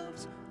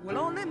nerves, well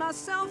only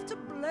myself to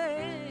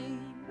blame.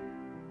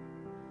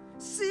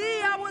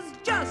 See, I was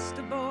just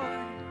a boy,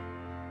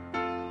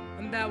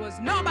 and there was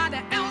nobody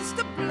else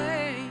to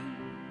blame.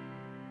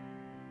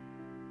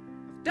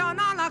 I've done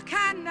all I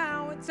can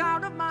now, it's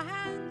out of my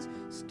hands.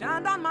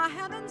 Stand on my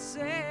head and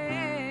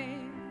say,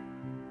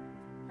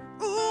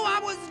 ooh,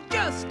 I was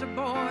just a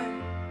boy,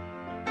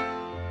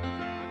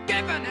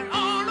 giving it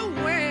all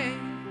away.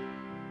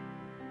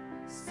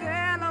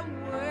 Sail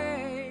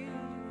away,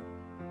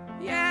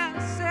 yeah,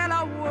 sail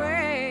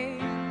away.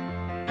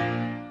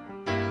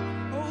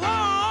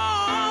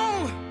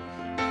 Oh,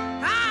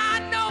 I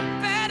know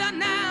better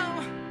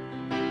now,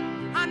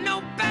 I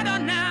know better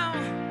now.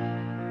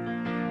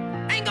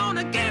 Ain't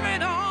gonna give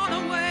it all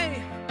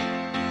away.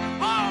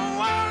 Oh,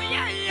 oh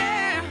yeah,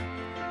 yeah,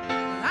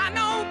 I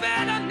know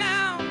better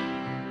now,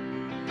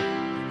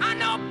 I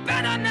know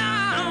better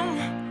now.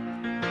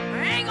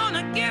 I ain't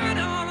gonna give it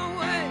all away.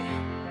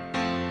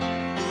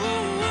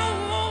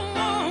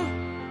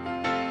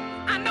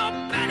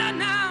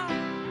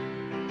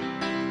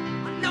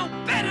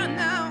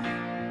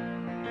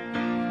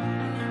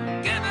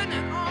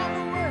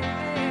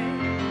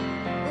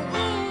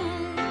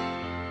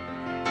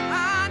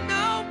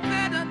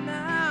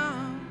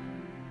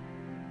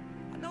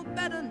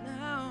 Better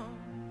now,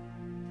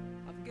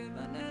 I've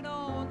given it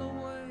all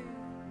away.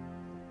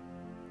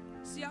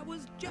 See, I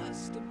was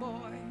just a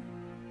boy,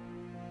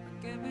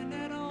 giving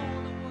it all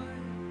away.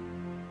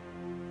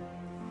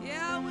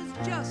 Yeah, I was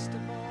just a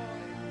boy,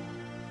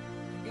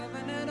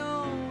 giving it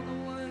all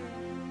away.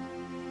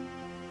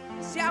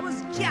 See, I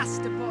was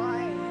just a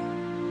boy,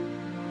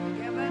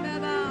 giving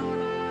it all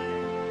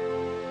away.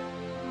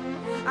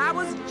 I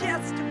was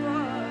just a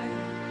boy,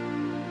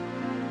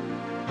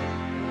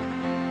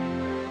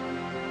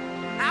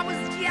 I was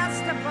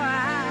just a boy.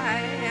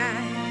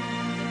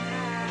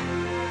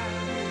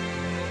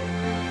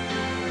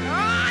 Oh,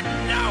 I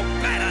know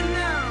better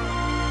now.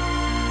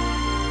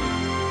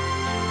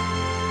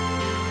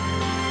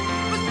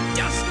 I was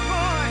just a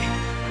boy,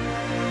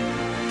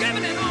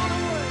 giving it all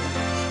away.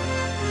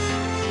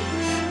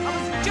 I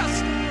was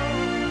just a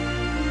boy,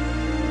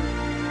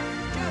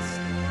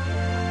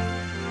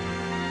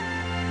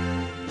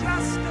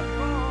 just a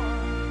boy.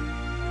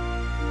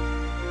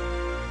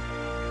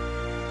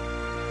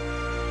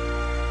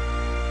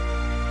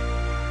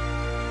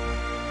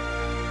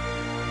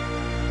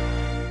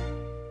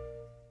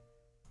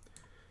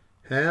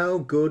 How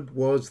good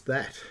was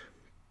that?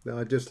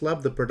 I just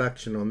love the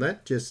production on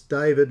that. Just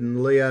David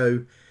and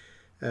Leo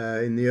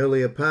in the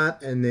earlier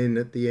part, and then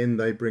at the end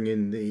they bring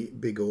in the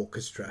big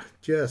orchestra.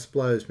 Just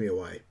blows me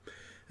away.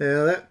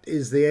 Now that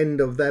is the end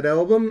of that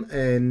album,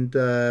 and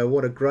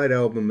what a great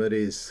album it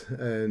is.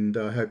 And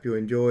I hope you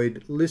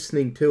enjoyed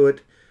listening to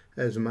it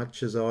as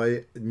much as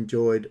I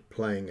enjoyed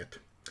playing it.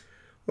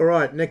 All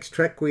right, next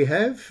track we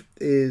have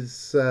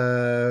is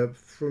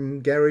from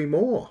Gary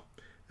Moore,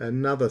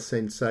 another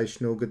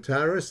sensational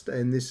guitarist,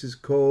 and this is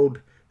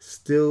called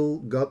Still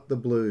Got the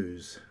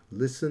Blues.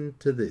 Listen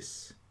to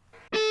this.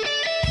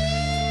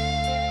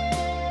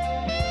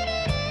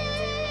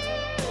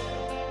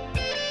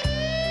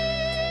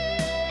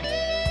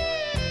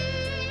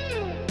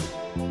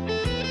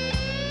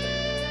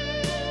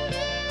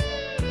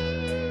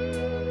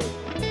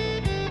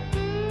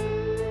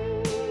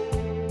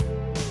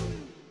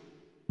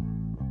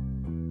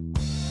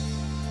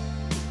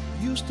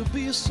 Used to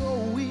be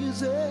so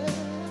easy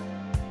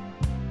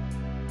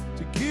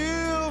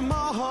give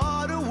my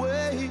heart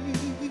away.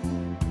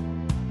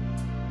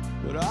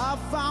 But I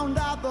found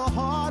out the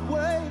hard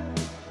way,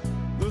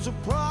 there's a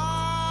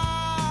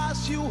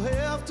price you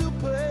have to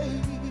pay.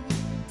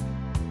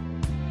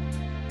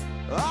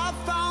 I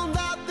found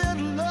out that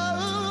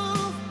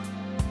love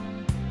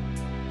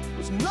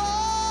was no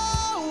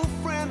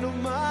friend of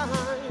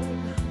mine.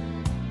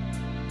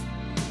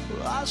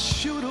 I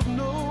should have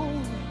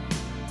known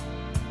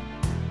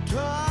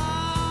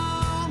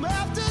time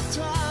after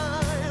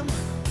time.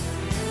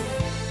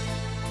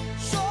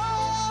 So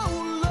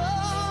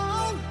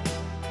long,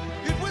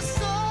 it was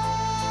so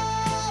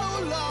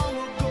long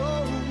ago,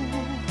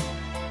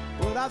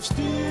 but I've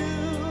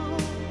still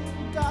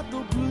got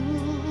the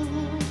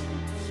blues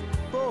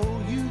for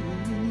you.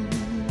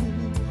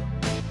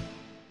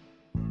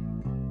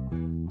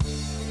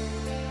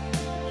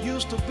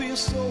 Used to be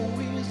so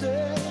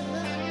easy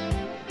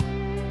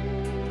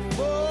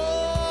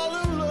fall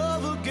in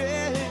love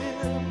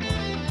again,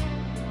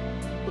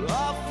 but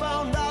I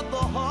found out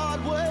the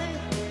hard way,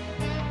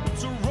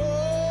 it's a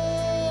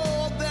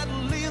road that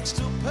leads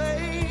to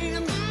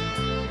pain.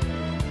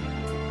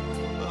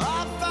 I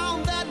found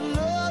that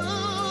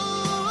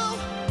love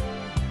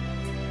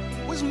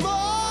was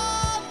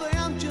more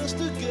than just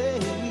a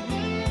game.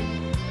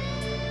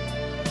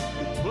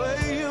 You play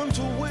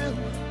to win,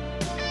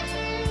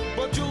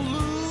 but you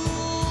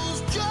lose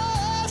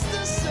just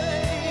the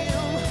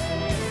same.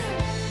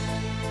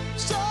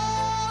 So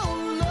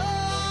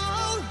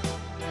long,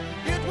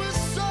 it was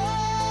so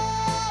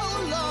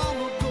long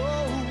ago,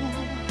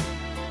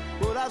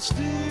 but I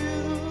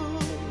still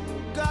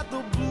got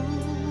the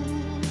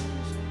blues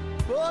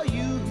for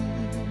you.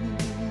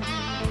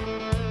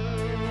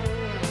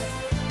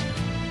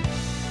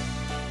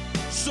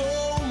 So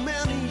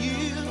many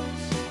years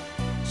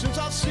since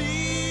I've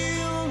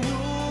seen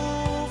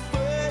your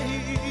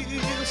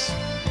face,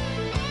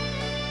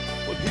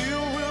 but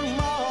here in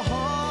my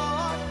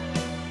heart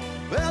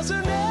there's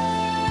an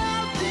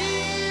empty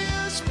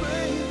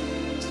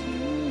space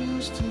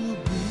used to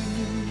be.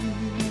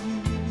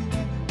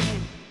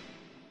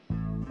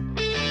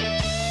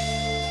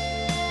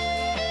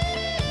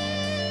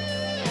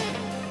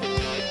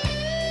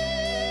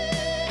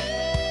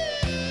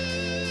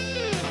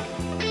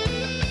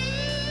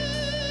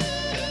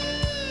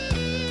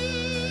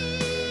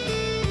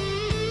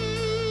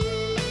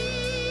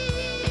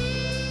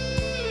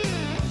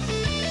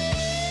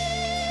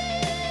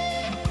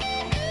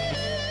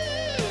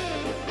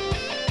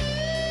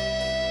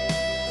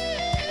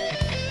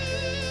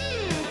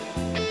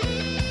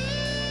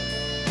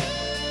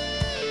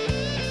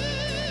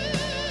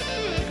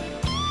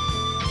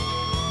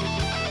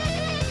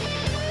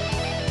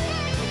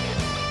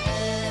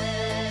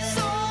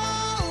 So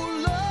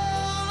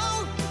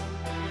long,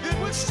 it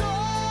was so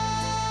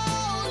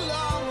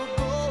long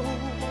ago,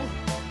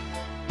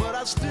 but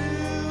I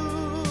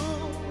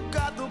still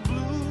got the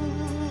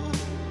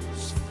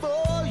blues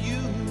for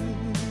you.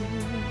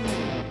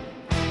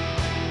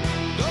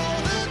 Though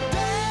the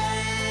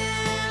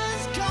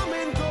days come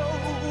and go,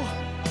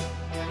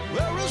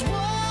 there is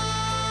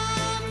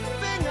one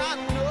thing I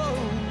know,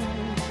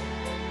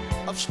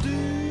 I've still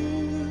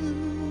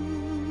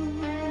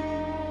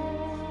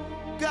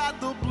got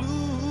the blues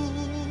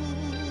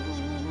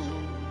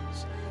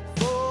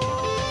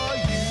for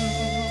you.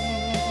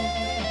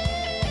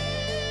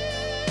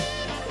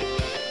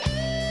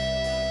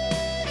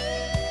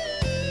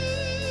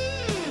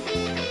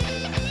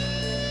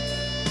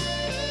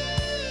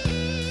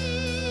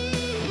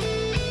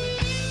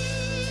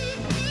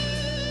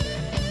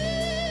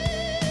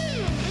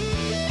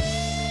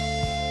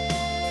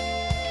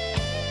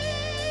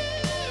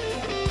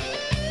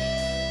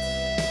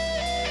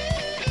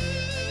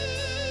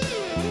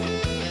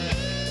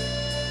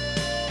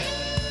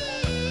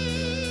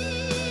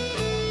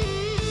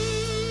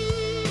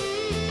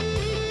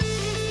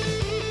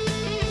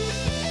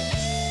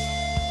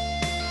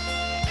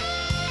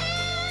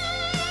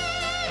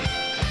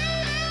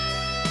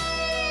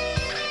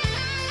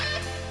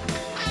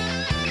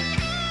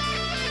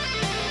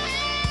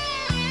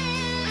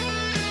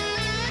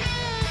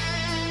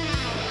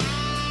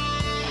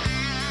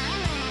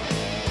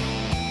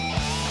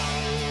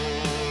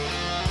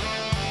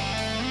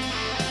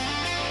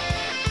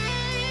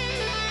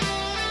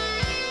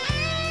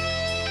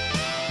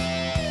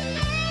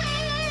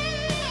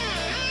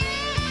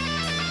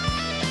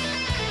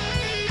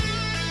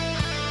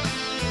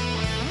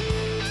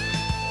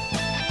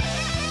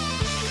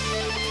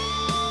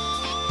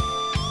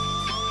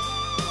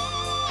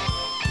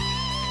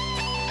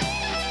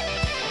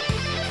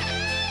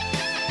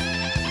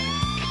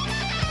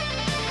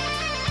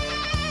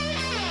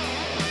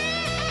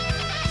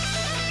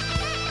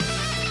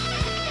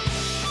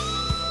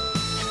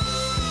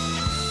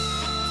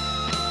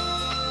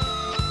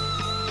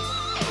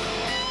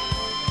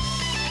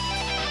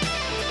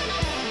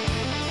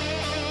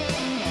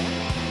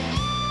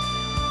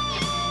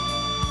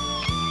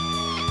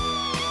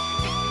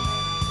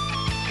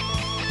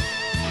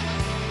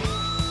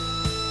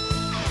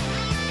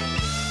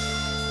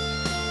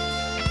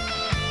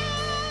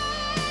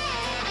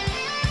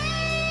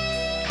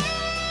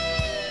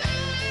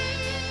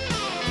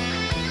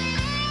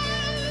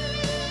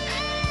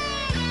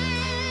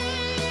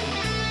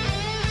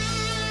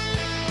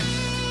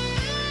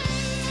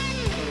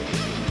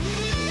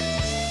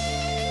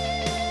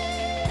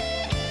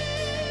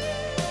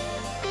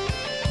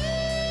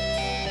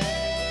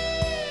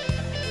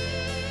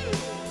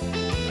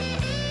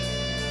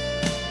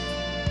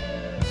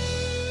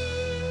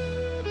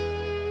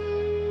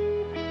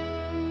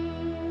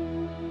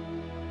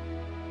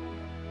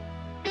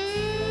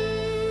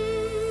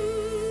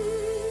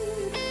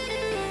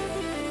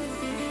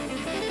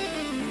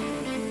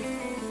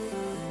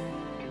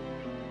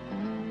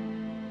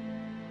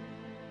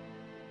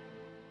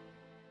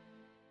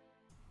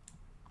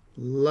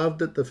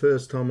 Loved it the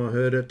first time I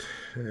heard it,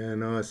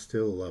 and I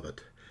still love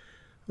it.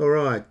 All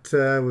right,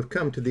 we've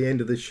come to the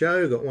end of the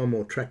show. Got one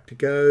more track to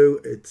go.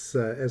 It's,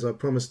 as I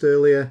promised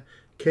earlier,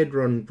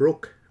 Kedron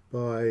Brook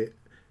by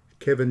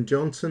Kevin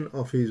Johnson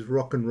off his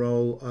Rock and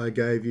Roll I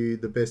Gave You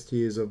the Best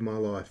Years of My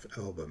Life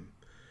album.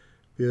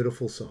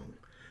 Beautiful song.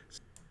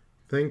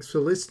 Thanks for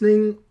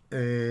listening,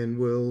 and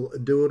we'll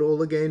do it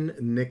all again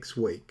next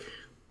week.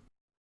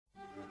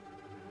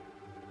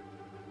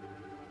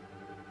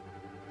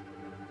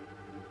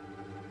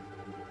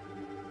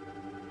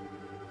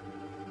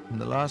 In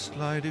the last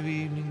light of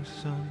evening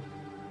sun,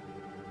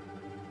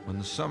 when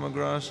the summer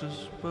grasses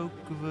spoke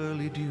of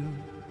early dew,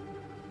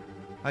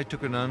 I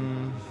took an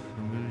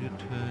unfamiliar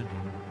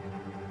turning,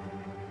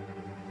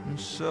 and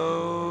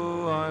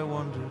so I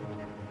wandered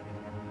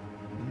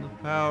in the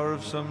power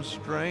of some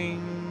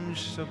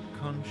strange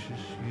subconscious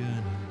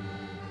yearning,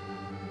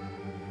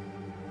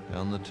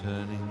 down the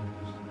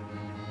turnings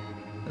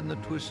and the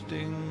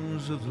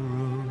twistings of the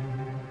road,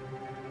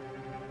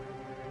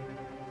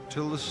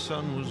 till the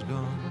sun was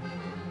gone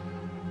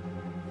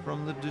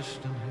from the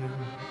distant hill,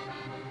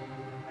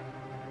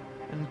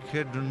 and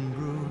Kedron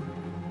Brook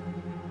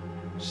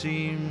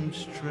seemed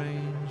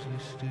strangely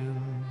still.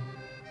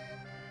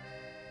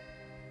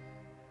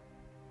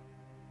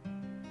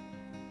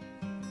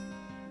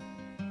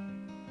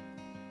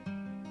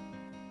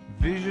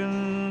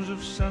 Visions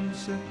of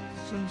sunsets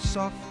and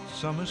soft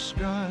summer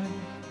sky,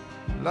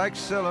 like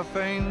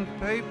cellophane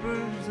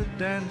papers that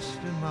danced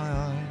in my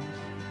eyes,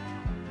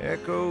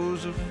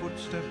 echoes of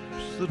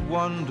footsteps that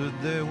wandered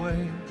their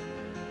way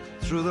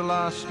through the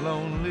last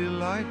lonely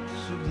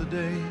lights of the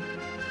day.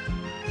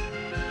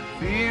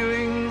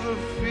 Feelings of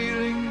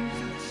feelings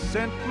that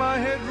sent my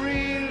head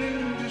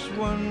reeling, just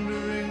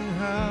wondering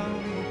how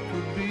it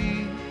could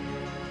be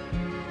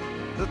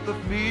that the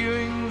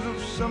feelings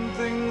of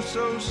something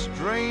so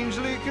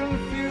strangely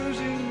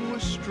confusing were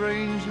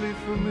strangely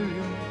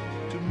familiar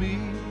to me,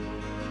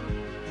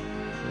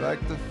 like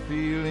the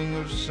feeling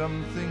of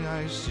something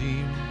I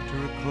seemed to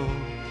recall,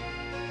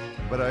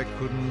 but I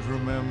couldn't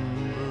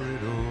remember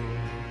it all.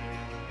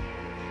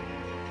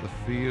 The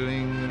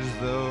feeling as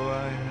though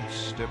I had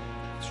stepped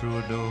through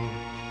a door,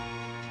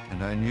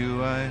 and I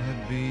knew I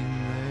had been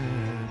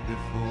there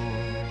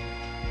before.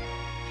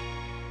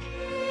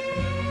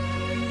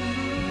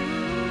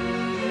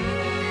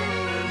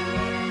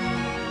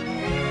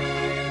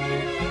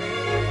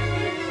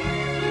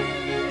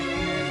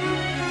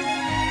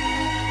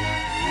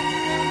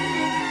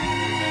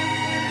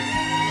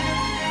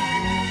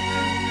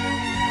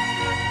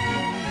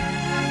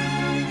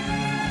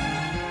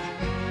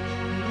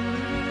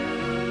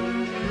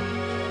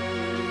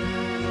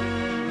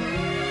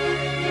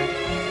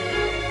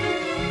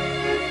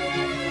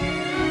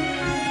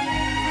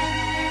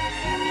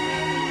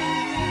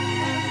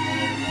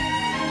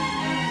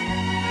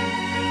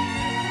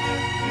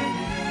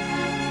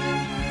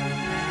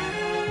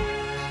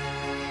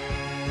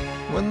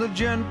 When the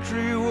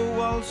gentry were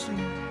waltzing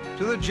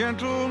to the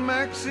gentle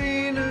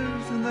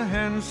Maxinas, and the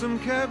hansom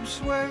cab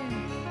swayed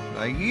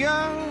like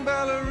young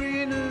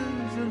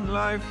ballerinas, and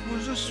life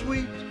was as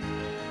sweet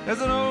as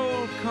an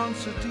old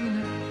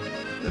concertina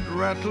that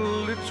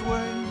rattled its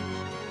way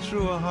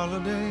through a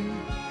holiday.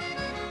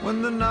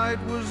 When the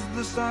night was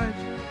the sight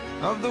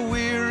of the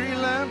weary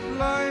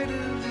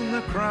lamplighters and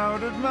the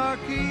crowded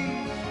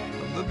marquees,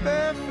 of the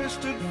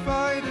bare-fisted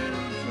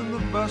fighters and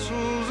the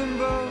bustles and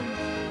bows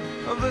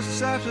of the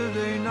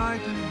Saturday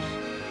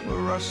nighters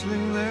were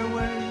rustling their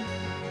way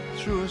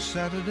through a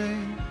Saturday.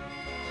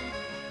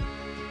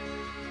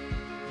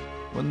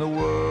 When the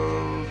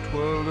world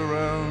twirled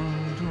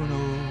around to an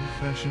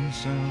old-fashioned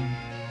sound,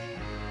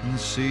 and the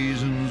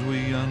seasons were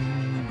young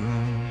and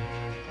grown,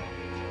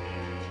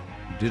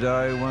 did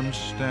I once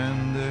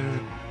stand there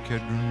at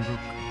Kedron Brook,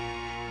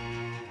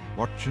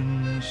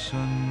 watching the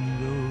sun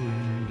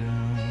going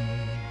down?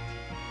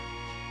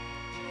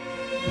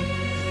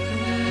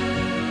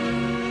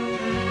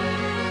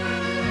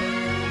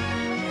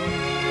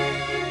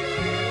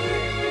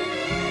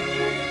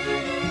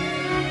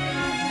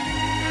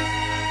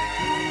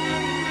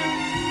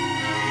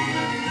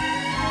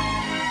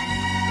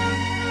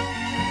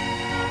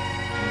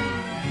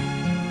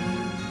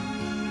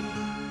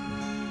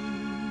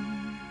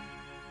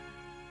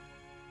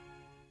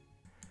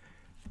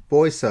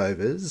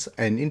 Voiceovers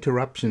and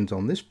interruptions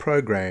on this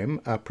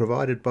program are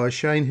provided by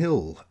Shane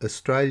Hill,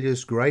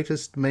 Australia's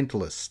greatest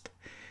mentalist.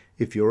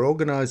 If you're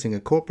organising a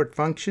corporate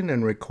function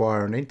and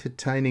require an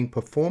entertaining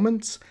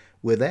performance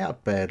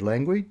without bad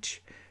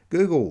language,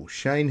 Google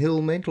Shane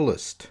Hill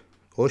Mentalist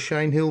or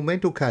Shane Hill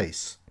Mental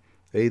Case.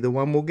 Either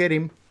one will get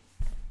him.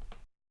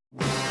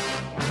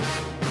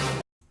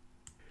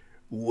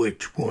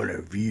 Which one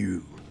of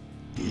you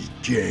is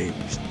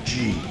James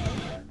G?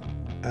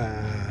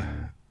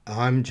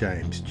 I'm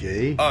James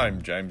G.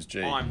 I'm James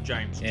G. I'm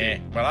James G. Yeah,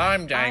 well,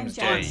 I'm James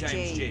G. I'm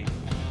James G.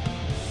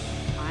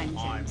 I'm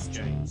James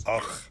G.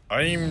 Ugh,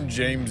 I'm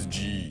James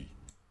G.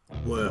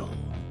 Well,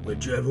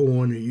 whichever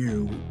one of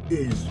you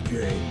is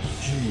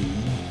James G,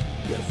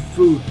 the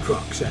food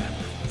truck's out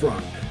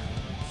front.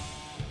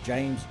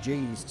 James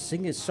G's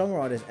singers,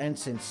 songwriters and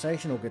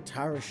sensational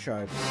guitarist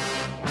show.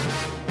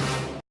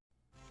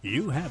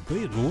 You have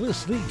been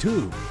listening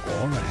to,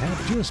 or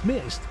have just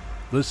missed,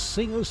 the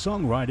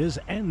Singer-Songwriters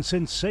and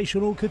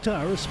Sensational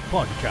Guitarists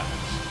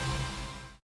podcast.